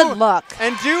 Good look.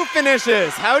 And Ju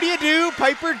finishes. How do you do?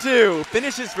 Piper Ju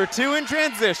finishes for 2 in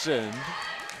transition.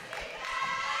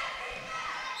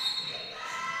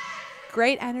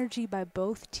 Great energy by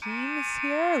both teams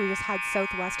here. We just had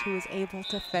Southwest who was able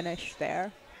to finish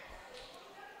there.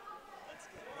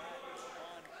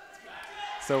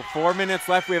 So 4 minutes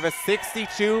left. We have a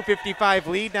 62-55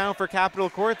 lead now for Capital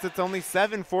Courts. It's only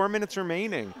 4 minutes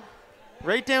remaining.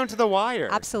 Right down to the wire.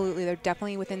 Absolutely. They're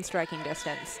definitely within striking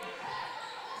distance.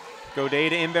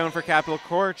 Godet to inbound for Capital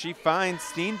Courts. She finds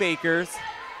Steenbakers.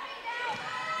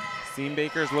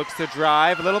 Steenbakers looks to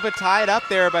drive. A little bit tied up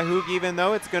there by Hoog, even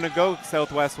though it's going to go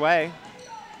Southwest way.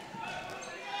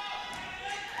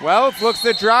 Wells looks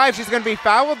to drive. She's going to be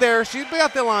fouled there. She's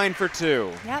got the line for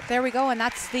 2. Yeah, there we go. And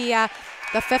that's the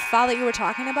 5th foul that you were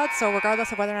talking about. So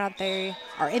regardless of whether or not they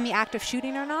are in the act of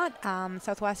shooting or not,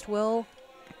 Southwest will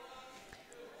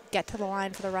get to the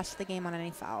line for the rest of the game on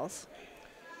any fouls.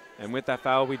 And with that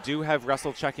foul, we do have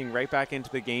Russell checking right back into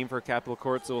the game for Capital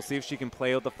Courts. So we'll see if she can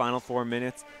play out the final 4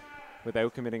 minutes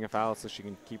without committing a foul, so she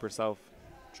can keep herself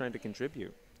trying to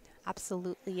contribute.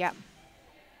 Absolutely, yeah.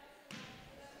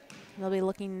 They'll be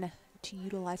looking to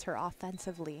utilize her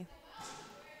offensively.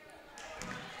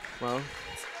 Well,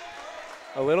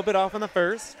 a little bit off on the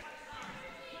first.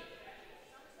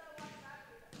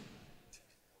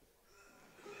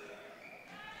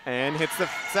 And hits the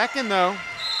second, though.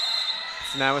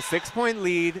 It's now a 6-point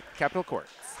lead, Capital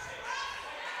Courts.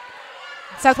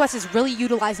 Southwest is really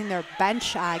utilizing their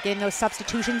bench, getting those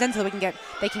substitutions in so they can get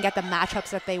the matchups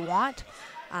that they want,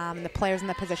 the players in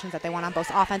the positions that they want on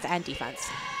both offense and defense.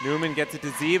 Newman gets it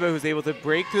to Ziba, who's able to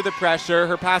break through the pressure.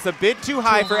 Her pass a bit too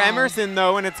high for Emerson,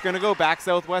 though, and it's going to go back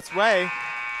Southwest way.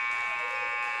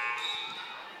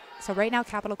 So right now,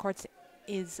 Capital Courts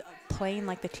is playing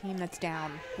like the team that's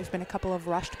down. There's been a couple of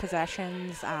rushed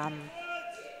possessions,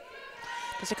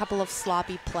 just a couple of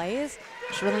sloppy plays.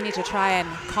 Just really need to try and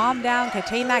calm down,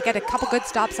 contain that, get a couple good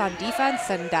stops on defense,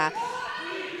 and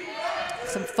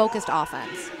some focused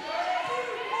offense.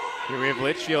 Here we have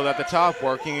Litchfield at the top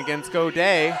working against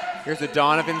Godet. Here's a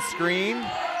Donovan screen.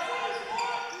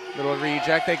 Little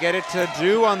reject. They get it to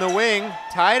Do on the wing.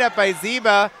 Tied up by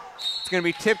Ziba. It's going to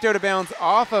be tipped out of bounds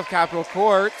off of Capitol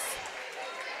Courts.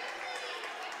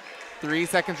 3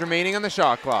 seconds remaining on the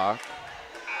shot clock.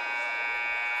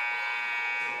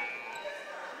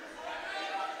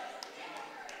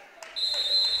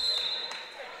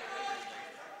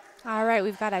 All right,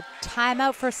 we've got a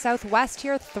timeout for Southwest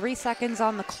here. 3 seconds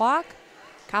on the clock.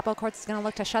 Capitol Courts is going to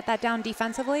look to shut that down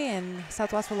defensively, and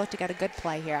Southwest will look to get a good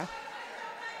play here.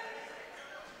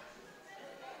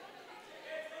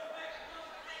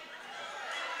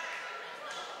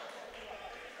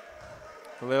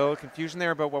 A little confusion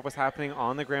there about what was happening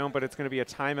on the ground, but it's going to be a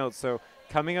timeout. So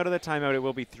coming out of the timeout, it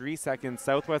will be 3 seconds.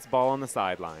 Southwest ball on the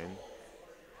sideline.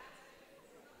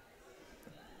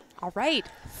 All right,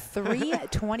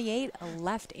 3:28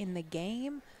 left in the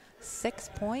game. 6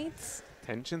 points.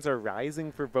 Tensions are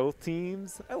rising for both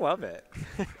teams. I love it.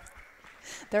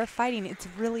 They're fighting. It's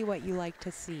really what you like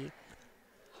to see.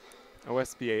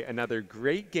 OSBA, another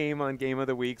great game on Game of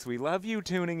the Weeks. We love you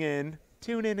tuning in.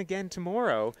 Tune in again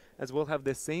tomorrow as we'll have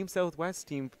the same Southwest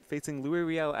team facing Louis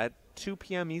Riel at 2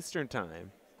 p.m. Eastern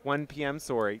Time. 1 p.m.,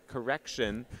 sorry,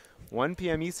 correction. 1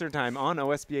 p.m. Eastern Time on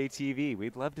OSBA TV.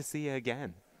 We'd love to see you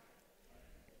again.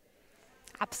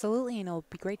 Absolutely, and it'll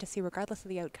be great to see, regardless of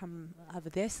the outcome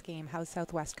of this game, how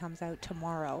Southwest comes out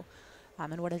tomorrow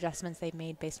and what adjustments they've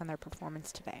made based on their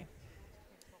performance today.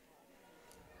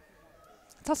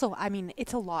 It's also, I mean,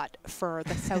 it's a lot for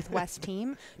the Southwest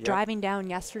team. Yep. Driving down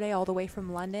yesterday all the way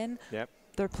from London. Yep.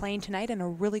 They're playing tonight and a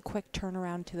really quick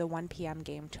turnaround to the 1 p.m.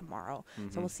 game tomorrow.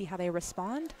 So we'll see how they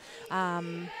respond.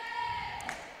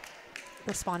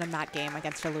 Respond in that game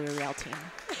against a Louis Riel team.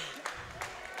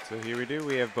 So here we do.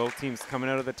 We have both teams coming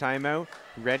out of the timeout,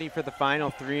 ready for the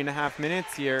final 3.5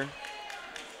 minutes here.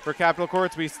 For Capitol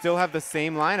Courts, we still have the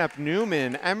same lineup.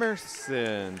 Newman,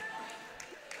 Emerson,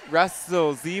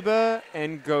 Russell, Ziba,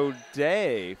 and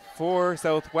Godet. For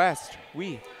Southwest,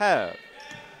 we have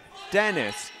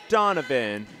Dennis,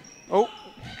 Donovan. Oh,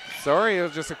 sorry, it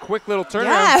was just a quick little turnaround.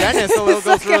 Yeah. Dennis a little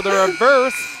goes through the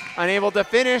reverse, unable to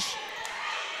finish.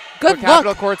 Good But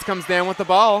Capitol look. Courts comes down with the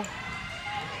ball.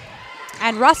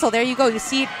 And Russell, there you go. You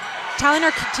see, telling her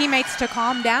teammates to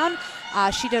calm down.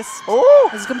 She just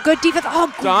is some good defense.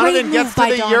 Oh, great Donovan move gets to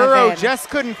by the Donovan. Euro, just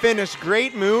couldn't finish.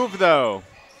 Great move, though.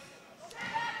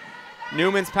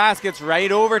 Newman's pass gets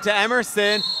right over to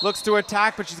Emerson. Looks to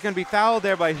attack, but she's going to be fouled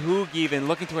there by Hoog even,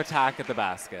 looking to attack at the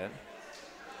basket.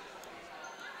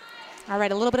 All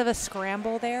right, a little bit of a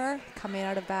scramble there coming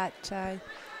out of that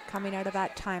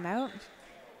timeout.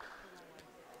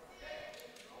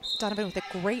 Donovan with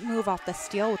a great move off the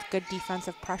steal with good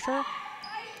defensive pressure.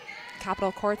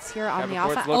 Capitol Courts here on the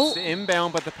Capitol offense. Courts looks to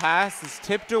inbound, but the pass is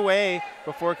tipped away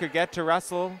before it could get to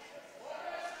Russell.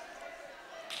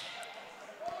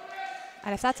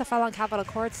 And if that's a foul on Capitol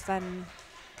Courts, then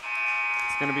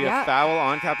It's going to be a foul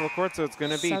on Capitol Courts, so it's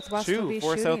going to be Southwest will 2 be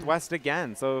for shooting. Southwest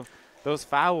again. So those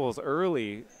fouls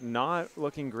early, not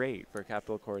looking great for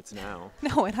Capitol Courts now.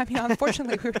 no, and I mean,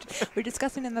 unfortunately, we were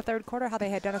discussing in the third quarter how they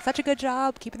had done such a good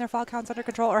job keeping their foul counts under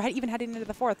control, or even heading into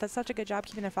the fourth. That's such a good job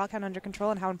keeping their foul count under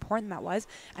control and how important that was.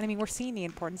 And I mean, we're seeing the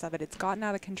importance of it. It's gotten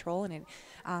out of control, and it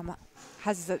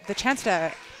has the chance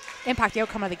to impact the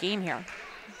outcome of the game here.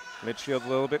 Litchfield a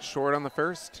little bit short on the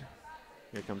first.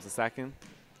 Here comes the second.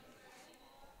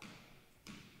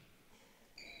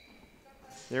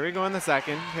 There we go in the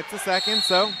second. Hits the second,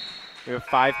 so we have a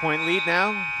 5-point lead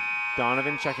now.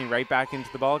 Donovan checking right back into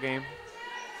the ball game.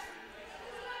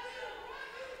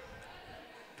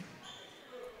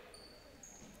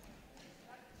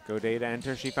 Godet to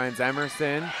enter. She finds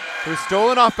Emerson, who's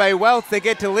stolen off by Welts. They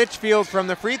get to Litchfield from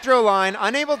the free throw line,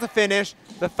 unable to finish.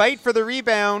 The fight for the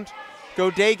rebound.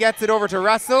 Godet gets it over to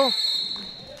Russell,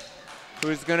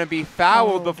 who's going to be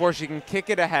fouled before she can kick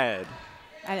it ahead.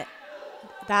 And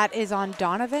that is on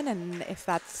Donovan, and if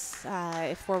that's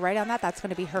if we're right on that, that's going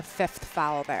to be her 5th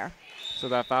foul there. So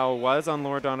that foul was on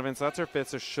Laura Donovan, so that's her 5th,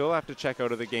 so she'll have to check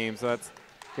out of the game. So that's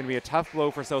going to be a tough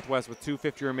blow for Southwest with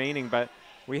 2:50 remaining, but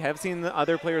we have seen the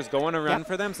other players go on a run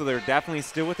for them, so they're definitely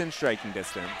still within striking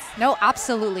distance. No,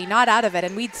 absolutely not out of it.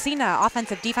 And we'd seen an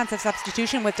offensive-defensive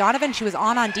substitution with Donovan. She was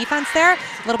on defense there.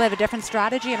 A little bit of a different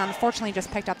strategy, and unfortunately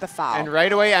just picked up the foul. And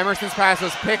right away, Emerson's pass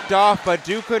was picked off, but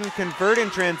Duke couldn't convert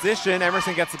in transition.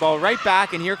 Emerson gets the ball right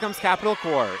back, and here comes Capitol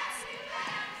Courts.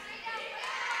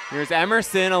 Here's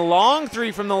Emerson, a long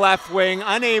 3 from the left wing,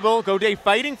 unable. Godet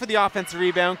fighting for the offensive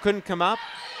rebound, couldn't come up.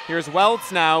 Here's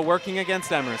Welts now working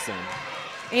against Emerson.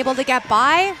 Able to get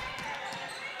by.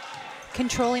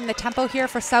 controlling the tempo here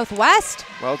for Southwest.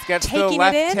 Welch gets the Taking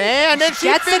left it in, hand, and she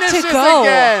gets it to finishes go.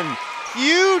 again.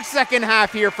 Huge second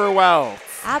half here for Welch.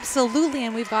 Absolutely,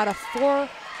 and we've got a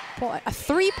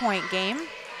 3-point game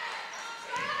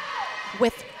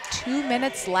with 2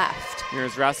 minutes left.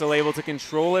 Here's Russell able to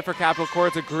control it for Capital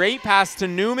Courts. A great pass to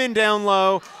Newman down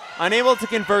low. Unable to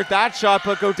convert that shot,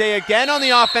 but Godet again on the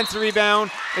offensive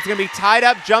rebound. It's going to be tied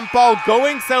up, jump ball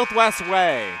going Southwest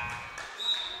way.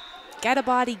 Get a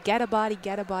body, get a body,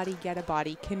 get a body, get a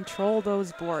body. Control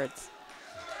those boards.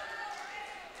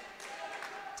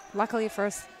 Luckily for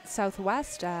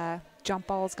Southwest, jump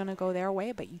ball is going to go their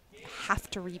way, but you have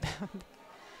to rebound.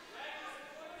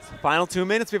 Final 2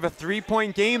 minutes, we have a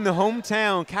 3-point game. The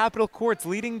hometown, Capital Courts,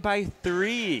 leading by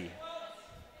 3.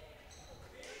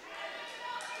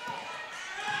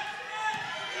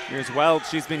 Here's Welch.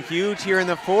 She's been huge here in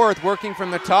the fourth, working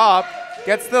from the top.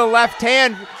 Gets the left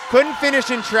hand, couldn't finish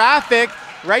in traffic.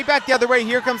 Right back the other way,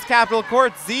 here comes Capital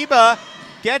Courts. Ziba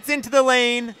gets into the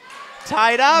lane,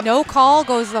 tied up. No call,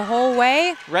 goes the whole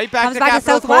way. Right back Comes to back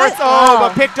Capital to Courts. Southwest. Oh,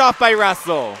 but picked off by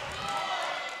Russell.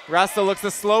 Russell looks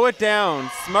to slow it down.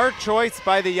 Smart choice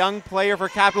by the young player for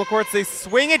Capital Courts. They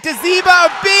swing it to Ziba.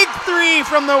 A big 3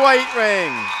 from the white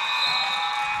ring.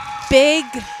 Big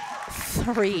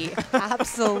 3,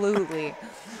 absolutely.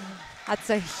 That's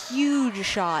a huge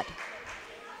shot.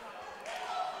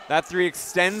 That 3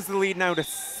 extends the lead now to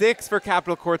 6 for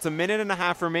Capital Courts. 1.5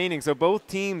 minutes remaining. So both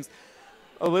teams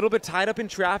a little bit tied up in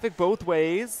traffic both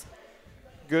ways.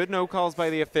 Good no calls by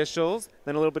the officials.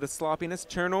 Then a little bit of sloppiness,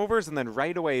 turnovers, and then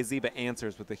right away Ziba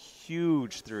answers with a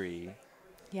huge 3.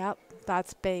 Yep,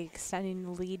 that's big, extending the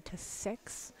lead to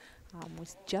 6.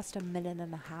 With just 1.5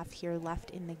 minutes here left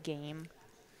in the game.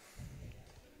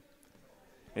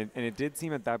 And it did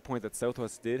seem at that point that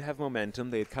Southwest did have momentum.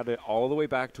 They had cut it all the way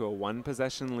back to a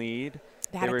 1-possession lead.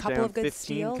 They were a couple down of good 15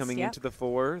 steals, coming yep. into the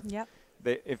fourth. Yep.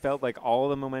 It felt like all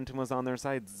the momentum was on their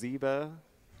side. Ziba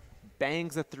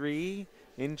bangs a 3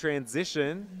 in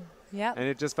transition. Yep. And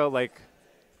it just felt like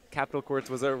Capital Courts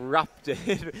was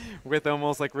erupted with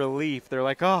almost like relief. They're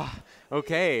like, oh,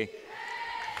 okay.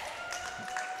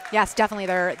 Yes, definitely.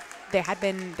 They had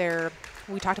been there.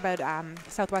 We talked about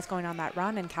Southwest going on that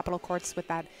run and Capital Courts with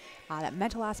that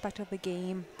mental aspect of the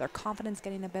game, their confidence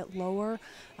getting a bit lower.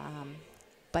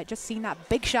 But just seeing that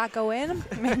big shot go in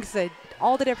makes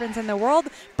all the difference in the world,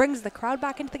 brings the crowd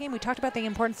back into the game. We talked about the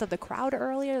importance of the crowd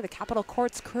earlier. The Capital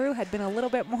Courts crew had been a little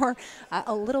bit more,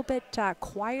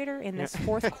 quieter in this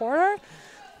fourth quarter.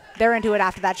 They're into it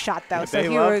after that shot, though, so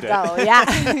here we go.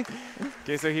 Yeah.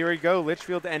 Okay, so here we go.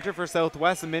 Litchfield to enter for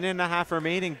Southwest. 1.5 minutes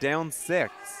remaining, down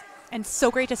 6. And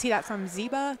so great to see that from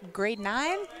Ziba, grade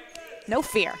 9. No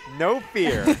fear. No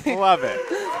fear. Love it.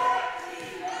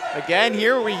 Again,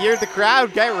 here we hear the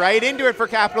crowd get right into it for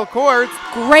Capital Courts.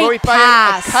 Great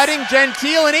pass. Cutting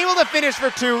Gentile and able to finish for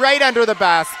 2 right under the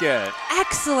basket.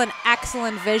 Excellent,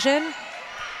 excellent vision.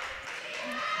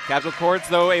 Capital Courts,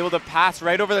 though, able to pass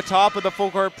right over the top of the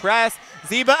full court press.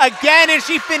 Ziba again, and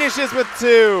she finishes with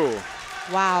 2.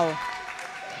 Wow.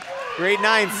 Grade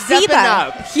 9 stepping Ziba,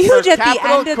 up. huge at the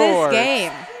Capital end of Courts. this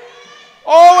game.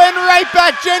 Oh, and right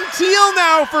back Gentile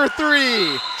now for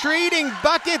 3. Trading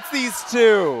buckets, these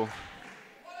two.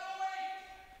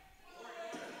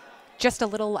 Just a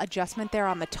little adjustment there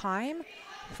on the time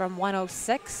from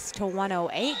 106 to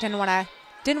 108. Didn't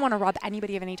want to rob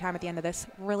anybody of any time at the end of this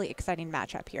really exciting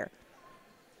matchup here.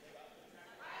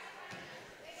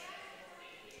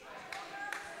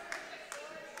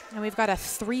 And we've got a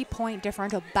 3-point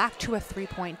differential, back to a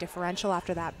 3-point differential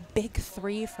after that big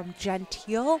 3 from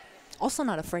Gentile. Also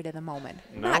not afraid of the moment.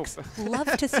 No. Max,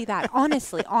 love to see that.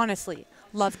 Honestly,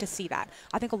 love to see that.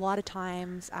 I think a lot of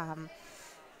times, a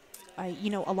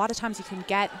lot of times you can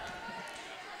get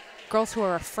girls who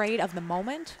are afraid of the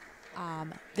moment.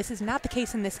 This is not the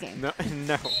case in this game.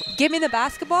 No. Give me the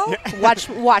basketball. Watch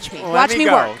me. Watch me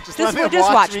go. work.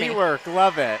 Just watch me work.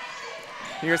 Love it.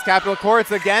 Here's Capital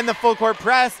Courts again, the full court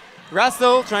press.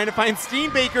 Russell trying to find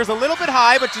Steenbaker's a little bit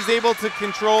high, but she's able to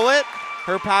control it.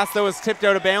 Her pass, though, is tipped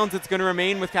out of bounds. It's going to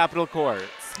remain with Capital Courts.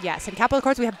 Yes, in Capital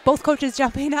Courts, we have both coaches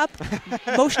jumping up,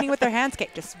 motioning with their hands. Okay,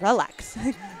 just relax.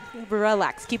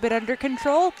 Relax. Keep it under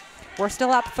control. We're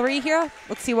still up 3 here.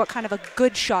 Let's see what kind of a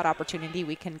good shot opportunity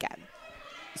we can get.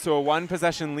 So a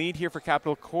 1-possession lead here for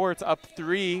Capital Courts, up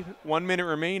 3, 1 minute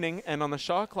remaining. And on the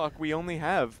shot clock, we only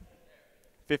have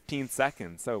 15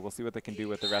 seconds. So we'll see what they can do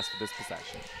with the rest of this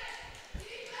possession.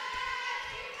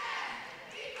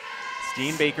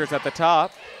 Steenbaker's at the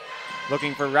top,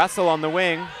 looking for Russell on the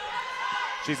wing.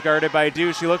 She's guarded by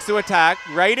Dew. She looks to attack.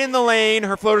 Right in the lane.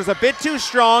 Her floater's a bit too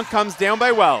strong. Comes down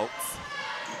by Welch.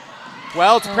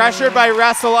 Well, it's pressured by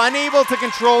Russell, unable to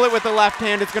control it with the left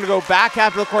hand. It's going to go back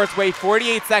Capital Court's way.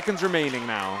 48 seconds remaining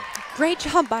now. Great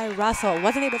job by Russell.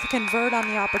 Wasn't able to convert on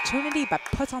the opportunity, but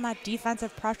puts on that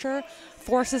defensive pressure,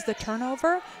 forces the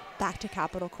turnover, back to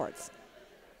Capital Courts.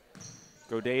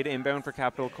 Godet to inbound for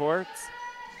Capital Courts.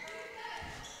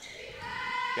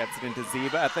 Gets it into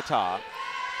Ziba at the top.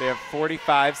 They have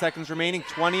 45 seconds remaining,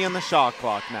 20 on the shot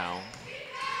clock now.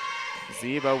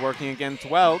 Ziba working against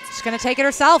Welch. She's going to take it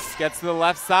herself. Gets to the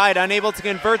left side, unable to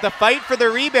convert. The fight for the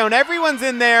rebound. Everyone's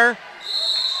in there.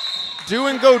 Du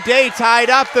and Godet tied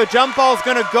up. The jump ball's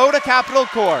going to go to Capital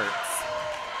Courts.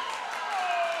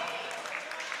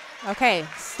 Okay,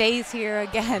 stays here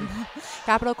again.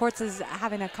 Capital Courts is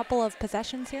having a couple of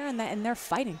possessions here, and they're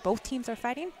fighting. Both teams are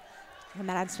fighting. In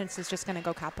that instance, it's just going to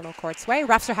go Capital Courts' way.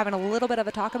 Refs are having a little bit of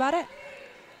a talk about it.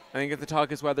 I think if the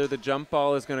talk is whether the jump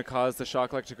ball is going to cause the shot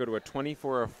clock to go to a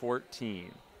 24 or 14.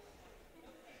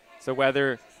 So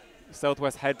whether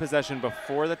Southwest had possession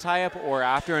before the tie-up or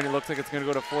after, and it looks like it's going to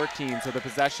go to 14. So the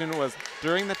possession was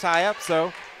during the tie-up,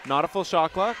 so not a full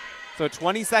shot clock. So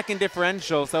 20-second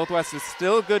differential. Southwest is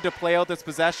still good to play out this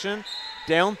possession.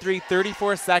 Down 3,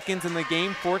 34 seconds in the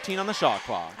game, 14 on the shot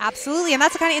clock. Absolutely, and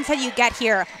that's the kind of insight you get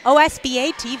here.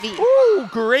 OSBA TV. Ooh,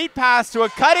 great pass to a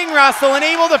cutting Russell and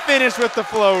able to finish with the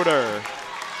floater.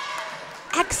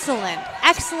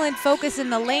 Excellent focus in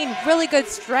the lane. Really good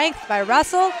strength by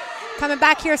Russell. Coming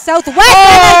back here, Southwest.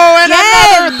 Oh, and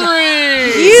another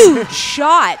three! Huge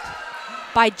shot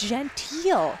by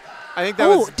Gentile. I think that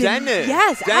was Dennis.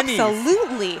 Yes, Denny's.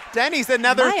 Absolutely. Denny's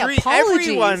another My three. apologies.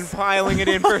 Everyone piling it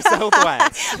in for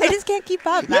Southwest. I just can't keep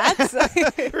up, Max.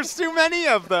 There's too many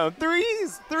of them.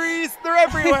 Threes, they're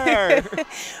everywhere.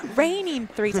 Raining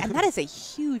threes, and that is a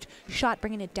huge shot,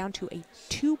 bringing it down to a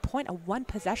 2-point, a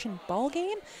one-possession ball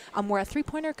game, where a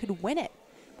three-pointer could win it.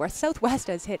 Where Southwest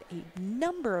has hit a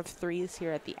number of threes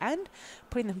here at the end,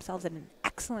 putting themselves in an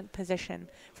excellent position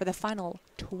for the final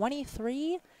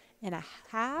 23.5,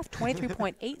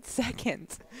 23.8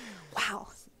 seconds. Wow.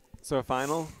 So a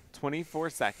final 24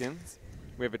 seconds.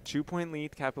 We have a 2-point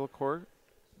lead, Capital Court.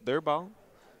 Their ball.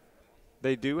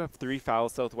 They do have 3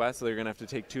 fouls, Southwest, so they're going to have to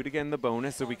take 2 to get in the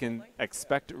bonus, so we can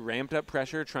expect ramped up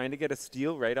pressure, trying to get a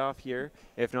steal right off here.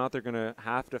 If not, they're going to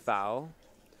have to foul.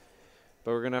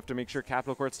 But we're going to have to make sure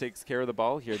Capital Courts takes care of the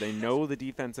ball here. They know the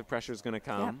defensive pressure is going to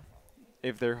come. Yep.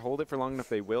 If they hold it for long enough,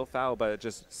 they will foul, but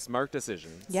just smart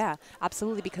decisions. Yeah,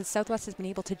 absolutely, because Southwest has been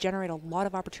able to generate a lot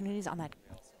of opportunities on that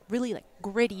really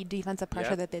gritty defensive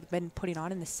pressure that they've been putting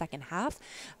on in the second half.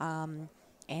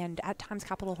 And at times,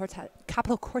 Capital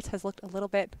Courts has looked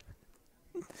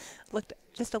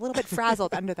just a little bit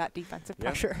frazzled under that defensive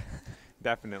pressure.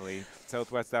 Definitely.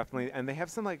 Southwest definitely. And they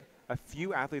have some, a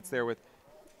few athletes there with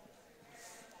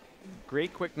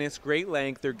great quickness, great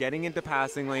length. They're getting into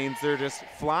passing lanes. They're just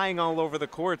flying all over the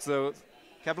court. So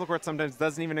Capital Court sometimes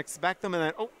doesn't even expect them, and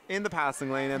then in the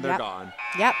passing lane, and they're gone.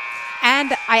 Yep.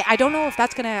 And I don't know if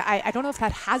that's gonna. I don't know if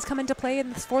that has come into play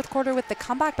in this fourth quarter with the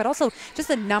comeback, but also just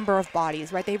the number of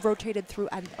bodies. Right, they've rotated through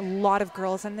a lot of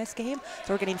girls in this game,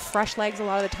 so we're getting fresh legs a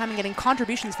lot of the time and getting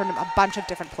contributions from a bunch of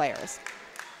different players.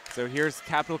 So here's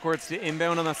Capital Courts to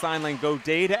inbound on the sideline.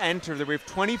 Godet to enter. We have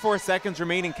 24 seconds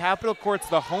remaining. Capital Courts,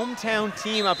 the hometown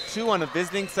team, up 2 on a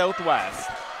visiting Southwest.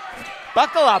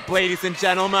 Buckle up, ladies and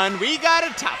gentlemen. We got a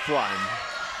tough one.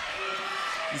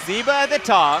 Ziba at the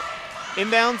top.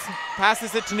 Inbounds,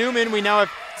 passes it to Newman. We now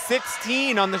have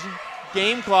 16 on the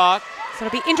game clock. So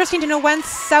it'll be interesting to know when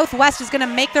Southwest is going to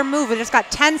make their move. We've just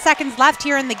got 10 seconds left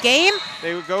here in the game.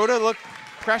 They would go to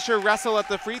pressure Russell at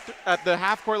the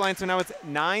half-court line, so now it's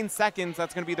 9 seconds.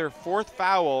 That's going to be their 4th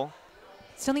foul.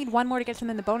 Still need one more to get them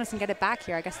in the bonus and get it back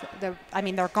here. I guess they're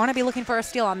going to be looking for a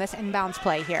steal on this inbounds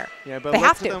play here. Yeah, but they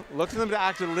have to. Look for them to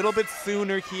act a little bit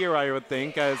sooner here, I would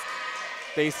think, as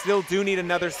they still do need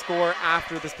another score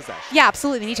after this possession. Yeah,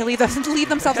 absolutely. They need to leave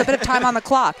themselves a bit of time on the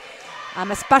clock,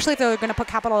 especially if they're going to put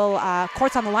Capital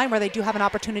Courts on the line where they do have an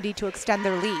opportunity to extend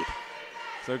their lead.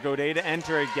 So Godet to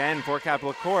enter again for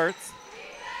Capital Courts.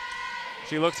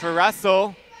 She looks for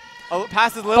Russell.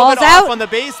 Passes a little bit off on the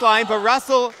baseline, but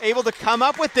Russell able to come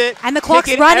up with it. And the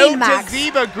clock's running, out Max. To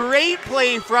Ziba. Great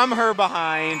play from her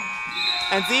behind.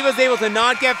 And Ziba's able to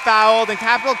not get fouled, and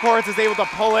Capital Courts is able to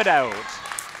pull it out.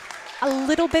 A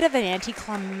little bit of an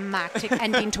anticlimactic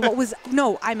ending to what was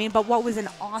but what was an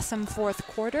awesome fourth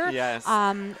quarter. Yes.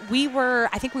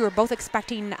 I think we were both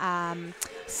expecting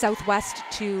Southwest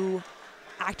to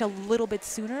act a little bit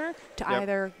sooner to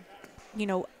either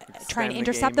try and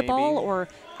intercept the ball or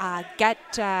get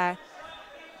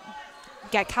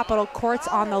Capital Courts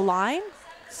on the line.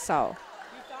 So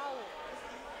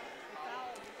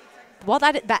Well,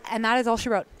 that is all she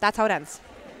wrote. That's how it ends.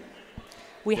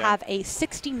 We Yeah. have a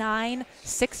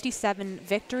 69-67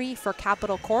 victory for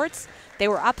Capital Courts. They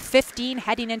were up 15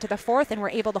 heading into the fourth and were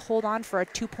able to hold on for a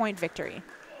 2-point victory.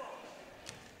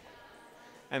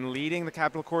 And leading the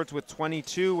Capital Courts with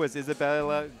 22 was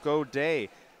Isabella Godet.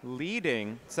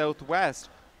 Leading Southwest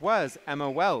was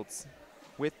Emma Welts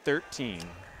with 13.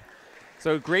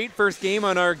 So great first game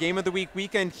on our Game of the Week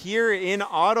weekend here in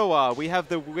Ottawa. We have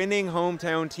the winning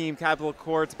hometown team, Capital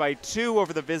Courts, by 2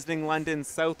 over the visiting London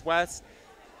Southwest.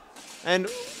 And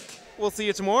we'll see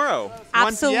you tomorrow.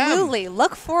 Absolutely. 1 p.m.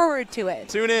 Look forward to it.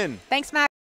 Tune in. Thanks, Matt.